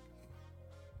Souls.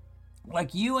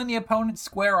 Like, you and the opponent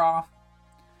square off,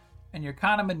 and you're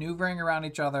kind of maneuvering around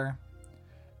each other,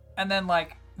 and then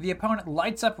like the opponent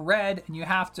lights up red and you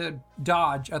have to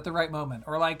dodge at the right moment,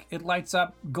 or like it lights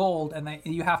up gold and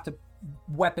you have to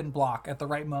weapon block at the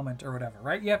right moment or whatever,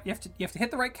 right? You have to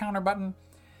hit the right counter button,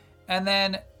 and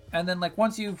then like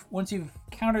once you've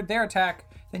countered their attack,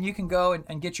 then you can go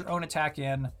and get your own attack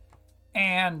in,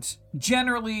 and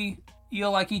generally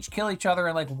you'll like each kill each other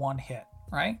in like one hit,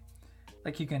 right?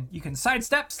 Like you can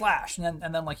sidestep, slash, and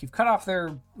then like you've cut off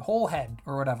their whole head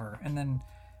or whatever, and then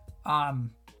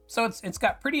so it's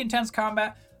got pretty intense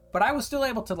combat, but I was still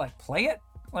able to like play it.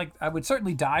 Like, I would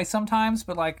certainly die sometimes,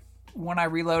 but like when I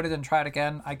reloaded and tried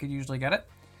again, I could usually get it.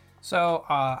 So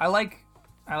I like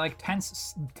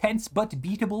tense but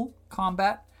beatable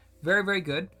combat. Very, very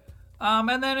good.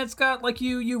 And then it's got like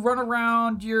you run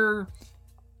around. Your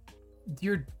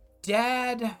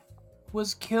dad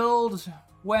was killed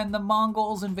when the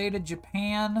Mongols invaded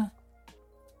Japan,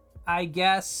 I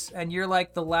guess, and you're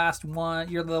like the last one.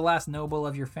 You're the last noble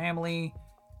of your family,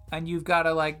 and you've got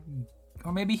to like,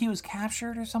 or maybe he was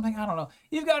captured or something. I don't know.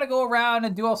 You've got to go around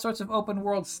and do all sorts of open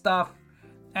world stuff,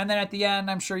 and then at the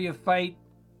end, I'm sure you fight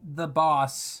the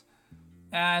boss.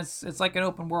 As it's like an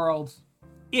open world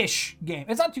ish game.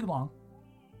 It's not too long.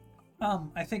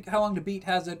 I think How Long to Beat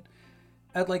has it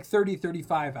at like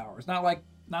 30-35 hours, not like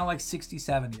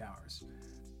 60-70 hours.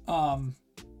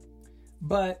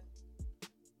 But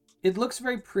it looks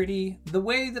very pretty. The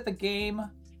way that the game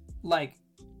like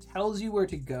tells you where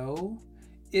to go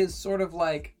is sort of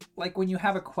like when you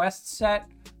have a quest set,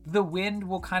 the wind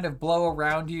will kind of blow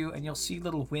around you and you'll see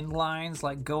little wind lines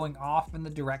like going off in the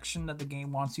direction that the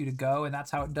game wants you to go, and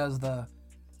that's how it does the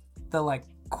like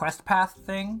quest path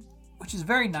thing, which is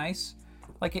very nice.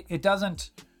 Like it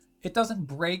doesn't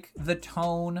break the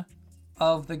tone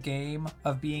of the game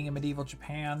of being in medieval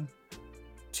Japan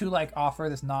to like offer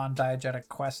this non-diegetic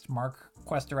quest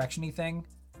direction-y thing.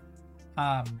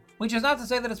 Which is not to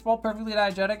say that it's all perfectly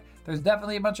diegetic. There's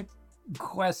definitely a bunch of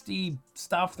questy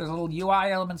stuff. There's little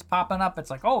UI elements popping up. It's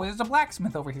like, oh, there's a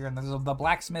blacksmith over here, and there's the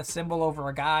blacksmith symbol over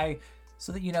a guy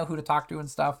so that you know who to talk to and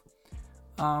stuff.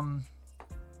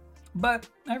 But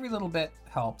every little bit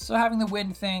helps. So having the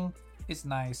wind thing is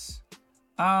nice.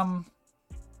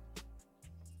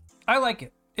 I like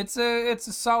it. It's a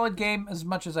solid game as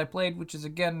much as I played, which is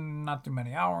again not too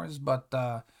many hours, but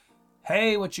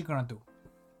hey, what you gonna do?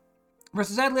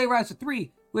 Versus Adley Ryza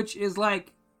 3, which is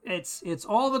like it's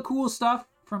all the cool stuff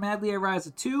from Adley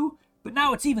Ryza 2, but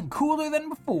now it's even cooler than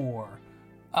before.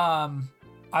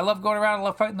 I love going around, I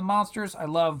love fighting the monsters, I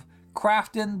love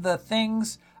crafting the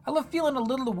things. I love feeling a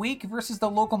little weak versus the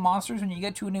local monsters when you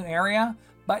get to a new area,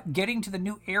 but getting to the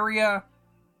new area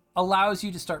allows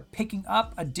you to start picking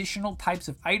up additional types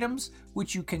of items,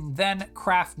 which you can then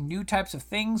craft new types of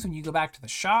things when you go back to the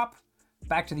shop,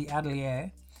 back to the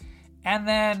atelier. And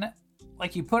then,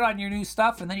 like, you put on your new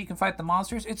stuff and then you can fight the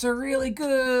monsters. It's a really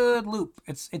good loop.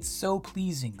 It's so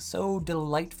pleasing, so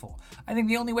delightful. I think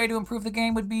the only way to improve the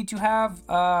game would be to have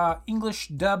English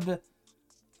dubbed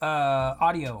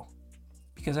audio,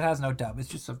 because it has no dub. It's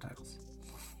just subtitles.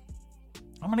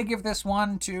 I'm going to give this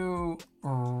one to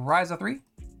Ryza 3.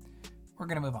 We're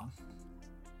going to move on.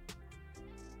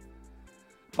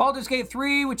 Baldur's Gate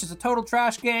 3, which is a total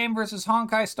trash game, versus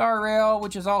Honkai Star Rail,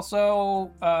 which is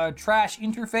also a trash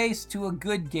interface to a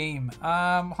good game.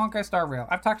 Honkai Star Rail.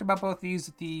 I've talked about both these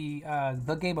at the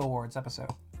Game Awards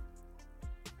episode.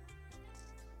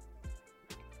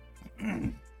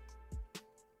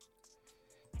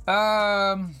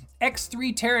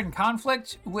 X3 Terran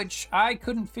Conflict, which I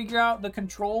couldn't figure out the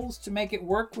controls to make it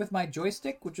work with my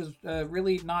joystick, which is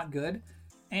really not good.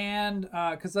 And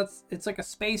because it's like a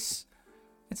space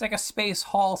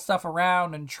haul stuff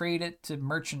around and trade it to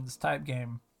merchants type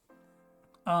game.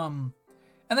 And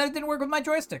then it didn't work with my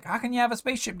joystick. How can you have a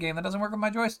spaceship game that doesn't work with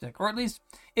my joystick? Or at least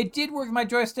it did work with my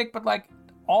joystick, but like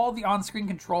all the on-screen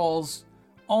controls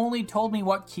only told me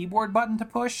what keyboard button to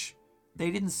push. They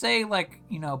didn't say, like,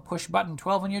 push button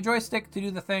 12 on your joystick to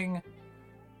do the thing.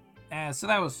 So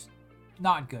that was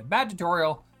not good. Bad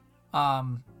tutorial.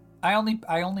 I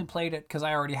only played it because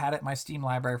I already had it in my Steam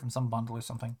library from some bundle or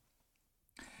something.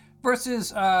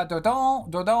 Versus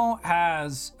Dodon. Dodon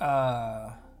has...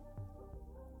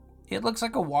 it looks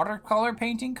like a watercolor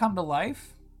painting come to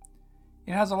life.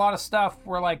 It has a lot of stuff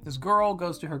where, like, this girl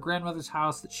goes to her grandmother's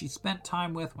house that she spent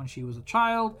time with when she was a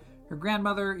child. Her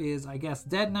grandmother is, I guess,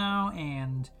 dead now,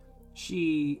 and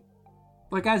she,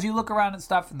 like, as you look around at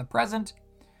stuff in the present,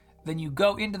 then you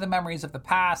go into the memories of the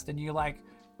past, and you, like,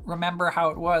 remember how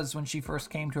it was when she first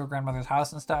came to her grandmother's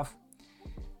house and stuff.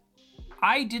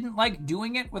 I didn't like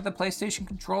doing it with the PlayStation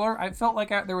controller. I felt like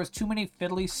there was too many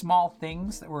fiddly small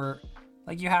things that were,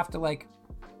 like, you have to, like,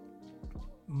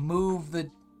 move the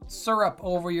syrup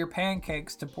over your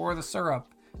pancakes to pour the syrup.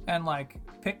 And, like,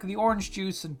 pick the orange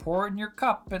juice and pour it in your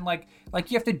cup. And, like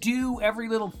you have to do every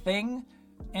little thing.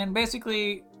 And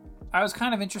basically, I was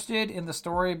kind of interested in the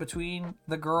story between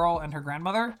the girl and her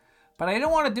grandmother. But I didn't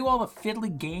want to do all the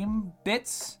fiddly game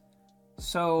bits.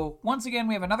 So, once again,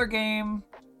 we have another game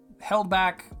held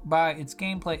back by its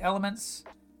gameplay elements.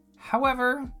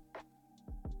 However,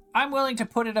 I'm willing to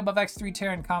put it above X3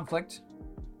 Terran Conflict.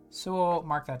 So, we'll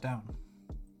mark that down.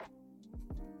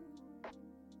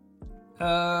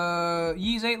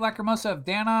 Ys 8 Lacrimosa of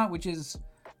Dana, which is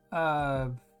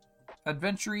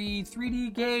adventure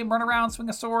 3D game, run around, swing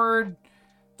a sword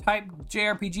type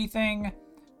JRPG thing,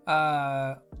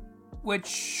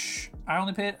 which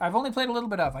I've only played a little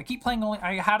bit of. I keep playing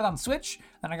I had it on Switch,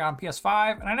 then I got on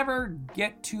PS5, and I never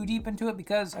get too deep into it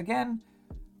because, again,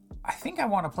 I think I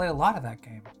want to play a lot of that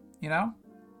game, but I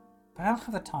don't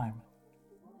have the time.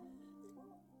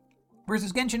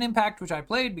 Versus Genshin Impact, which I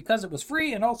played because it was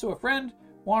free, and also a friend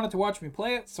wanted to watch me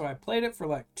play it, so I played it for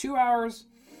like 2 hours.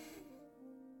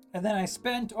 And then I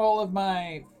spent all of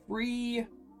my free,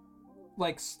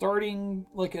 like, starting,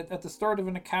 like, at the start of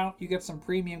an account, you get some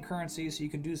premium currency, so you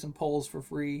can do some polls for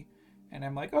free. And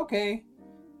I'm like, okay.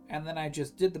 And then I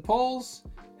just did the polls,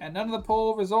 and none of the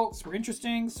poll results were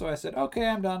interesting, so I said, okay,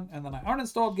 I'm done. And then I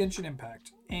uninstalled Genshin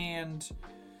Impact. And,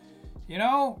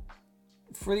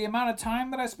 for the amount of time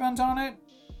that I spent on it,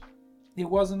 it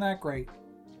wasn't that great.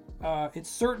 It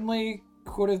certainly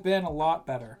could have been a lot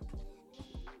better.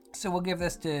 So we'll give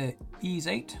this to Ys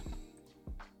 8.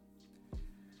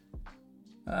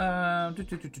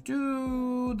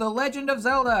 The Legend of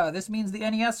Zelda. This means the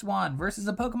NES one versus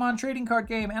a Pokemon trading card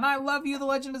game. And I love you, The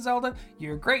Legend of Zelda.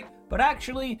 You're great, but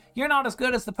actually, you're not as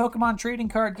good as the Pokemon trading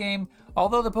card game.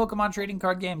 Although the Pokemon trading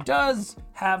card game does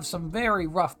have some very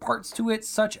rough parts to it,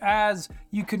 such as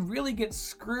you can really get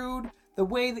screwed. The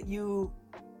way that you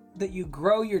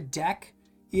grow your deck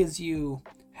is you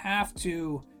have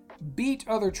to beat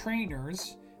other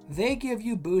trainers. They give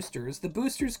you boosters. The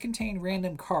boosters contain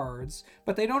random cards,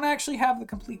 but they don't actually have the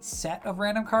complete set of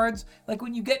random cards. Like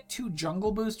when you get 2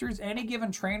 jungle boosters, any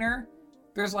given trainer,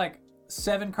 there's like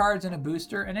 7 cards in a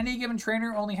booster, and any given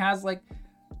trainer only has like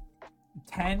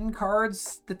 10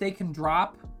 cards that they can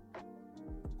drop.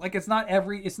 Like it's not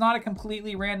a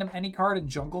completely random, any card in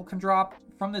jungle can drop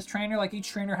from this trainer. Like each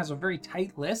trainer has a very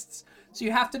tight lists, so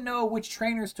you have to know which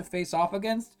trainers to face off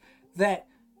against that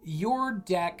your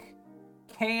deck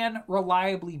can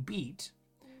reliably beat.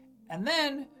 And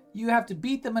then you have to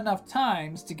beat them enough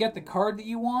times to get the card that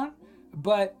you want.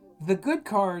 But the good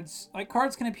cards, like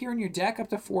cards can appear in your deck up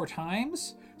to 4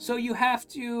 times, so you have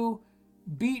to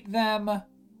beat them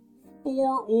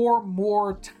 4 or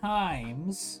more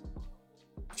times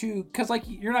because like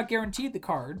you're not guaranteed the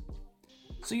card,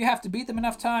 so you have to beat them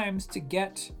enough times to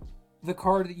get the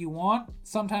card that you want.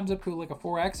 Sometimes up to like a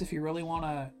 4x if you really want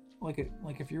to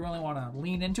if you really want to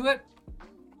lean into it.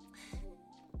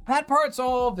 That part's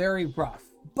all very rough,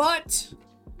 but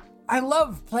I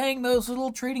love playing those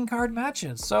little trading card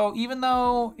matches. So even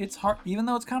though it's hard, even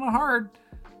though it's kind of hard,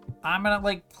 I'm gonna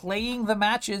like playing the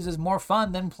matches is more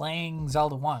fun than playing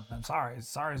Zelda 1. I'm sorry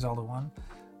Zelda 1.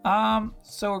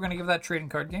 So we're gonna give that trading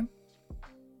card game.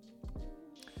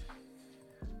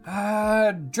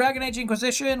 Dragon Age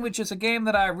Inquisition, which is a game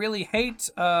that I really hate.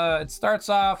 It starts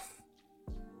off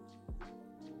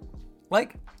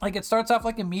like it starts off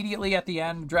like immediately at the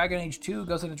end. Dragon Age 2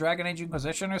 goes into Dragon Age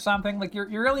Inquisition or something. Like you're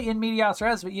really in medias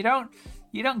res, but you don't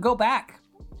go back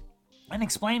and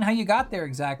explain how you got there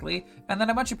exactly. And then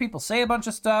a bunch of people say a bunch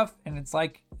of stuff, and it's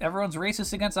like everyone's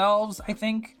racist against elves, I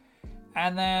think.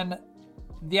 And then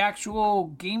the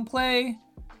actual gameplay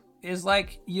is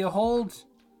like you hold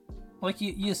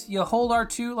you hold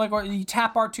R2, like, or you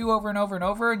tap R2 over and over and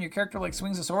over, and your character like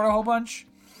swings a sword a whole bunch.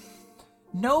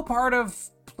 No part of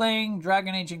playing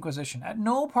Dragon Age Inquisition, at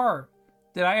no part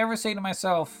did I ever say to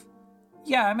myself,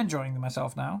 yeah, I'm enjoying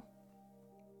myself now.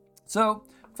 So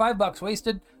 $5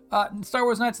 wasted. Star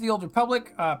Wars Knights of the Old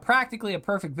Republic, practically a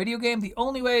perfect video game. The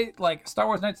only way like Star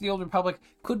Wars Knights of the Old Republic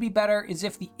could be better is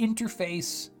if the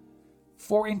interface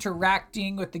for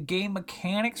interacting with the game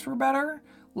mechanics were better.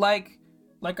 Like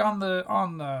on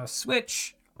the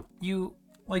Switch, you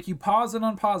pause and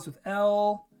unpause with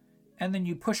L, and then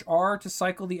you push R to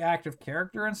cycle the active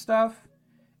character and stuff,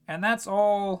 and that's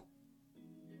all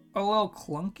a little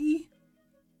clunky.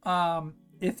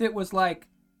 If it was like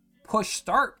push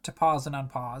start to pause and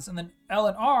unpause, and then L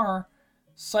and R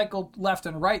cycled left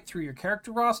and right through your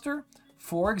character roster,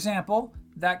 for example,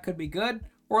 that could be good.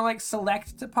 Or like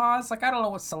select to pause. Like I don't know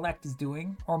what select is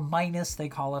doing, or minus they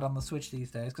call it on the Switch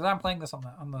these days, because I'm playing this on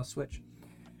the Switch.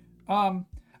 I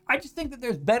just think that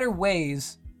there's better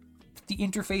ways the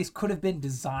interface could have been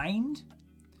designed.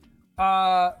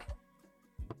 But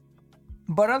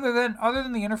other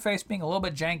than the interface being a little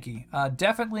bit janky,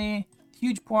 definitely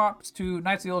huge props to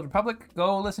Knights of the Old Republic.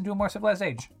 Go listen to A More Civilized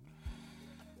Age.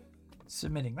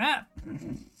 Submitting that.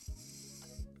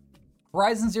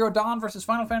 Horizon Zero Dawn versus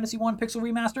Final Fantasy 1 Pixel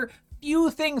Remaster.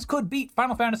 Few things could beat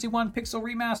Final Fantasy 1 Pixel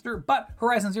Remaster, but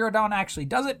Horizon Zero Dawn actually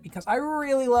does it because I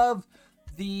really love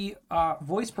the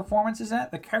voice performances in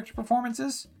it, the character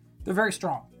performances. They're very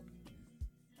strong.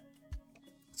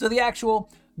 So the actual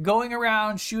going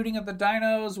around shooting at the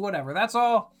dinos, whatever, that's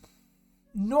all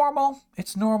normal.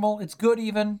 It's normal. It's good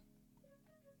even.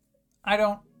 I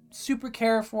don't super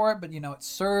care for it, but it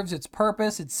serves its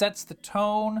purpose. It sets the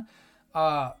tone.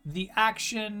 The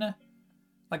action,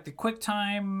 like the quick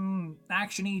time,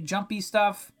 actiony, jumpy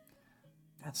stuff,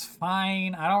 that's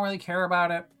fine. I don't really care about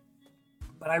it.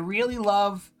 But I really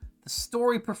love the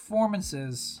story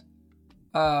performances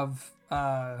of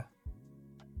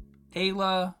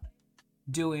Ayla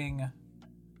doing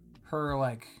her,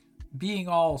 like, being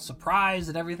all surprised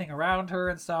at everything around her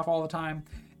and stuff all the time.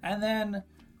 And then,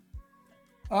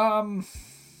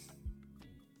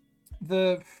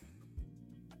 the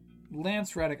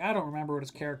Lance Reddick, I don't remember what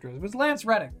his character is. It was Lance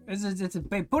Reddick.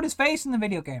 They put his face in the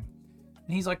video game.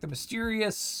 And he's like the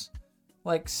mysterious,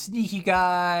 like, sneaky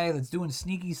guy that's doing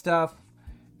sneaky stuff.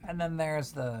 And then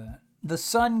there's the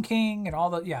Sun King and all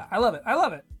the... Yeah, I love it. I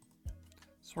love it.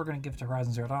 So we're going to give it to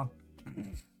Horizon Zero Dawn.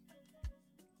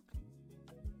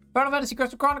 Final Fantasy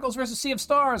Crystal Chronicles versus Sea of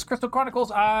Stars. Crystal Chronicles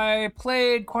I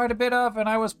played quite a bit of, and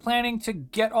I was planning to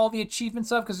get all the achievements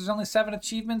of because there's only 7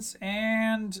 achievements,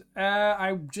 and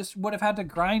I just would have had to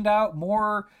grind out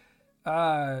more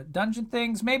dungeon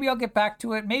things. Maybe I'll get back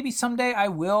to it. Maybe someday I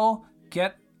will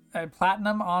get a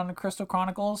platinum on Crystal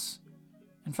Chronicles.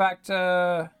 In fact,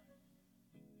 I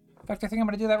think I'm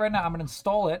going to do that right now. I'm going to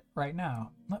install it right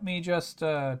now. Let me just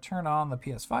turn on the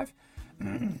PS5.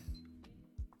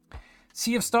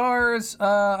 Sea of Stars,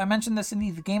 I mentioned this in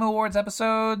the Game Awards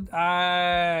episode.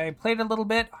 I played a little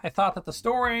bit. I thought that the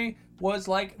story was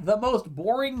like the most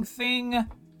boring thing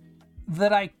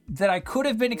that I could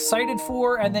have been excited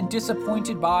for and then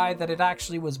disappointed by that it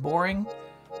actually was boring.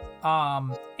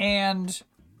 And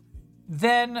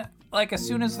then, like, as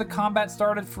soon as the combat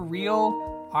started for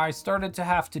real, I started to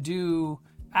have to do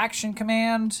action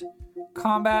command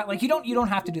combat. Like, you don't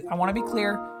have to do, I want to be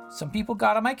clear, some people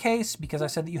got on my case because I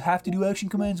said that you have to do action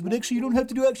commands, but actually you don't have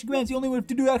to do action commands. You only have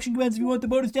to do action commands if you want the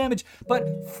bonus damage.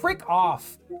 But frick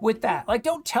off with that. Like,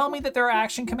 don't tell me that there are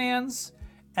action commands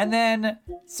and then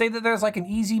say that there's like an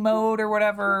easy mode or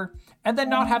whatever, and then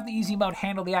not have the easy mode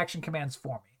handle the action commands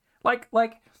for me.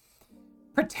 Like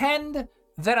pretend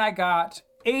that I got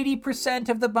 80%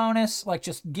 of the bonus, like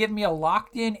just give me a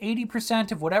locked in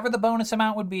 80% of whatever the bonus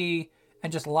amount would be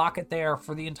and just lock it there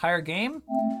for the entire game.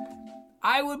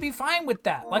 I would be fine with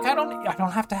that. Like, I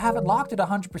don't have to have it locked at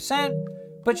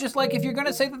 100%, but just like, if you're going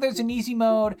to say that there's an easy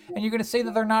mode and you're going to say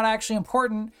that they're not actually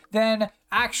important, then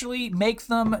actually make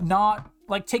them not,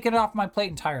 like, take it off my plate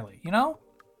entirely, you know?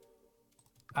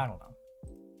 I don't know.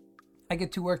 I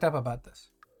get too worked up about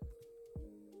this.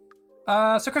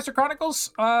 So Crystal Chronicles,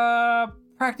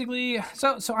 practically,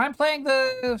 so I'm playing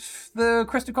the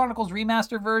Crystal Chronicles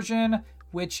remaster version,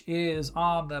 which is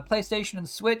on the PlayStation and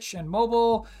Switch and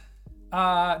mobile.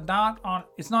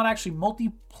 It's not actually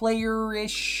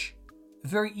multiplayer-ish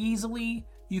very easily.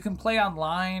 You can play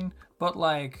online, but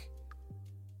like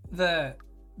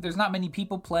there's not many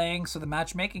people playing, so the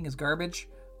matchmaking is garbage.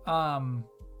 But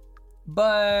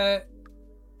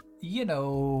you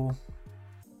know,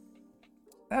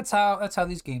 that's how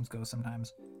these games go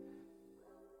sometimes.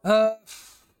 Alma,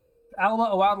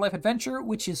 A Wildlife Adventure,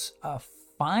 which is a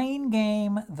fine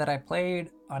game that I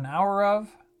played an hour of.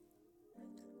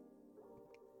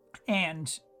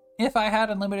 And if I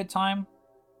had unlimited time,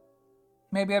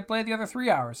 maybe I'd play the other 3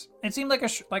 hours. It seemed like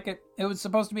it was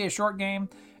supposed to be a short game,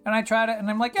 and I tried it, and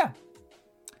I'm like, yeah,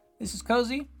 this is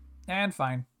cozy and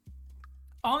fine.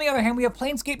 On the other hand, we have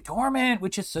Planescape Torment,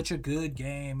 which is such a good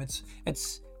game.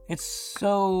 It's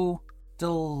so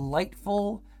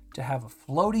delightful to have a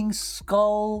floating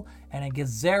skull and a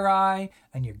Gazeri,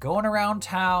 and you're going around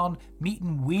town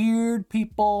meeting weird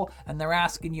people, and they're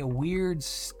asking you weird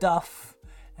stuff,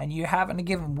 and you're having to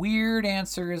give them weird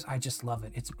answers. I just love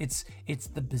it. It's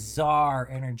the bizarre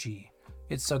energy.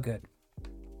 It's so good.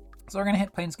 So we're gonna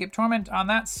hit Planescape Torment on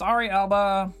that. Sorry,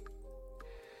 Alba.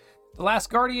 The Last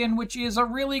Guardian, which is a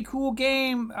really cool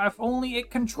game. If only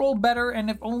it controlled better, and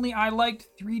if only I liked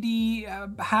 3D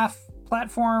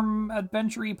half-platform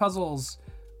adventure-y puzzles.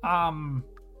 On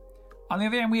the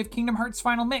other hand, we have Kingdom Hearts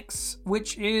Final Mix,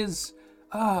 which is,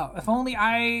 if only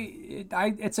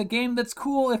it's a game that's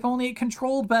cool, if only it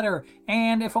controlled better,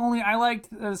 and if only I liked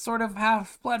sort of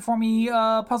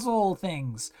half-platformy puzzle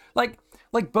things. Like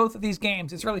both of these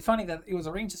games, it's really funny that it was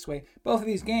arranged this way. Both of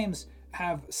these games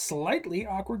have slightly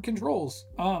awkward controls.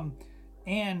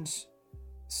 And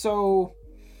so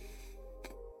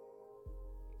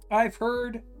I've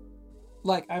heard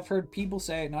people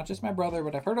say, not just my brother,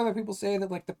 but I've heard other people say that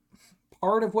like the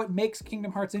part of what makes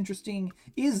Kingdom Hearts interesting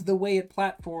is the way it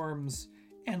platforms,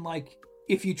 and like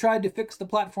if you tried to fix the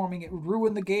platforming, it would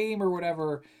ruin the game or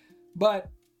whatever. But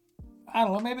I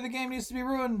don't know, maybe the game needs to be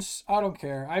ruined. I don't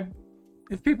care.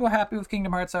 If people are happy with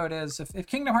Kingdom Hearts how it is, if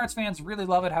Kingdom Hearts fans really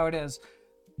love it how it is,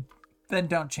 then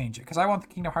don't change it, because I want the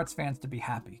Kingdom Hearts fans to be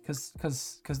happy,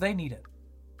 because they need it.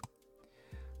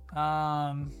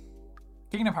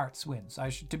 Kingdom Hearts wins,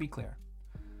 to be clear.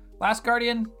 Last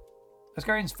Guardian's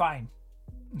fine.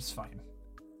 It's fine.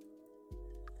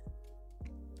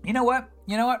 You know what?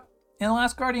 In The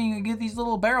Last Guardian, you get these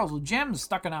little barrels with gems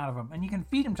stuck out of them, and you can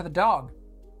feed them to the dog.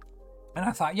 And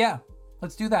I thought, yeah,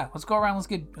 let's do that. Let's go around.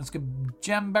 Let's get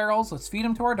gem barrels. Let's feed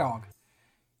them to our dog.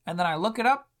 And then I look it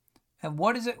up, and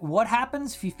what is it? What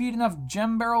happens if you feed enough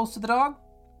gem barrels to the dog?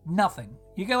 Nothing.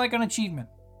 You get like an achievement.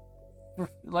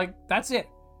 Like, that's it.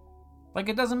 Like,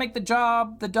 it doesn't make the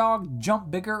dog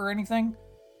jump bigger or anything.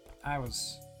 I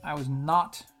was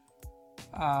not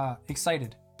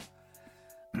excited.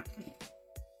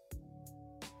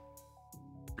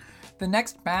 The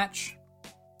next match,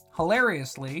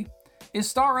 hilariously, is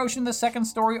Star Ocean the Second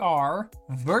Story R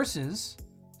versus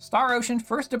Star Ocean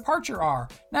First Departure R.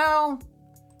 Now,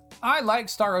 I like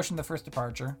Star Ocean the First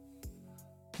Departure,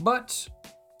 but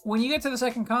when you get to the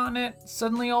second continent,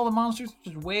 suddenly all the monsters are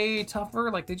just way tougher.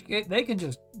 Like they can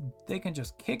just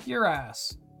kick your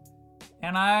ass,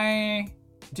 and I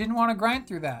didn't want to grind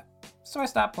through that, so I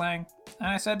stopped playing. And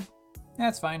I said,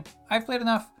 that's fine. I've played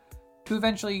enough to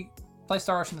eventually play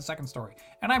Star Ocean the Second Story.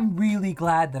 And I'm really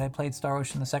glad that I played Star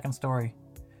Ocean the Second Story,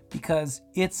 because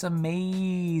it's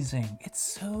amazing. It's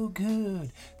so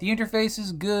good. The interface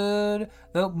is good.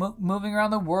 The moving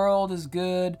around the world is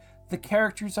good. The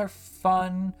characters are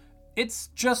fun. It's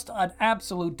just an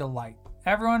absolute delight.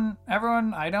 Everyone,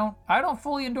 I don't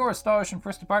fully endorse Star Ocean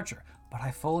First Departure, but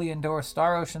I fully endorse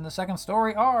Star Ocean The Second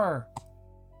Story R.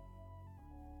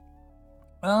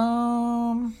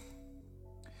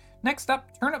 Next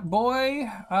up, Turnip Boy.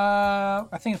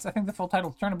 I think the full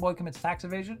title is Turnip Boy Commits Tax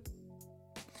Evasion.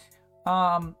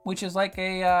 Which is like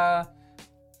a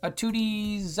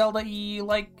 2D Zelda-y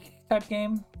like type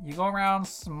game. You go around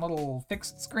some little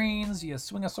fixed screens, you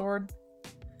swing a sword.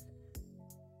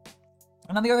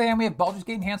 And on the other hand, we have Baldur's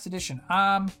Gate Enhanced Edition.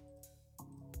 I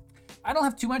don't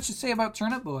have too much to say about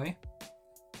Turnip Boy.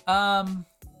 I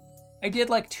did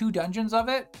like 2 dungeons of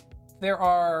it. There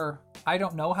are, I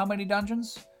don't know how many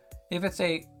dungeons. If it's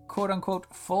a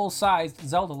quote-unquote full-sized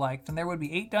Zelda-like, then there would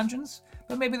be 8 dungeons.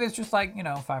 But maybe there's just like,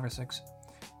 5 or 6.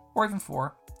 Or even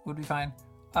 4 would be fine.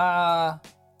 I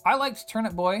liked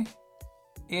Turnip Boy.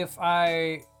 If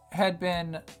I had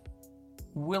been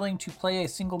willing to play a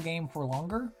single game for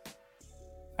longer,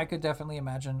 I could definitely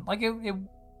imagine. Like,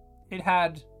 it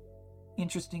had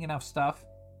interesting enough stuff.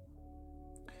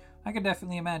 I could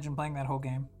definitely imagine playing that whole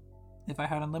game if I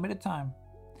had unlimited time.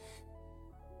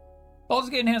 Baldur's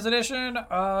Gate Enhanced Edition,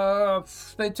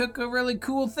 they took a really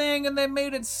cool thing and they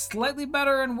made it slightly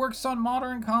better and works on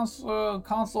modern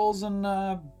consoles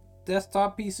and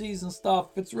desktop PCs and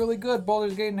stuff. It's really good.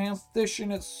 Baldur's Gate Enhanced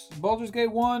Edition. It's Baldur's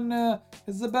Gate 1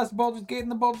 is the best Baldur's Gate in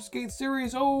the Baldur's Gate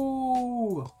series.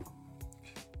 Oh!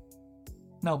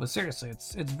 No, but seriously,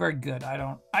 it's very good.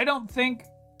 I don't think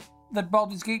that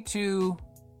Baldur's Gate 2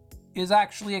 is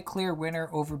actually a clear winner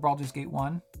over Baldur's Gate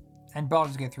 1, and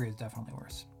Baldur's Gate 3 is definitely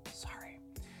worse. Sorry.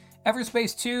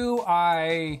 Everspace 2,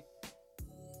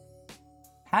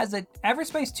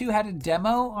 Everspace 2 had a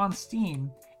demo on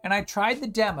Steam, and I tried the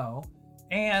demo,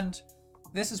 and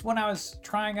this is when I was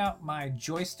trying out my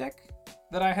joystick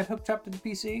that I had hooked up to the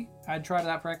PC. I had tried it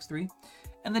out for X3,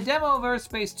 and the demo of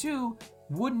Everspace 2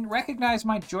 wouldn't recognize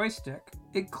my joystick.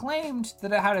 It claimed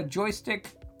that it had a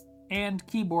joystick and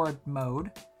keyboard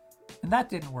mode, and that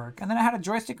didn't work. And then I had a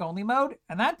joystick only mode,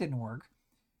 and that didn't work.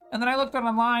 And then I looked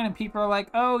online, and people are like,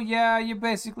 "Oh yeah, you're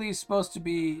basically supposed to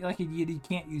be like you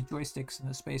can't use joysticks in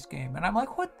the space game." And I'm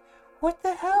like, "What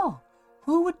the hell?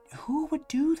 Who would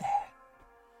do that?"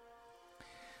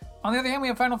 On the other hand, we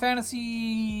have Final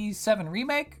Fantasy VII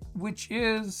Remake, which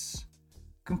is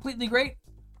completely great.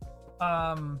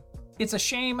 It's a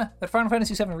shame that Final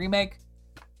Fantasy VII Remake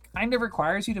kind of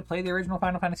requires you to play the original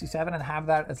Final Fantasy VII and have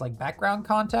that as like background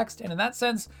context. And in that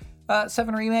sense,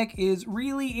 7 Remake is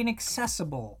really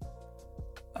inaccessible.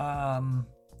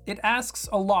 It asks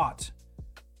a lot.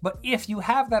 But if you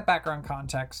have that background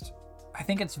context, I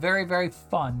think it's very, very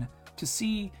fun to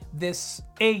see this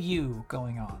AU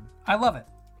going on. I love it.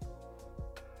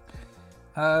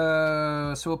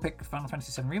 So we'll pick Final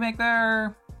Fantasy VII Remake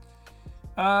there.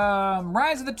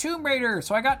 Rise of the Tomb Raider.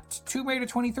 So I got Tomb Raider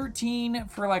 2013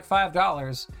 for like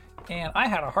 $5, and I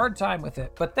had a hard time with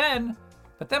it. But then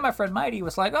my friend Mighty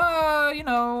was like,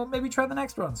 maybe try the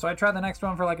next one. So I tried the next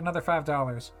one for like another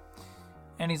 $5.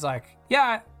 And he's like,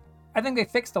 yeah, I think they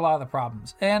fixed a lot of the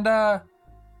problems. And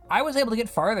I was able to get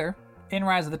farther in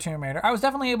Rise of the Tomb Raider. I was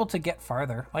definitely able to get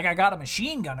farther. Like, I got a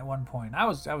machine gun at one point. I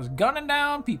was gunning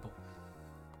down people.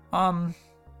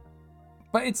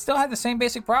 But it still had the same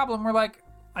basic problem where like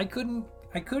I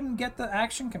couldn't get the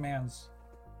action commands.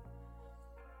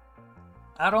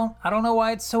 I don't know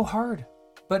why it's so hard,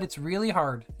 but it's really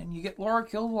hard, and you get Laura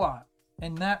killed a lot,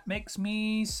 and that makes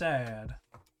me sad.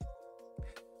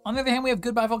 On the other hand, we have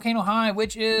Goodbye Volcano High,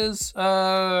 which is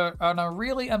on a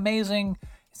really amazing.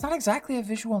 It's not exactly a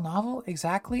visual novel,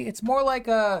 exactly. It's more like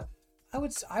I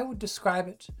would describe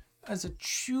it as a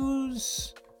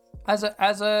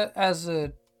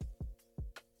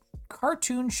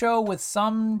cartoon show with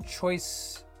some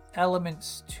choice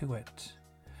elements to it.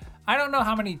 I don't know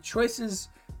how many choices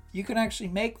you can actually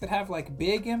make that have like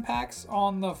big impacts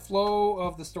on the flow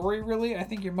of the story, really. I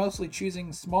think you're mostly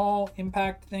choosing small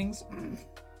impact things.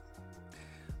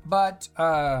 But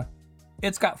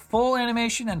it's got full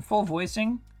animation and full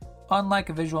voicing, unlike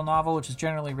a visual novel, which is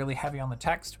generally really heavy on the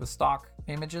text with stock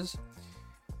images.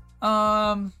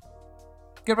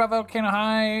 Goodbye Volcano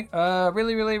High,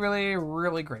 really, really, really,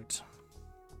 really great.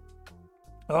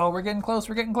 Oh, we're getting close.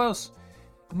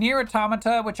 Nier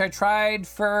Automata, which I tried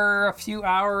for a few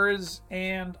hours,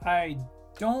 and I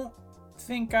don't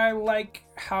think I like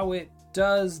how it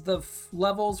does the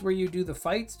levels where you do the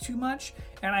fights too much,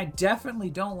 and I definitely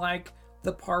don't like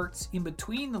the parts in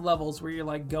between the levels where you're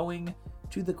like going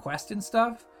to the quest and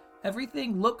stuff.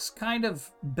 Everything looks kind of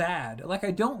bad. Like,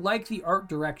 I don't like the art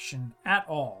direction at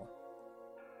all.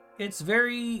 It's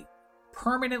very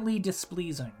permanently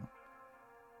displeasing.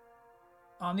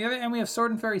 On the other end, we have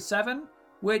Sword and Fairy 7,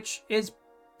 which is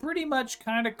pretty much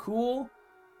kind of cool.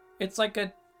 It's like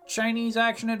a Chinese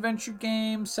action-adventure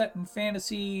game set in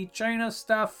fantasy China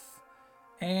stuff.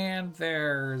 And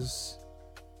there's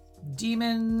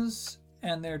demons,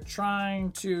 and they're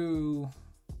trying to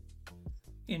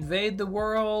invade the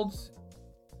world,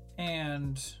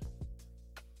 and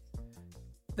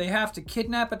they have to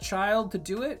kidnap a child to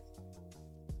do it.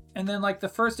 And then, like, the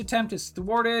first attempt is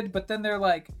thwarted, but then they're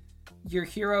like, your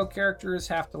hero characters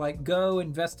have to, like, go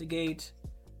investigate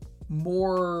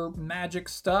more magic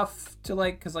stuff to,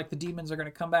 like, because, like, the demons are going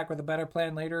to come back with a better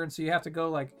plan later, and so you have to go,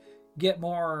 like, get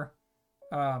more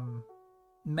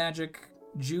magic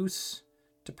juice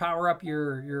to power up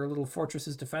your little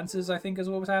fortress's defenses, I think is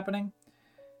what was happening.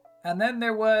 And then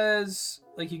there was,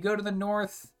 like, you go to the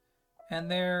north,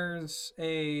 and there's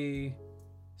a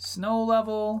snow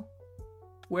level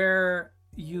where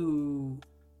you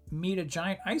meet a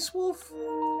giant ice wolf.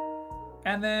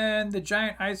 And then the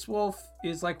giant ice wolf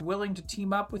is, like, willing to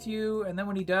team up with you. And then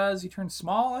when he does, he turns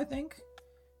small, I think.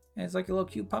 And it's like a little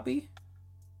cute puppy.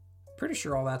 Pretty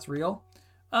sure all that's real.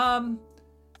 And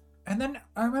then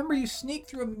I remember you sneak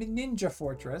through a ninja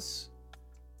fortress.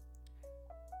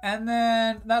 And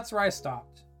then that's where I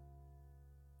stopped.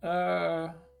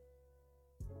 But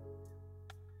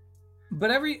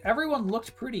everyone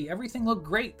looked pretty. Everything looked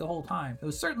great the whole time. It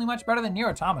was certainly much better than Nier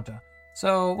Automata.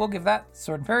 So we'll give that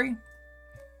Sword and Fairy.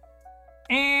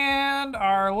 And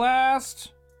our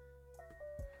last...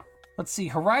 Let's see,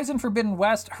 Horizon Forbidden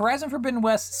West. Horizon Forbidden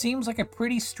West seems like a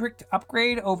pretty strict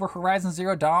upgrade over Horizon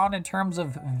Zero Dawn in terms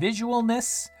of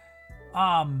visualness.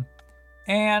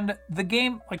 And the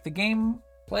game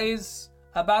plays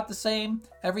about the same.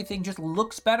 Everything just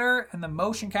looks better, and the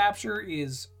motion capture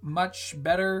is much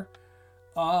better.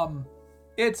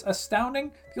 It's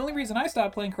astounding. The only reason I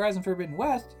stopped playing Horizon Forbidden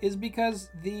West is because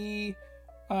there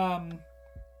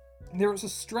was a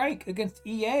strike against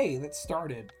EA that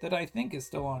started that I think is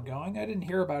still ongoing. I didn't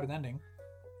hear about it ending.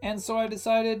 And so I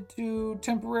decided to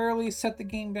temporarily set the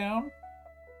game down.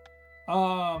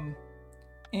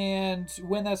 And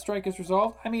when that strike is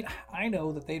resolved, I mean, I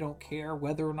know that they don't care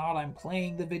whether or not I'm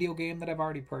playing the video game that I've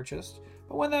already purchased.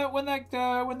 But when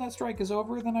that strike is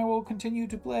over, then I will continue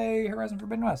to play Horizon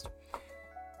Forbidden West.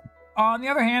 On the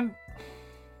other hand,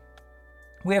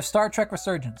 we have Star Trek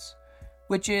Resurgence,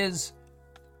 which is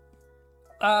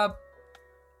Telltale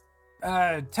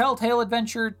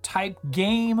adventure type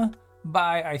game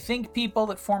by, I think, people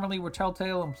that formerly were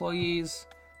Telltale employees.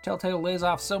 Telltale lays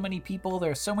off so many people.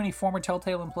 There are so many former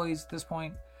Telltale employees at this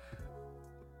point.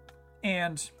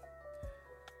 And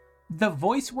the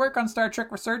voice work on Star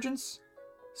Trek Resurgence,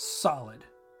 solid.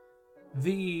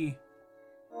 The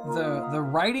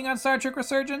writing on Star Trek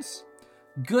Resurgence,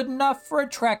 good enough for a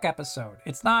Trek episode.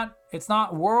 It's not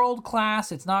world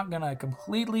class. It's not gonna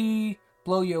completely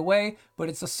blow you away, but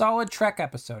it's a solid Trek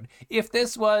episode. If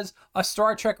this was a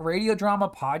Star Trek radio drama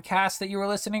podcast that you were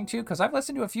listening to, because I've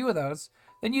listened to a few of those,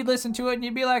 then you'd listen to it and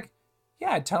you'd be like,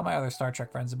 yeah, I'd tell my other Star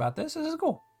Trek friends about this. This is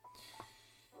cool.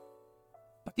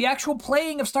 But the actual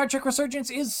playing of Star Trek Resurgence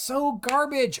is so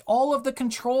garbage. All of the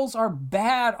controls are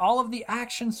bad. All of the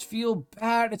actions feel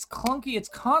bad. It's clunky. It's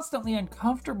constantly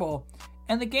uncomfortable.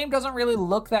 And the game doesn't really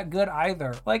look that good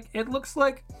either. Like, it looks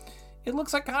like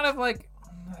kind of like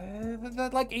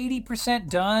 80%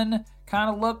 done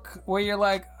kind of look where you're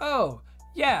like, oh,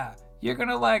 yeah, you're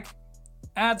gonna like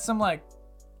add some like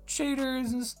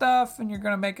shaders and stuff, and you're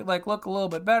gonna make it like look a little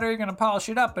bit better. You're gonna polish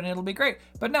it up and it'll be great.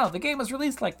 But no, the game was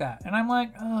released like that, and I'm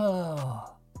like,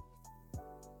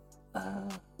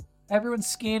 everyone's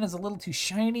skin is a little too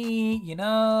shiny, you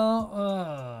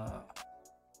know.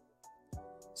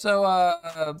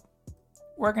 So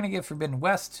we're gonna give Forbidden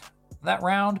West that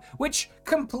round, which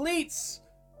completes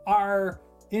our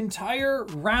entire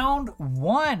round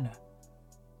 1.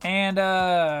 And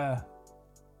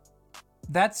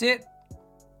that's it.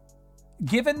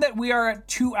 Given that we are at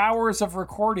 2 hours of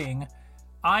recording,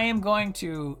 I am going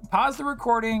to pause the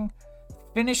recording,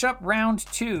 finish up round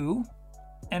 2,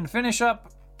 and finish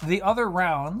up the other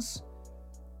rounds,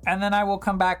 and then I will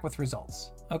come back with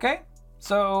results. Okay?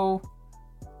 So,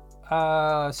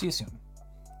 see you soon.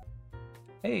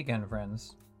 Hey again,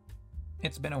 friends.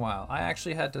 It's been a while. I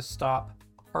actually had to stop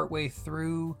partway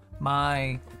through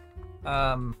my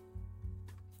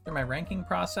ranking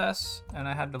process, and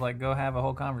I had to like go have a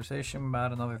whole conversation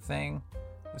about another thing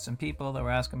with some people that were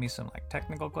asking me some like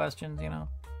technical questions, you know.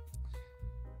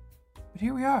 But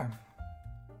here we are.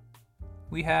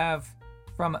 We have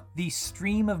from the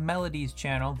Stream of Melodies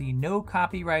channel, the no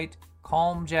copyright,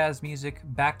 calm jazz music,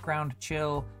 background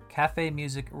chill, cafe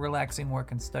music, relaxing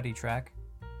work and study track.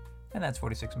 And that's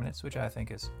 46 minutes, which I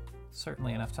think is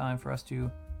certainly enough time for us to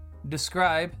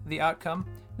describe the outcome.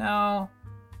 Now,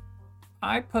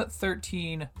 I put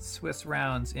 13 Swiss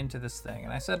rounds into this thing,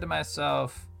 and I said to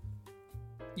myself,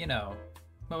 you know,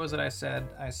 what was it I said?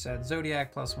 I said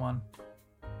Zodiac +1.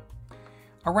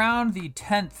 Around the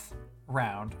 10th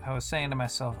round, I was saying to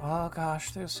myself, oh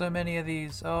gosh, there's so many of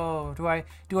these. Oh,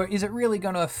 is it really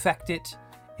going to affect it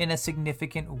in a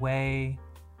significant way?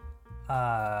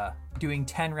 Doing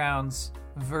 10 rounds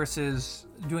versus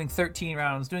doing 13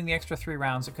 rounds, doing the extra 3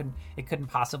 rounds, it couldn't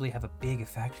possibly have a big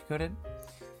effect, could it?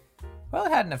 Well,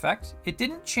 it had an effect. It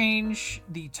didn't change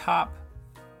the top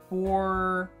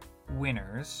 4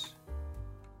 winners,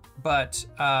 but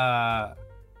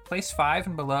place 5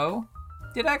 and below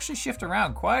did actually shift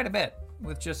around quite a bit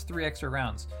with just 3 extra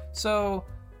rounds. So,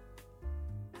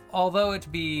 although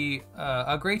it be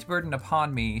a great burden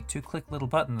upon me to click little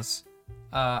buttons,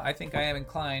 I think I am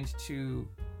inclined to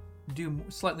do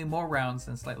slightly more rounds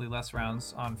than slightly less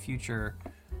rounds on future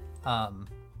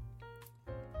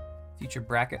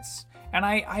brackets. And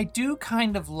I do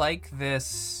kind of like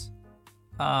this.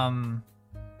 I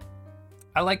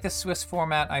like the Swiss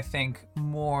format, I think,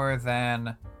 more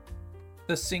than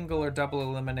the single or double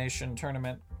elimination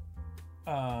tournament.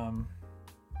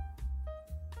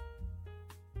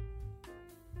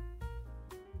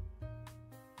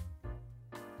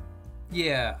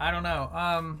 Yeah, I don't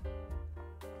know.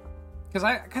 Because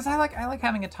I like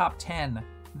having a top 10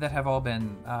 that have all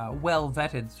been well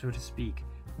vetted, so to speak,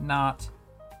 not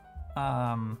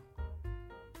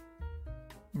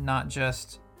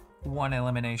just one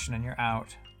elimination and you're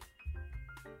out.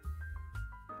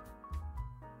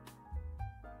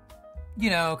 You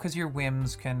know, because your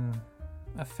whims can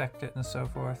affect it and so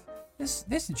forth.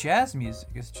 This jazz music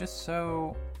is just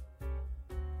so.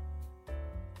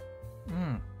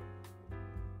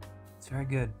 It's very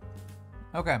good.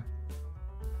 Okay.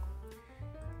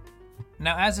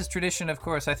 Now, as is tradition, of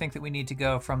course, I think that we need to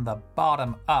go from the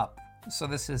bottom up. So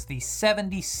this is the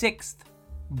 76th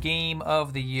game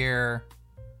of the year.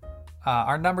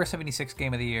 Our number 76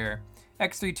 game of the year.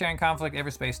 X3 Terran Conflict,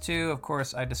 Everspace 2. Of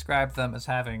course, I described them as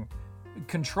having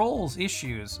controls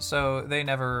issues, so they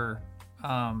never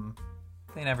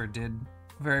did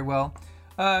very well.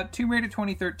 Tomb Raider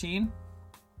 2013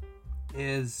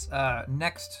 is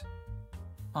next.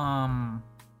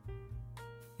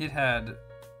 It had,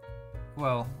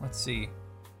 well, let's see.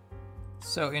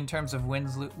 So in terms of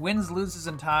wins, loses,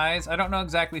 and ties, I don't know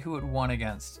exactly who it won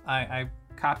against. I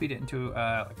copied it into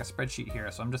like a spreadsheet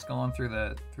here, so I'm just going through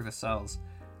the cells.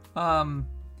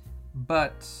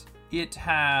 But it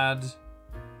had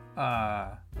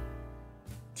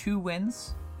 2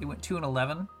 wins. It went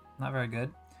 2-11. Not very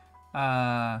good.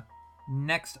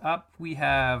 Next up, we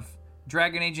have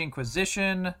Dragon Age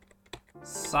Inquisition,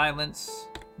 Silence,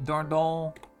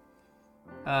 Dorndol,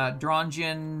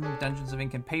 Dronjian, Dungeons of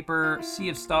Ink and Paper, Sea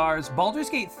of Stars, Baldur's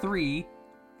Gate 3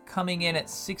 coming in at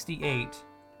 68.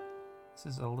 This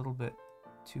is a little bit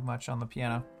too much on the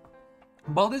piano.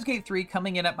 Baldur's Gate 3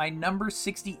 coming in at my number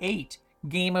 68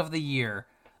 game of the year.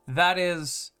 That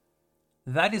is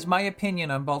my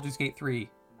opinion on Baldur's Gate 3,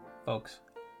 folks.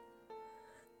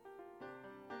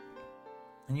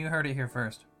 And you heard it here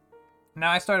first. Now,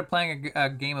 I started playing a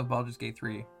game of Baldur's Gate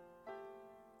 3.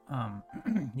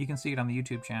 You can see it on the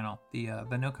YouTube channel.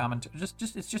 The no commentary, it's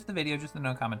just the video, just the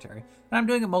no commentary. And I'm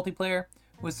doing a multiplayer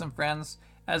with some friends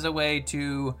as a way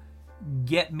to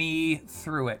get me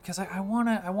through it, because I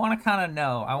wanna kind of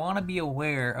know. I want to be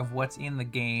aware of what's in the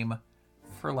game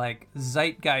for like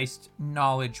zeitgeist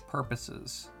knowledge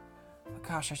purposes. But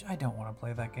gosh, I don't want to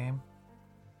play that game.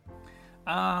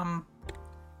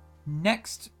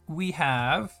 Next we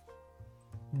have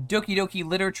Doki Doki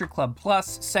Literature Club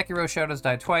Plus, Sekiro Shadows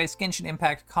Die Twice, Genshin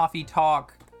Impact, Coffee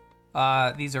Talk.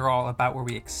 These are all about where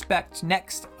we expect.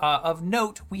 Next, of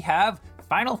note, we have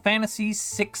Final Fantasy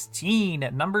 16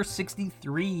 at number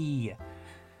 63.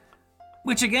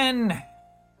 Which, again,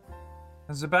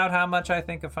 is about how much I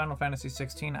think of Final Fantasy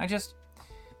 16.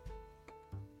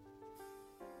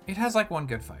 It has like one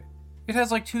good fight. It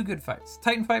has like 2 good fights.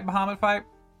 Titan fight, Bahamut fight,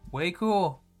 way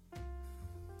cool.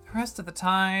 The rest of the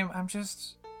time,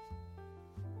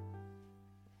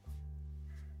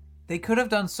 they could have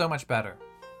done so much better.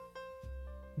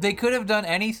 They could have done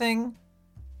anything,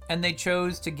 and they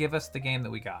chose to give us the game that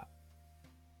we got.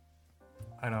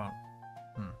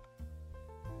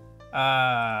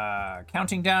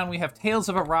 Counting down, we have Tales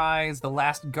of Arise, The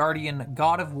Last Guardian,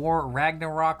 God of War,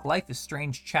 Ragnarok, Life is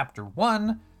Strange Chapter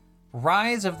 1,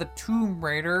 Rise of the Tomb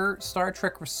Raider, Star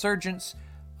Trek Resurgence,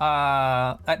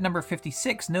 at number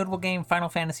 56, notable game Final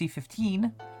Fantasy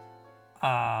 15.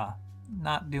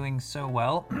 not doing so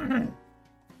well.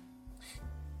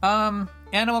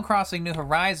 Animal Crossing New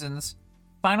Horizons,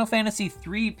 Final Fantasy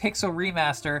III Pixel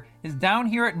Remaster is down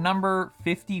here at number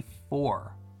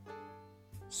 54.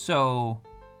 So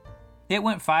it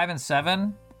went 5 and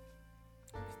 7.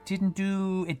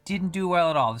 It didn't do well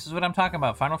at all. This is what I'm talking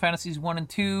about. Final Fantasies 1 and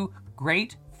 2,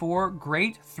 great. 4,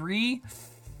 great. 3,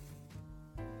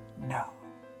 no.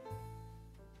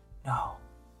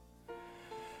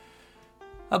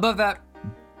 Above that,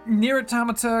 Nier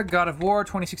Automata, God of War,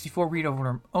 2064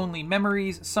 read-only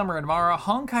memories, Summer and Mara,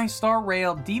 Honkai Star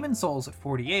Rail, Demon Souls at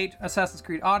 48, Assassin's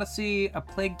Creed Odyssey, A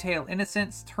Plague Tale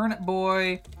Innocence, Turnip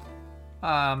Boy,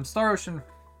 Star Ocean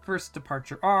First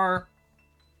Departure R,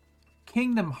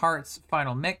 Kingdom Hearts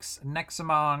Final Mix,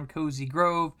 Nexamon, Cozy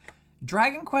Grove,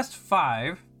 Dragon Quest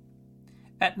V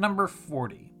at number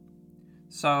 40.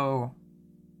 So,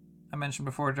 I mentioned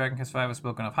before, Dragon Quest V was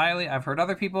spoken of highly. I've heard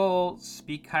other people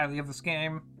speak highly of this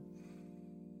game.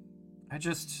 I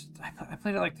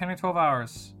played it like 10 or 12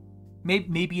 hours.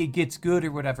 Maybe it gets good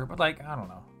or whatever, but like, I don't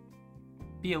know.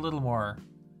 Be a little more,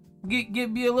 be a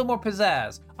little more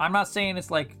pizzazz. I'm not saying it's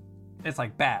like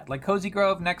bad. Like Cozy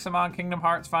Grove, Nexamon, Kingdom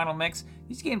Hearts, Final Mix.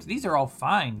 These are all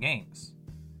fine games.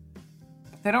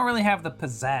 But they don't really have the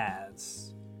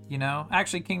pizzazz, you know?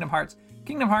 Actually, Kingdom Hearts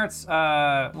went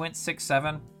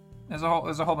 6-7. There's a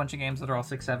whole bunch of games that are all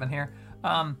 6-7 here.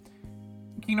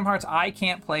 Kingdom Hearts, I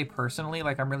can't play personally.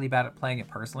 Like, I'm really bad at playing it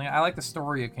personally. I like the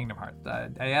story of Kingdom Hearts.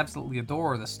 I absolutely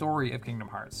adore the story of Kingdom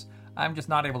Hearts. I'm just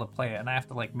not able to play it, and I have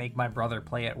to, like, make my brother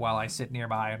play it while I sit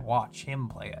nearby and watch him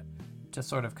play it to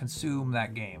sort of consume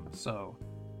that game. So,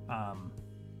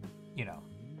 you know.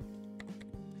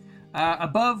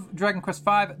 Above Dragon Quest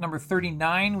V at number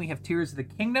 39, we have Tears of the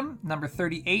Kingdom. Number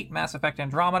 38, Mass Effect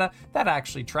Andromeda. That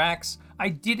actually tracks. I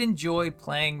did enjoy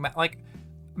playing,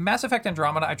 Mass Effect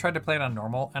Andromeda. I tried to play it on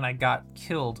normal, and I got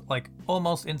killed, like,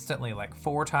 almost instantly, like,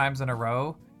 4 times in a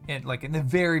row, in the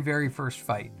very, very first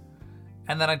fight.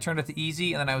 And then I turned it to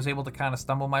easy, and then I was able to kind of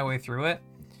stumble my way through it.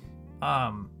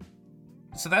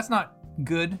 So that's not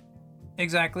good,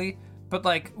 exactly. But,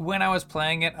 like, when I was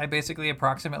playing it, I basically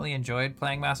approximately enjoyed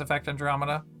playing Mass Effect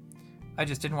Andromeda. I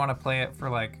just didn't want to play it for,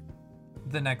 like,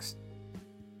 the next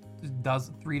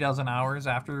 3 dozen hours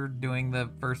after doing the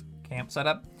first camp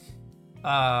setup.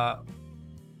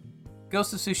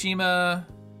 Ghost of Tsushima,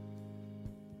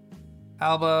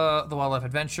 Alba, The Wildlife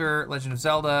Adventure, Legend of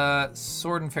Zelda,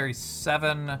 Sword and Fairy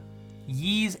 7,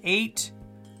 Ys 8,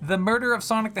 The Murder of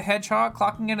Sonic the Hedgehog,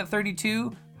 clocking in at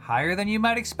 32, higher than you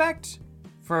might expect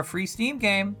for a free Steam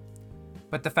game,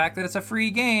 but the fact that it's a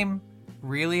free game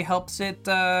really helps it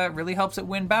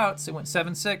win bouts. It went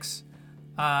 7-6.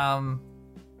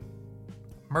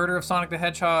 Murder of Sonic the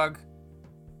Hedgehog.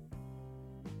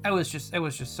 It was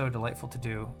just so delightful to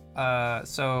do.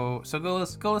 So go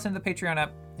listen to the Patreon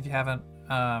app if you haven't.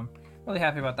 Really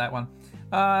happy about that one.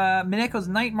 Mineko's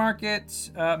Night Market,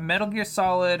 Metal Gear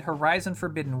Solid, Horizon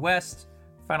Forbidden West,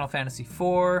 Final Fantasy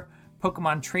IV,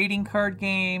 Pokemon Trading Card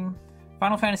Game,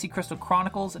 Final Fantasy Crystal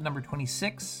Chronicles at number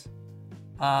 26,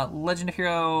 Legend of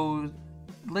Heroes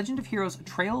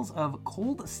Trails of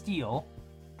Cold Steel,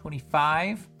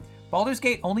 25, Baldur's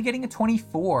Gate only getting a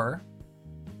 24,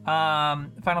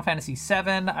 Final Fantasy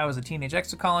VII, I Was a Teenage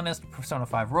Exocolonist, Persona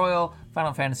 5 Royal,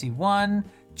 Final Fantasy 1,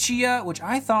 Chia, which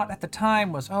I thought at the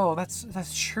time was,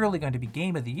 that's surely going to be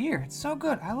Game of the Year. It's so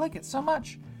good. I like it so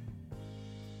much.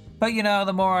 But you know,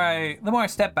 the more I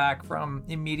step back from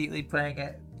immediately playing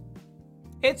it,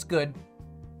 it's good.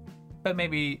 But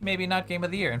maybe not Game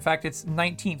of the Year. In fact, it's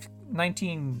 19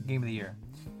 Game of the Year.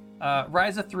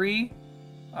 Ryza 3,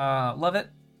 love it.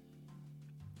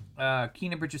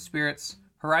 Kena Bridge of Spirits,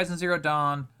 Horizon Zero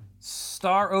Dawn,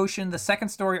 Star Ocean, the Second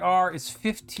Story R is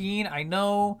 15. I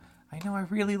know I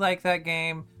really like that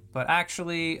game, but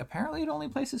actually, apparently it only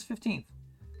places 15th.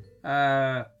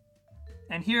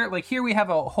 And here we have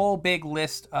a whole big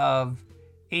list of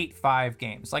 8.5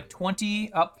 games. Like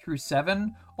 20 up through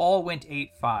 7 all went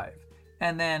 8.5.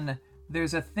 And then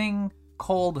there's a thing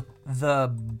called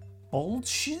the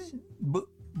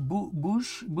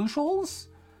bushels.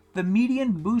 The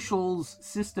median bushels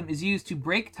system is used to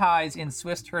break ties in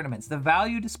Swiss tournaments. The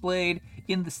value displayed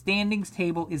in the standings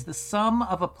table is the sum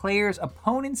of a player's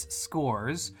opponent's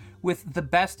scores with the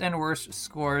best and worst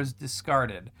scores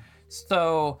discarded.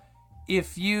 So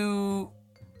if you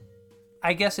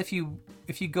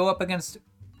go up against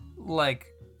like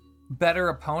better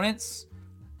opponents,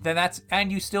 then and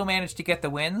you still manage to get the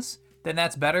wins, then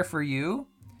that's better for you.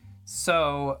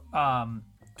 So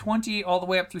 20 all the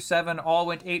way up through 7 all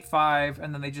went 8.5,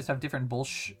 and then they just have different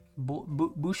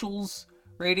bushels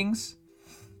ratings.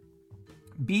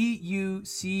 Buchholz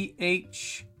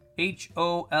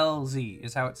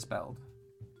is how it's spelled.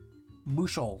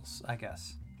 Buchholz, I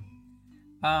guess.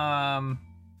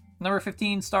 Number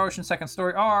 15, Star Ocean Second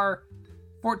Story R.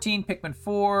 14, Pikmin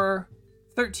 4.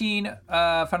 13,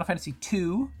 Final Fantasy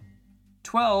 2.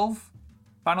 12,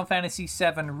 Final Fantasy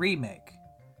 7 Remake.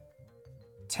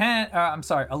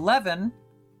 11,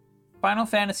 Final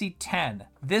Fantasy 10.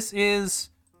 This is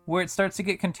where it starts to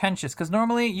get contentious, because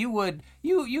normally you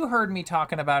heard me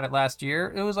talking about it last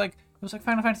year. It was like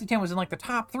Final Fantasy 10 was in like the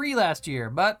top 3 last year,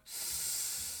 but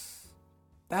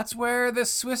that's where the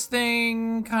Swiss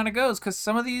thing kind of goes, because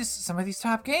some of these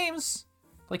top games,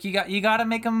 like you got to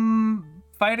make them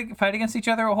fight against each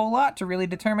other a whole lot to really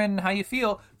determine how you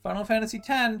feel. Final Fantasy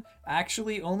 10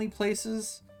 actually only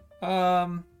places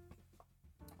at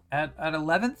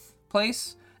 11th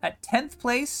place. At 10th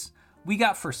place, we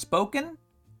got Forspoken,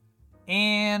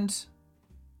 and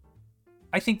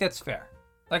I think that's fair.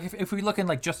 Like if we look in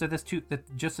like just at this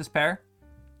pair,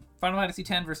 Final Fantasy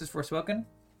 10 versus Forspoken,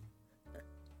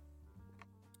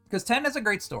 because 10 is a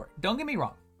great story. Don't get me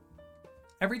wrong.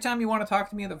 Every time you want to talk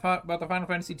to me about the Final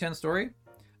Fantasy 10 story,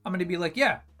 I'm going to be like,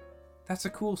 yeah, that's a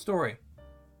cool story.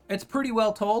 It's pretty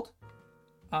well told.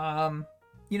 For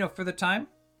the time.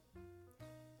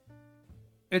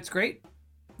 It's great.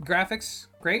 Graphics,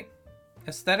 great.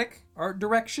 Aesthetic, art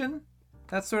direction,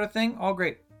 that sort of thing, all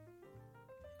great.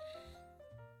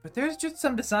 But there's just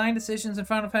some design decisions in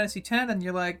Final Fantasy X, and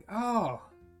you're like, oh,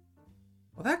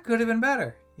 well, that could have been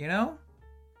better, you know?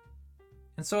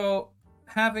 And so,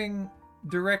 having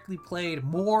directly played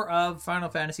more of Final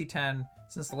Fantasy X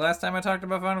since the last time I talked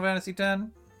about Final Fantasy X,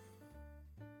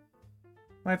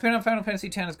 my opinion on Final Fantasy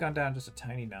X has gone down just a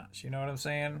tiny notch, you know what I'm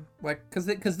saying? Like, because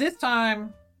this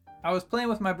time, I was playing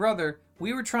with my brother,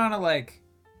 we were trying to, like,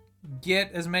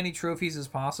 get as many trophies as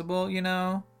possible, you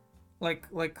know?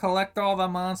 Like collect all the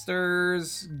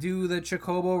monsters, do the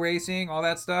Chocobo racing, all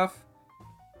that stuff.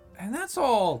 And that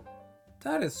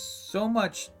is so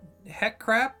much heck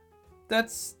crap.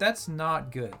 That's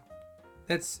not good.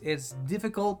 It's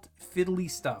difficult, fiddly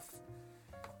stuff.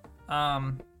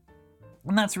 And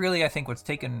that's really, I think, what's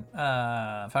taken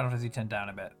Final Fantasy X down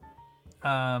a bit.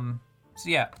 So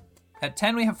yeah, at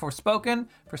 10 we have Forspoken.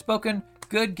 Forspoken,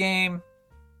 good game.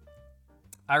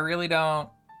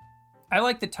 I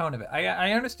like the tone of it.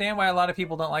 I understand why a lot of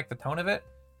people don't like the tone of it,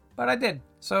 but I did.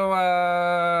 So,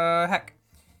 heck.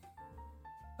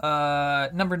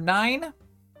 Number 9,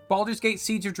 Baldur's Gate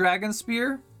Siege of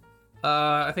Dragonspear.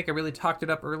 I think I really talked it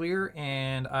up earlier,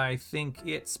 and I think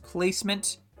its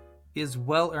placement is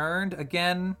well earned.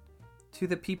 Again, to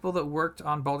the people that worked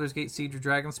on Baldur's Gate Siege of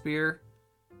Dragonspear,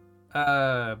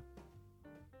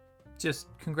 just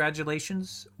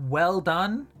congratulations. Well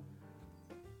done.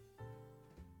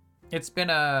 It's been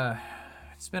a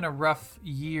rough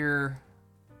year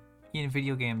in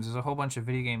video games. There's a whole bunch of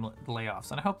video game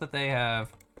layoffs, and I hope that they have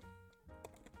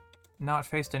not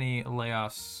faced any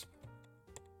layoffs.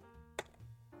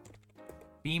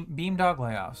 Beamdog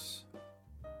layoffs.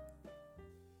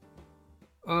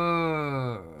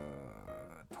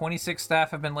 26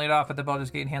 staff have been laid off at the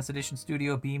Baldur's Gate Enhanced Edition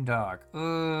studio Beamdog.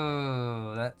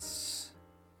 That's...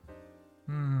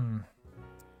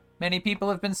 Many people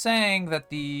have been saying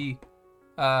that the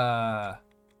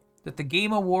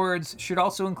Game Awards should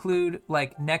also include,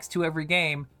 like, next to every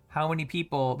game, how many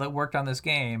people that worked on this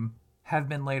game have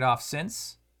been laid off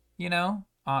since,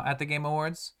 at the Game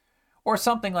Awards, or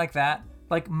something like that,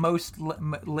 like most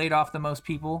laid off the most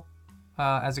people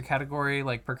as a category,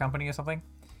 like per company or something.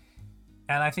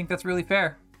 And I think that's really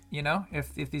fair.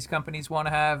 If these companies want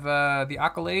to have the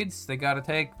accolades, they got to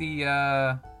take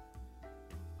the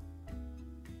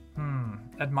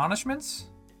admonishments?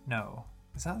 No.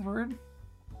 Is that the word?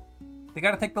 They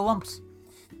gotta take the lumps.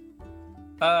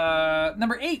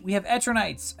 Number 8, we have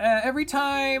Eternights. Every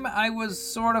time I was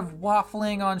sort of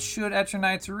waffling on should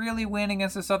Eternights really win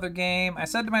against this other game, I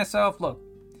said to myself, look,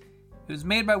 it was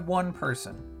made by one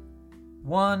person.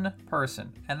 One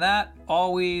person. And that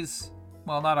always,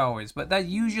 well, not always, but that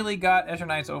usually got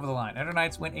Eternights over the line.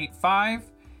 Eternights went 8-5.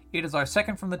 It is our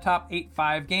second from the top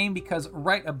 8-5 game, because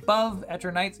right above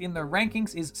Eternights in the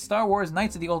rankings is Star Wars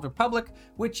Knights of the Old Republic,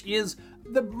 which is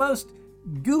the most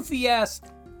goofy-ass,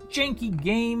 janky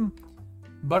game,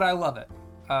 but I love it.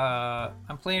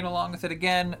 I'm playing along with it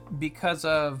again because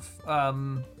of A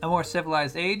More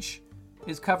Civilized Age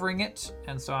is covering it,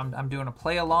 and so I'm doing a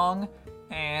play-along,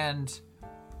 and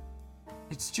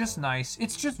it's just nice.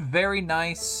 It's just very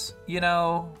nice,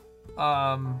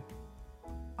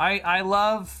 I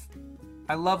love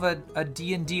a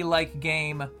D&D like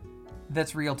game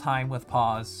that's real time with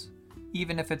pause,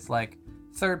 even if it's like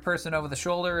third person over the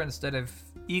shoulder instead of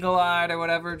eagle-eyed or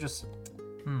whatever. Just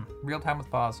real time with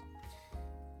pause.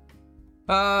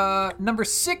 Number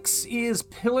 6 is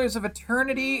Pillars of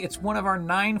Eternity. It's one of our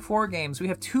 9-4 games. We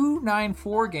have 2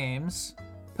 9-4 games.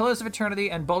 Pillars of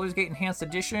Eternity and Baldur's Gate Enhanced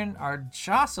Edition are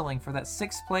jostling for that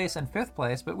 6th place and 5th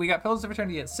place, but we got Pillars of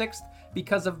Eternity at 6th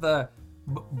because of the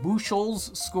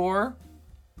Bushels score.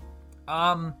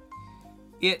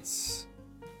 It's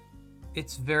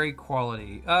very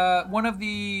quality. One of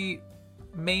the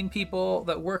main people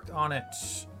that worked on it,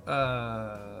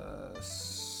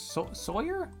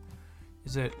 Sawyer?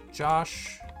 Is it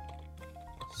Josh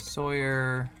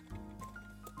Sawyer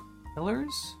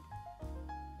Pillars?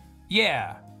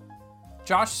 Yeah.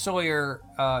 Josh Sawyer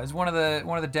is one of the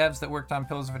devs that worked on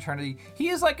Pillars of Eternity. He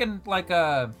is like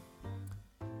a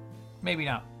maybe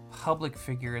not public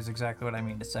figure is exactly what I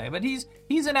mean to say, but he's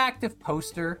an active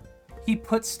poster. He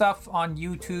puts stuff on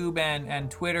YouTube and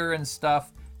Twitter and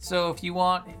stuff. So if you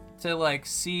want to like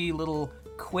see little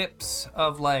quips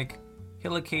of like,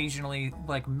 he'll occasionally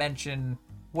like mention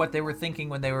what they were thinking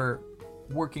when they were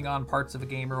working on parts of a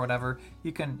game or whatever.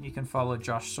 You can follow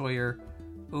Josh Sawyer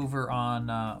over on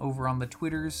the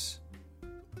Twitters.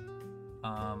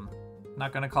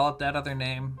 Not gonna call it that other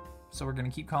name, so we're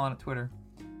gonna keep calling it Twitter.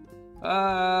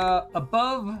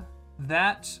 Above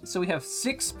that, so we have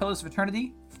 6 Pillars of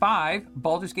Eternity, 5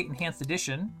 Baldur's Gate Enhanced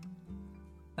Edition,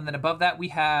 and then above that we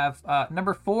have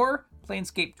number 4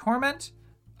 Planescape Torment.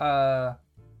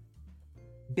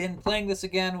 Been playing this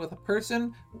again with a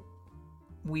person.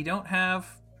 We don't have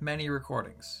many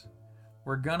recordings.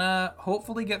 We're gonna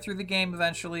hopefully get through the game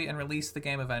eventually and release the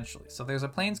game eventually. So there's a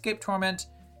Planescape Torment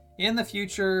in the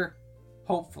future,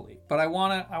 hopefully. But I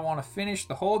wanna finish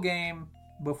the whole game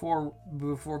before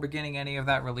beginning any of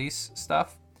that release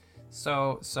stuff.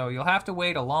 So you'll have to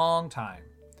wait a long time.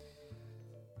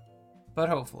 But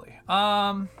hopefully.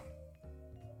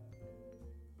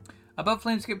 Above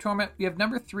Planescape Torment, we have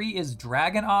number 3 is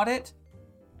Dragon Audit.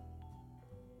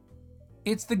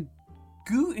 It's the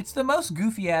most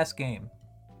goofy ass game.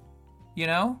 You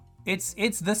know?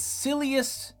 It's the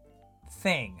silliest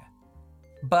thing.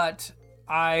 But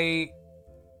I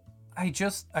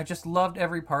just loved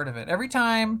every part of it. Every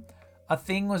time a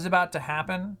thing was about to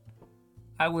happen,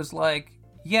 I was like,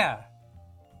 yeah,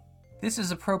 this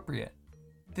is appropriate.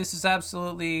 This is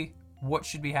absolutely what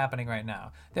should be happening right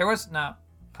now.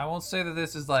 I won't say that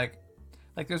this is like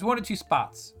there's 1 or 2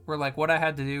 spots where like what I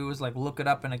had to do was like look it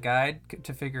up in a guide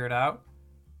to figure it out.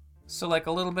 So like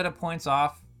a little bit of points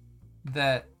off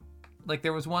that, like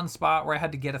there was one spot where I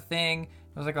had to get a thing.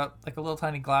 It was like a little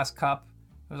tiny glass cup.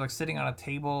 It was like sitting on a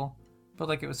table, but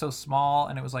like it was so small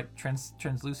and it was like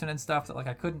translucent and stuff that like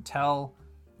I couldn't tell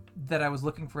that I was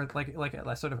looking for it. Like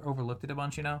I sort of overlooked it a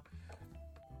bunch, you know?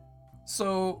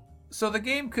 So the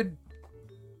game could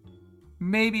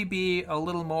maybe be a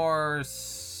little more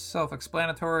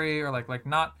self-explanatory, or like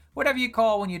not whatever you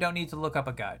call when you don't need to look up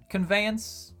a guide,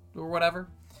 conveyance or whatever.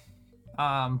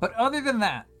 But other than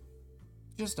that,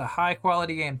 just a high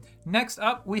quality game. Next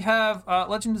up, we have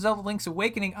Legend of Zelda: Link's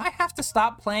Awakening. I have to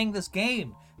stop playing this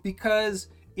game because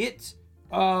it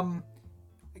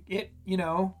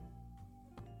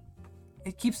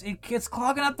gets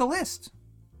clogging up the list.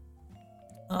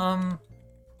 But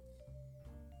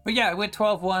yeah, it went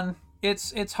 12-1.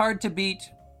 It's hard to beat.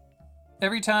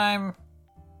 Every time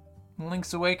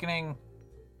Link's Awakening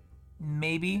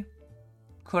maybe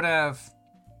could have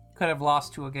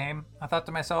lost to a game, I thought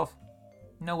to myself,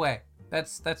 no way.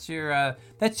 That's your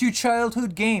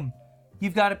childhood game.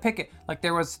 You've got to pick it. Like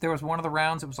there was one of the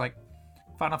rounds, it was like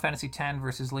Final Fantasy X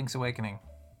versus Link's Awakening.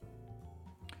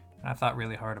 And I thought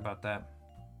really hard about that.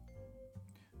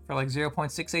 For like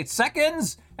 0.68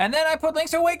 seconds, and then I put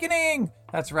Link's Awakening.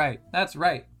 That's right.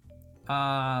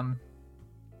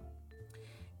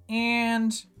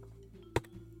 And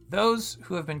those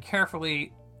who have been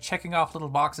carefully checking off little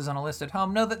boxes on a list at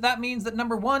home know that means that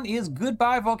number 1 is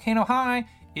Goodbye Volcano High.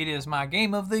 It is my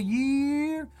game of the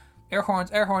year. Air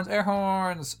horns, air horns, air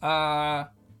horns.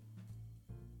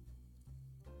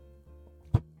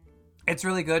 It's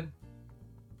really good.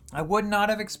 I would not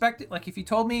have expected, like if you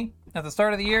told me at the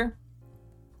start of the year,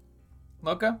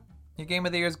 Loka, your game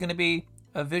of the year is going to be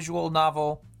a visual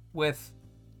novel with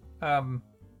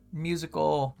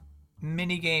musical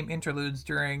mini-game interludes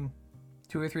during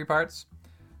 2 or 3 parts,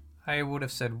 I would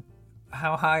have said,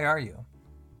 how high are you?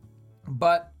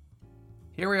 But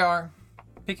here we are,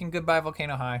 picking Goodbye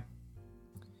Volcano High.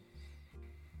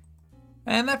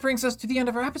 And that brings us to the end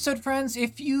of our episode, friends.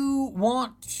 If you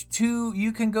want to,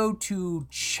 you can go to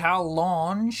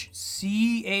Challonge,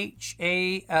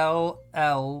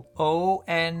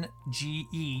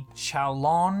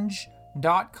 CHALLONGE,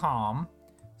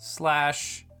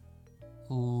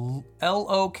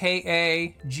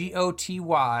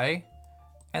 patreon.com/LOKAGOTY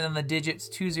and then the digits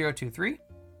 2023.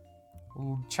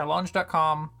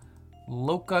 Challenge.com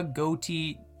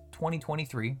Lokathor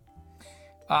 2023.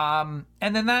 And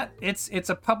then that it's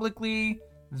a publicly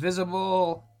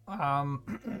visible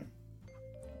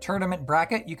tournament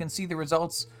bracket. You can see the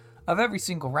results of every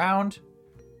single round.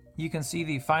 You can see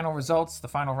the final results, the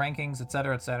final rankings,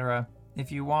 etc., etc.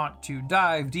 If you want to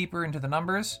dive deeper into the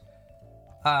numbers,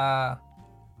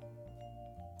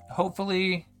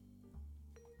 hopefully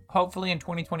in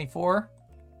 2024,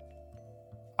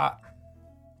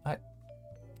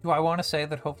 do I want to say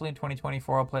that hopefully in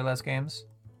 2024 I'll play less games?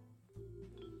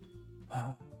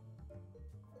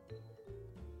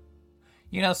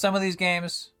 You know, some of these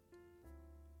games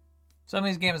I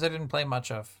didn't play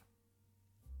much of.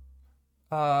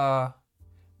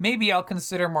 Maybe I'll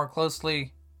consider more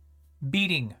closely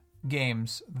beating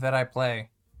games that I play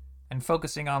and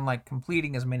focusing on like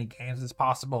completing as many games as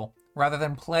possible rather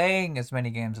than playing as many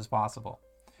games as possible.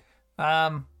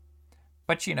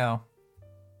 But you know,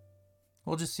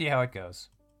 we'll just see how it goes.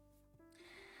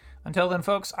 Until then,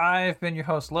 folks, I've been your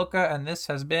host, Loka, and this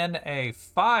has been a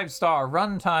 5-star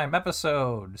runtime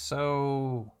episode.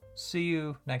 So, see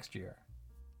you next year.